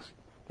sort of just,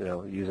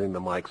 using the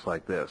mics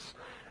like this,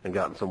 and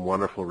gotten some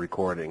wonderful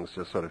recordings,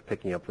 just sort of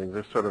picking up things.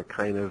 They're sort of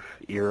kind of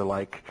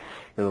ear-like,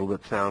 a little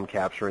bit sound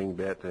capturing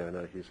bit,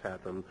 and he's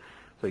had them.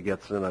 So he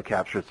gets a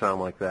captured sound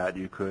like that.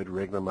 You could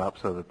rig them up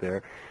so that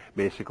they're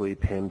basically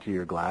pinned to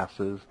your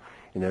glasses.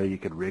 You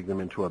could rig them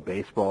into a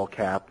baseball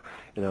cap,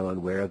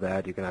 and wear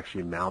that. You can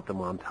actually mount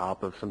them on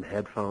top of some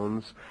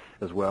headphones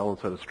as well, and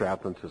sort of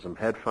strap them to some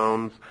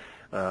headphones.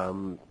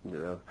 One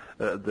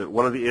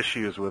of the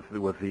issues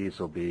with these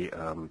will be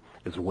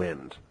is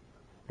wind,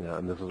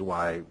 and this is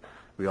why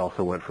we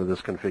also went for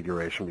this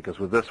configuration, because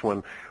with this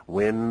one,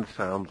 wind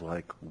sounds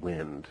like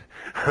wind,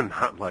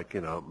 not like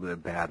the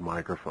bad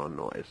microphone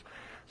noise.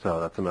 So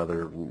that's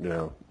another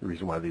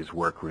reason why these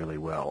work really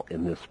well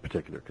in this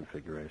particular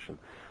configuration.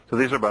 So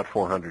these are about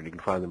 $400. You can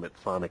find them at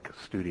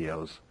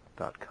sonicstudios.com.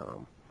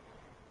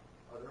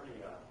 Are there any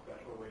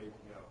special ways,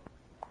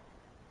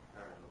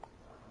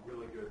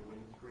 really good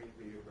windscreens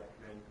that you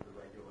recommend for the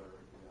regular,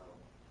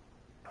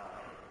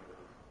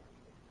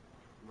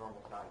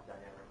 normal size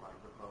dynamic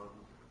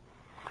microphones?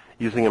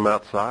 Using them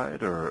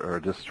outside or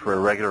just for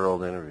regular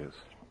old interviews?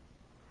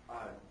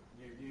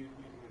 Using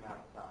them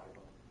outside.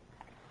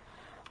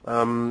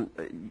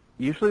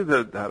 Usually,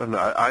 I don't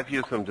know. I've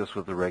used them just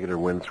with the regular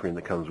windscreen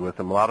that comes with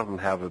them. A lot of them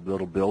have a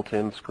little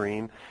built-in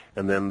screen,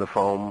 and then the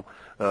foam.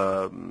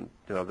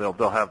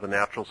 They'll have the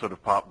natural sort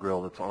of pop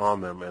grill that's on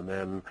them, and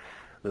then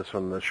this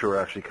one, the Shure,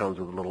 actually comes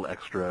with a little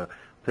extra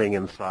thing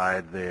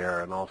inside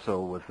there, and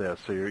also with this,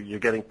 so you're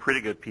getting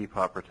pretty good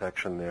P-pop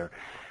protection there.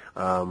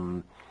 I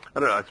don't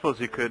know. I suppose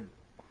you could.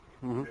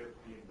 Mm-hmm.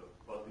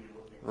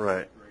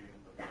 Right.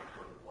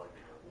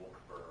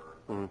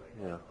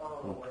 Yeah.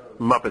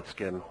 Muppet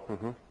skin.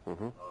 Mm-hmm.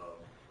 Mm-hmm.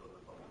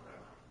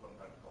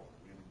 Sometimes called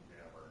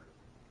windjammers,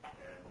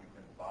 and you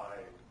can buy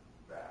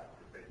that.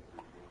 It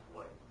basically looks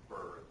like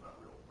fur. It's not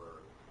real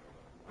fur.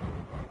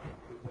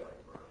 It's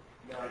like fur.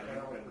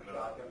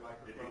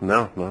 No.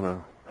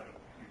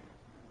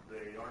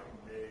 They aren't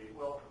made.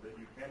 Well, that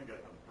you can get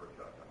them for a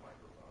shotgun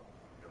microphone.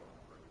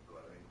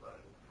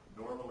 But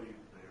normally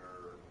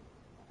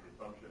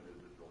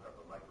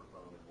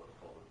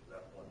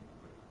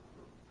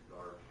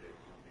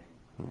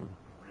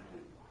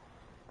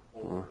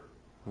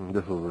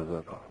This is a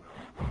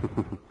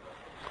Zeppelin.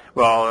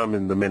 Well, I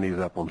mean, the mini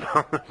Zeppelin's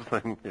on this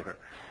thing here.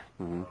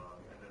 And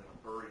then the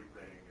furry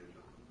thing is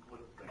just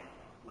flip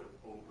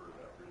over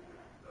that rigid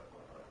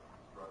Zeppelin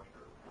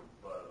structure.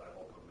 But I've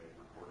also made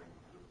recordings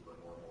just with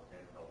a normal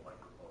handheld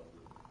microphone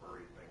with the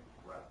furry thing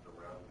wrapped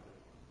around it.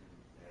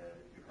 And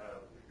if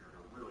you're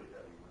in a really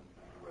heavy wind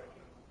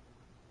situation,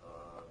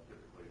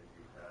 typically if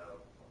you have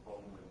a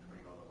foam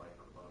windscreen on the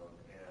microphone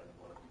and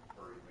one of these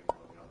furry things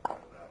on the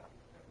outside of that,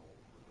 you can handle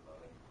just about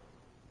anything.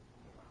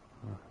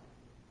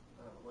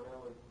 When I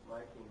was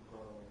writing for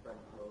my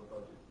friend's low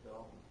budget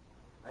film,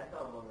 I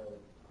found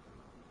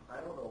I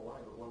don't know why,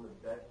 but one of the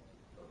best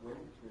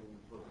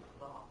windscreens was a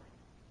sock.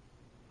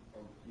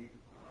 And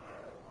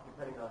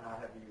depending on how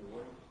heavy your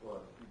wind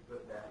was, you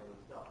put that in a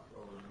sock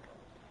over.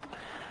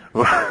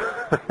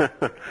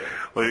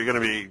 Well, you're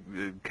going to be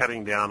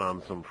cutting down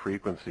on some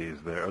frequencies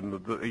there.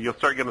 You're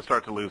going to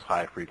start to lose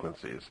high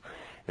frequencies,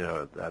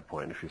 at that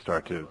point if you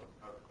start to.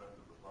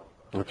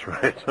 That's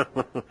right.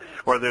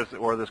 or there's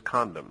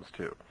condoms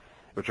too,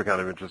 which are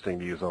kind of interesting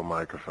to use on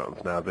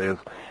microphones. Now you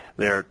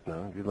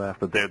laugh,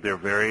 but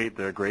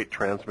they're great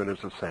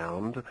transmitters of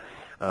sound.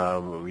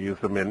 We use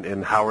them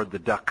in Howard the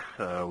Duck.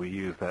 We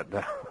use that.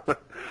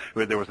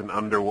 There was an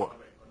underwater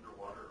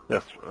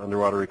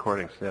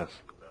recordings. Yes.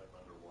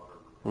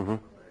 Mm-hmm.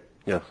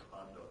 Yes.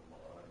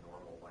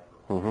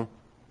 Mm-hmm.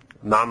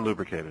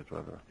 Non-lubricated,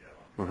 rather.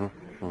 Mm-hmm.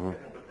 Mm-hmm.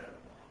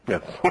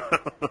 Yes.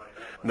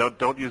 No,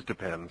 don't use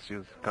Depends.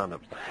 Use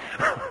condoms.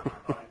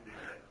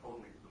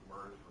 Totally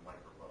submerged the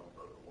microphone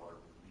so the water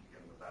would leak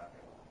in the back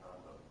end of the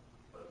condom.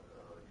 But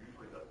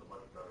usually that's a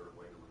much better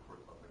way to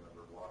record something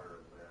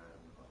underwater than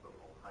a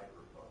so-called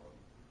hydrophone,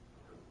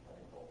 because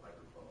almost all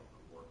hydrophones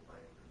are more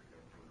scientific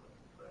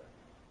instruments that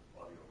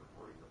audio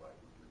recording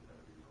devices tend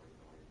to be really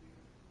noisy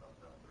and stuff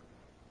down there.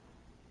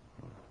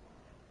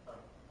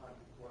 I'm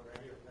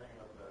wondering, you're saying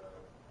of the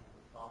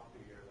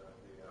softy or the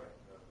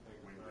big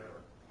wind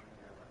there.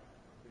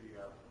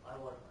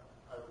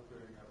 I was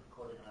doing a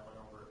recording and I went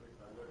over it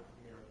because I lived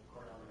near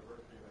Cornell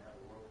University and they have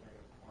a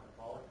world-famous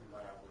ornithology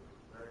lab, which is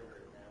very,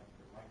 very advanced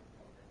in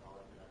microphone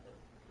technology. And I said,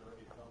 there would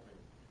be something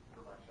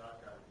for my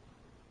shotgun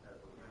as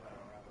a wind. I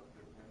don't have a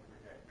good wind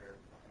projector.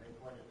 And they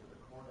pointed to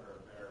the corner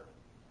of their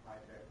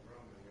high-tech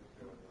room in which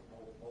there was a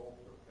whole bolt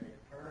of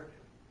fake turd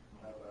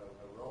of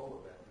a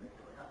roll of it. And they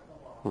said, how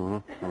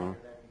come? And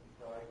then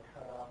so I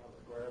cut off a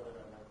square of it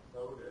and then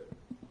sewed it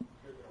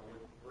with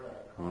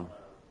thread on a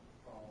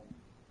foam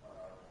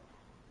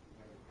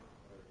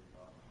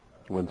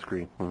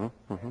windscreen.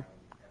 Mm-hmm. Mm-hmm.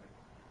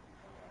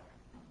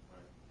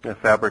 Yeah,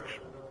 fabric.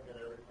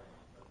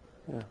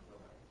 Yeah.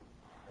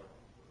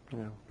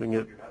 Yeah. Bring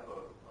it. If you have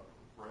a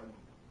friend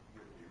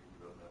with you who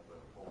doesn't have to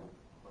hold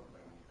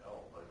something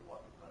else, like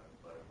lots of times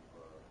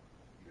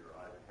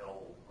I've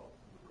held a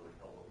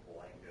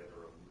blanket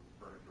or a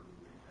furniture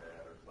moving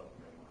pad or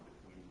something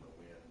between the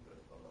wind and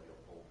somebody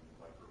else holding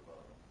the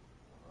microphone.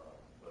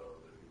 So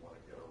that if you want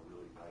to get a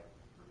really nice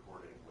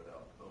recording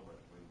without so much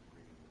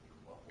windscreen that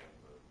you're muffling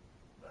the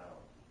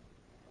sound,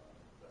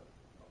 that's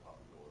a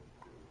possibility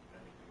too.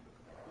 Anything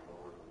that's going to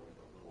lower the wind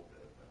a little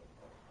bit, then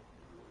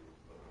really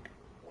the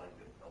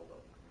blanket held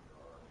up to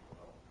your arm.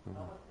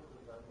 How much does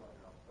the Zeppelin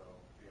help, though,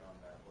 beyond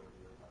that, what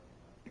you were talking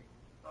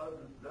about?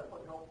 The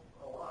Zeppelin helps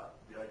a lot.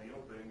 The ideal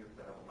thing is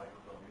to have a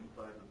microphone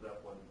inside the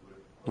Zeppelin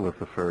with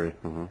the furry.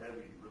 Mm-hmm.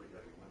 Really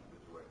heavy wind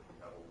situation.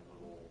 You have a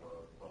little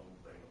foam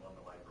thing on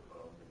the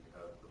microphone, and you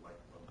have the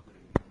microphone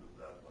sitting in the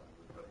Zeppelin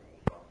with a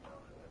little shock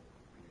mount in it.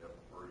 And you have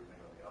the furry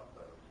thing on the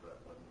outside of the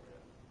Zeppelin.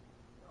 And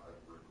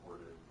I've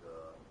recorded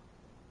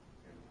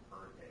in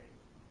hurricane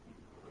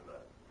with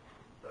that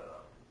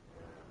setup,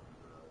 and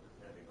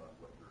depending on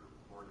what you're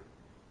recording,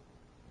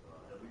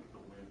 at least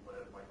the wind,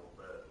 as Michael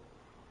said,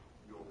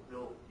 you'll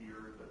still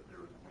hear that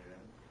there's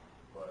wind,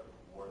 but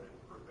what it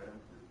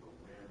prevents is the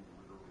wind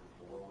literally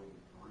blowing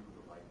through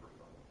the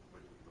microphone,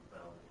 which is the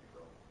sound that you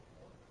don't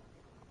want.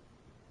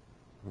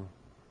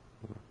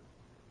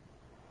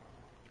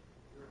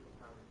 There's some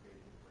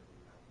complications when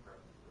you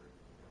have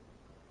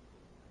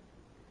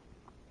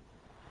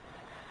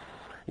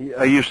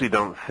I usually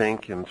don't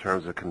think in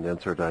terms of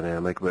condenser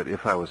dynamic, but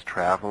if I was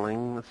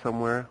traveling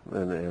somewhere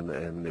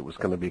and it was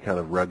going to be kind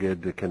of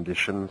rugged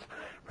conditions,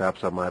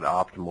 perhaps I might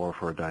opt more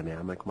for a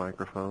dynamic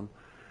microphone,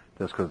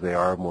 just because they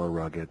are more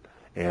rugged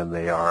and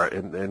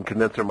and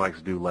condenser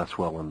mics do less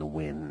well in the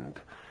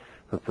wind,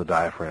 since the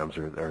diaphragms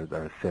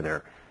are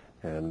thinner,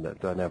 and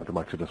dynamic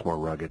mics are just more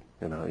rugged.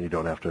 You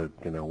don't have to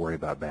worry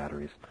about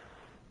batteries.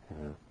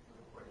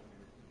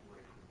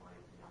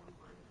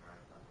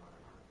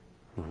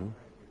 Mm-hmm.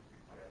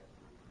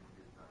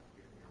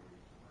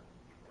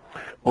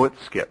 Oh, it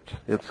skipped.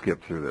 It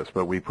skipped through this,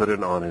 but we put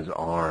it on his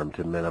arm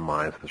to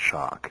minimize the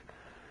shock.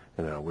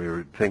 We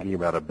were thinking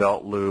about a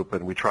belt loop,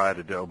 and we tried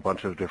to do a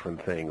bunch of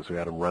different things. We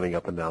had him running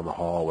up and down the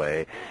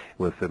hallway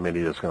with the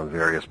mini disc on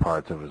various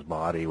parts of his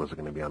body. Was it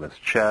going to be on his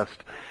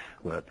chest?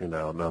 But,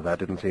 no, that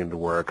didn't seem to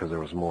work because there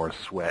was more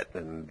sweat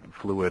and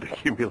fluid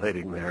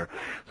accumulating there.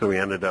 So we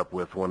ended up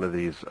with one of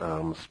these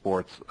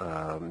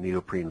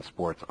neoprene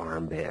sports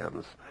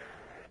armbands.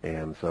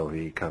 And so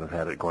he kind of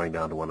had it going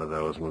down to one of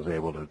those and was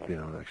able to,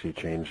 actually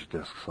change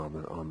discs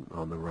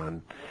on the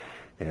run.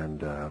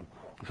 And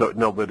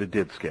but it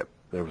did skip.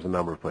 There was a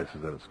number of places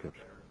that it skipped.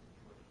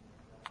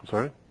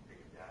 Sorry?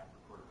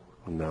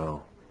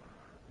 No,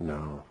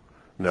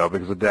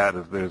 because the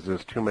DAT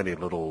there's too many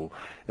little.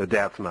 The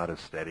DAT's not as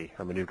steady.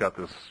 I mean, you've got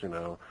this,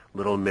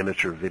 little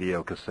miniature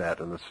video cassette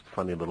and this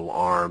funny little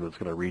arm that's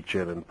going to reach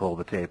in and pull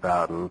the tape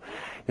out and,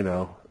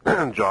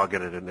 jog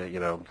at it and,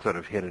 sort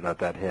of hit it at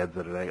that head.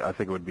 I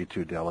think it would be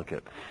too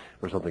delicate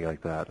or something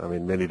like that. I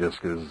mean, Minidisc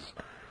is.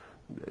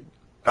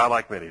 I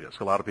like Minidisc.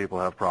 A lot of people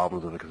have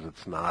problems with it because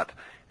it's not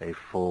a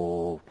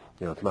full,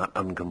 it's not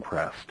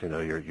uncompressed.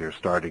 You're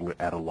starting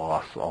at a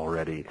loss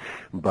already.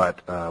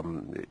 But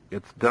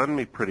it's done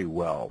me pretty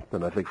well.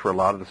 And I think for a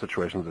lot of the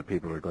situations that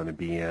people are going to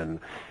be in,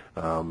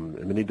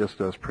 Minidisc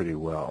does pretty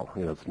well.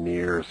 It's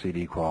near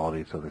CD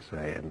quality, so they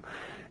say,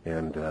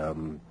 and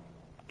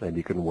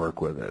you can work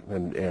with it.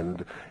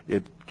 And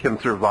it can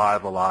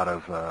survive a lot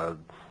of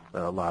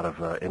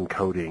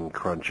encoding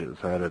crunches.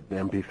 I had an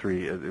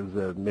MP3, it was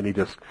a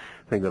Minidisc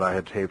thing that I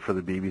had taped for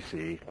the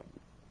BBC,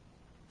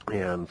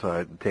 and so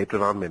I taped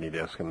it on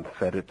Minidisc and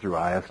fed it through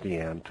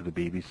ISDN to the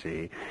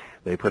BBC.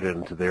 They put it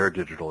into their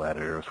digital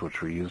editors,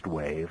 which we used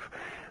Wave.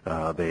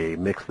 They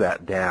mixed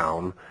that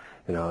down,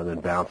 and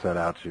then bounced that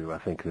out to, I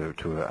think,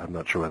 I'm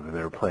not sure whether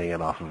they were playing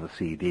it off of a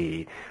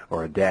CD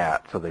or a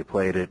DAT, so they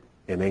played it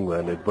in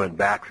England. It went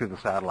back through the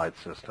satellite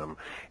system,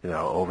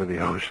 over the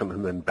ocean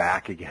and then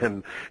back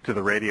again to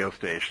the radio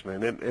station.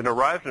 And it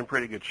arrived in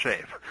pretty good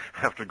shape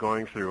after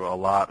going through a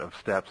lot of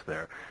steps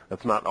there.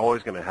 That's not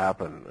always going to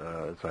happen.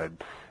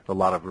 A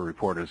lot of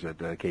reporters at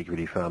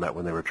KQED found out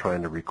when they were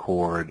trying to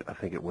record, I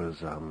think it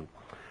was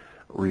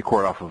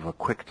record off of a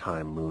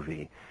QuickTime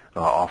movie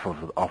off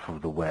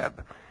of the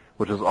web,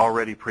 which is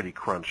already pretty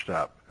crunched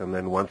up. And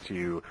then once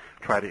you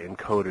try to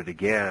encode it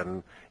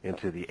again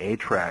into the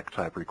A-track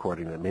type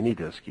recording that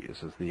Minidisc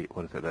uses,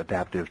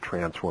 adaptive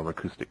transform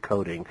acoustic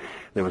coding,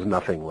 there was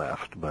nothing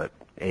left but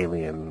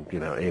alien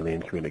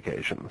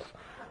communications.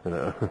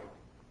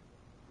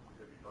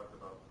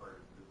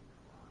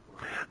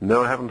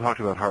 No, I haven't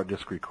talked about hard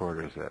disk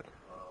recorders yet.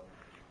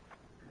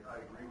 I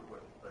agree with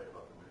what you say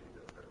about the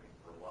Minidisc. I mean,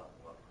 for lots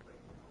of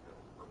things,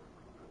 it's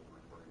perfectly good for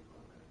recording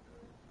from the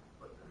Minidisc.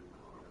 But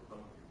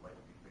some of you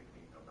might be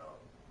thinking about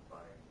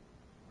buying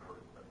more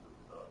expensive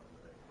stuff in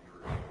the next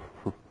year or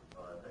so.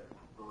 Next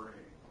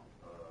spring,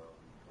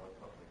 one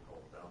company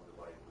called Sound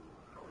Devices,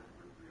 probably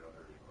two or three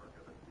others, are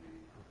going to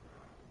be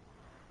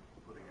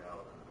putting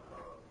out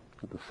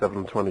the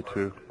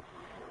 722.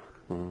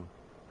 Mm.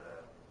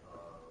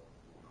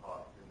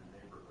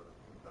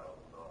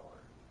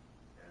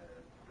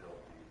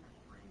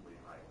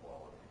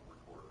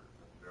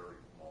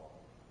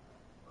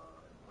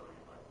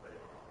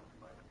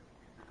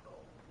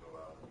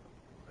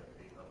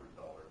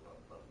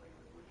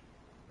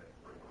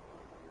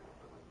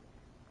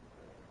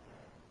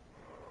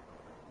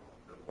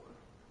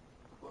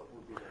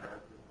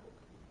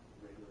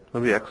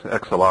 Maybe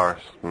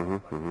XLRs.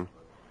 Mm-hmm.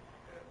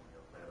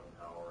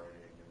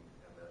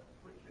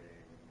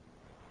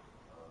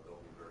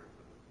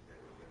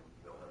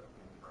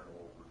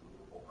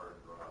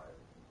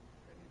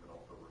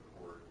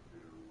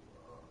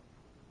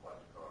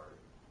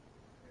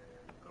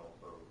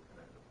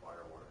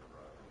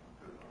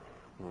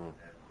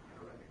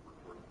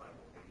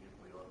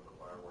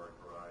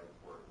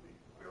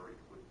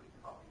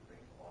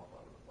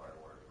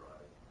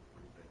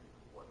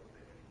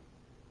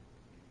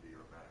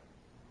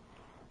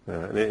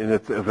 And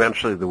it's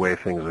eventually the way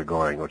things are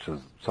going, which is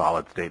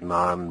solid state,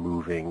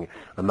 non-moving.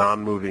 A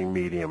non-moving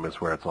medium is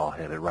where it's all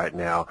headed. Right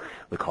now,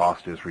 the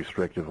cost is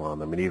restrictive on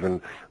them, and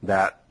even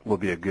that will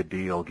be a good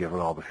deal given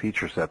all the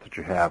feature set that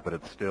you have. But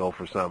it's still,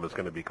 for some, it's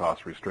going to be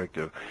cost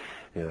restrictive.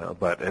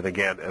 And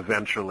again,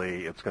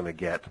 eventually it's going to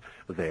get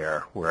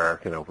there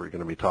where, we're going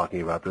to be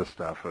talking about this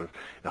stuff.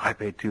 I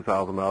paid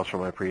 $2,000 for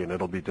my pre, and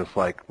it'll be just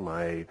like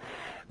my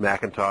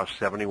Macintosh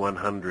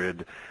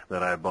 7100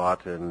 that I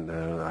bought, and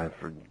I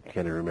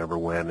can't even remember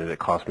when, and it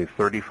cost me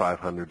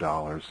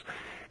 $3,500.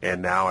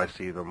 And now I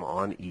see them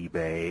on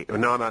eBay.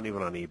 No, not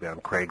even on eBay,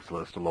 on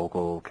Craigslist, a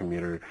local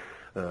computer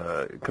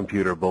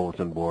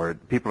bulletin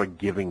board. People are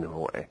giving them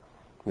away.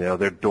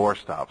 They're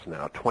doorstops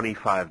now,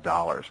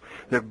 $25.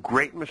 They're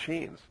great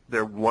machines.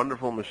 They're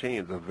wonderful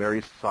machines, a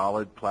very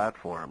solid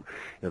platform.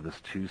 This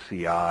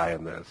 2CI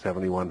and the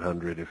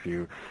 7100. If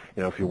you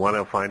want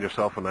to find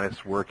yourself a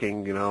nice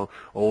working,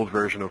 old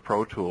version of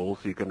Pro Tools,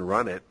 you can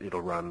run it.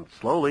 It'll run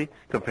slowly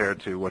compared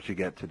to what you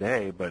get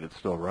today, but it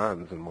still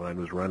runs. And mine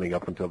was running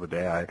up until the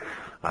day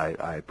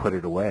I put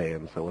it away,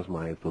 and so was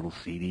my little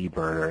CD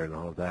burner and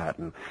all of that.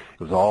 And it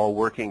was all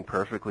working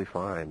perfectly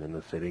fine, and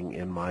it's sitting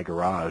in my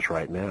garage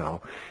right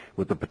now,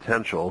 with the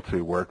potential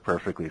to work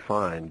perfectly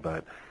fine.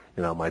 But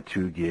my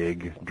 2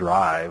 gig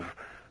drive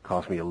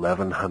cost me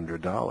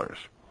 $1,100,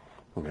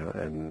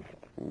 and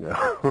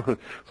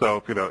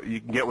So,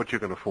 you can get what you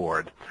can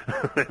afford,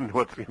 and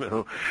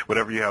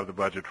whatever you have the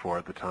budget for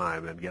at the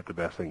time, and get the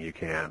best thing you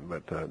can.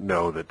 But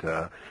know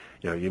that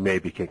you may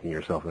be kicking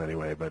yourself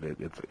anyway, but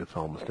it's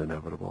almost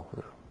inevitable.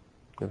 Yeah.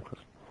 So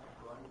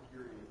I'm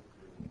curious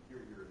to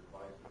hear your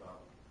advice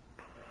about,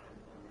 and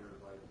your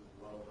advice as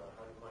well about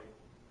how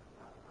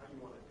you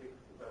want to take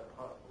the best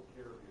possible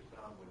care of your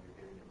sound when you're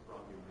getting it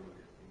from your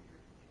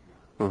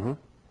computer. Mm-hmm.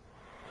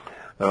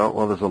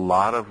 Well, there's a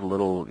lot of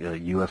little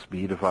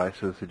USB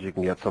devices that you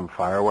can get, some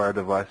FireWire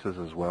devices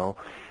as well,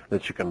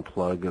 that you can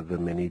plug the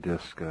mini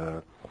disc.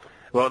 Well,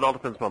 it all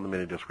depends upon the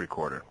mini disc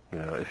recorder.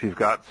 If you've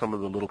got some of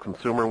the little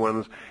consumer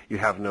ones, you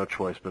have no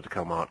choice but to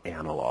come out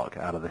analog,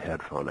 out of the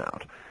headphone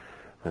out.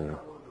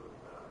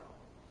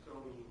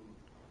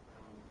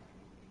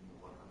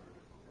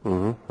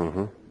 Mm-hmm.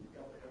 Mm-hmm.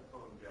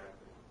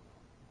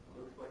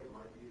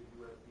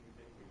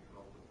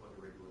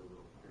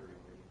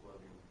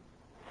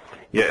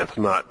 Yeah, it's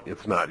not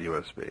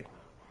USB.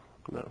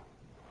 No.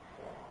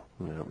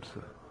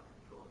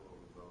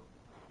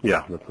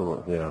 Yeah, that's the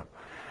one. Yeah.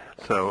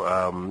 So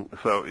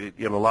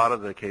in a lot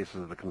of the cases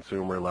of the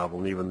consumer level,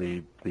 and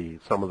even the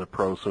some of the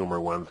prosumer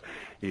ones,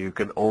 you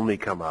can only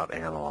come out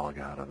analog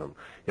out of them.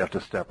 You have to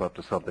step up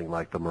to something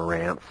like the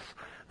Marantz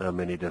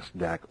mini disc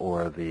deck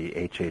or the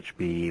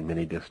HHB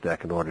mini disc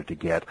deck in order to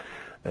get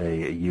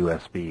a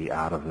USB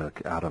out of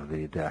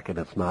the deck, and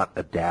it's not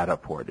a data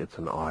port; it's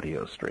an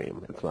audio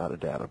stream. It's not a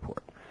data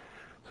port.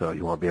 So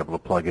you want to be able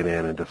to plug it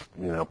in and just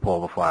pull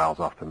the files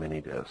off the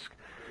mini disc.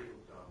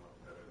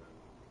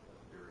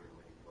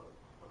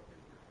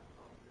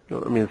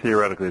 I mean,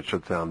 theoretically, it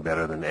should sound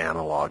better than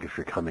analog if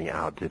you're coming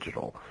out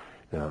digital.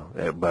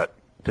 But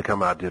to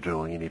come out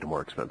digital, you need a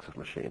more expensive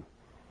machine.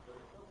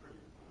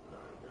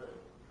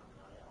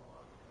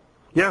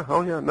 Yeah.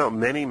 Oh, yeah. No,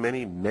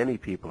 many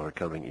people are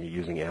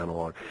using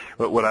analog.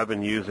 But what I've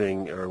been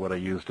using, or what I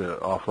used to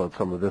offload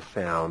some of this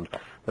sound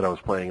that I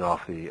was playing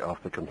off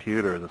the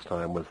computer this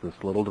time, was this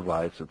little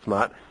device. It's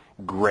not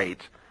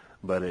great,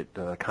 but it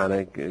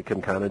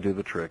can kind of do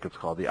the trick. It's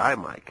called the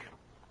iMic,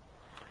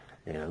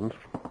 and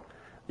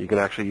you can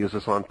actually use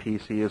this on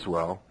PC as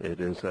well. It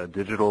is a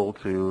digital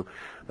to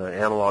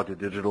analog to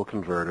digital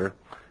converter.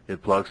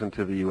 It plugs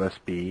into the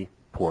USB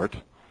port.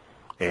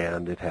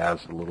 And it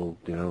has a little,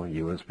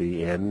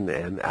 USB in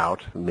and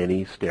out,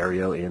 mini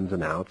stereo ins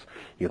and outs.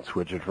 You can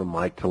switch it from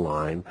mic to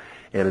line,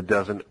 and it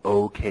does an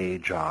okay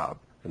job.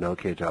 It's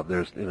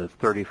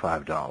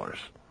 $35,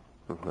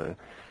 okay,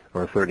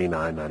 or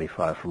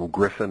 $39.95 from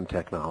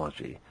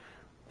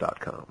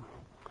GriffinTechnology.com.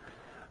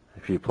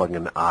 If you plug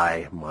in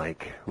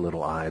iMic,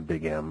 little I,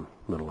 big M,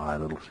 little I,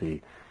 little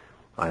C,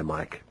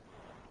 iMic,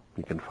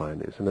 you can find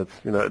these, and it's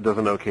it does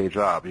an okay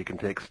job. You can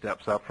take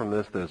steps up from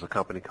this. There's a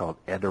company called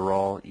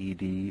Edirol,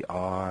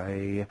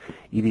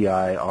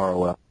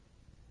 EDIROL.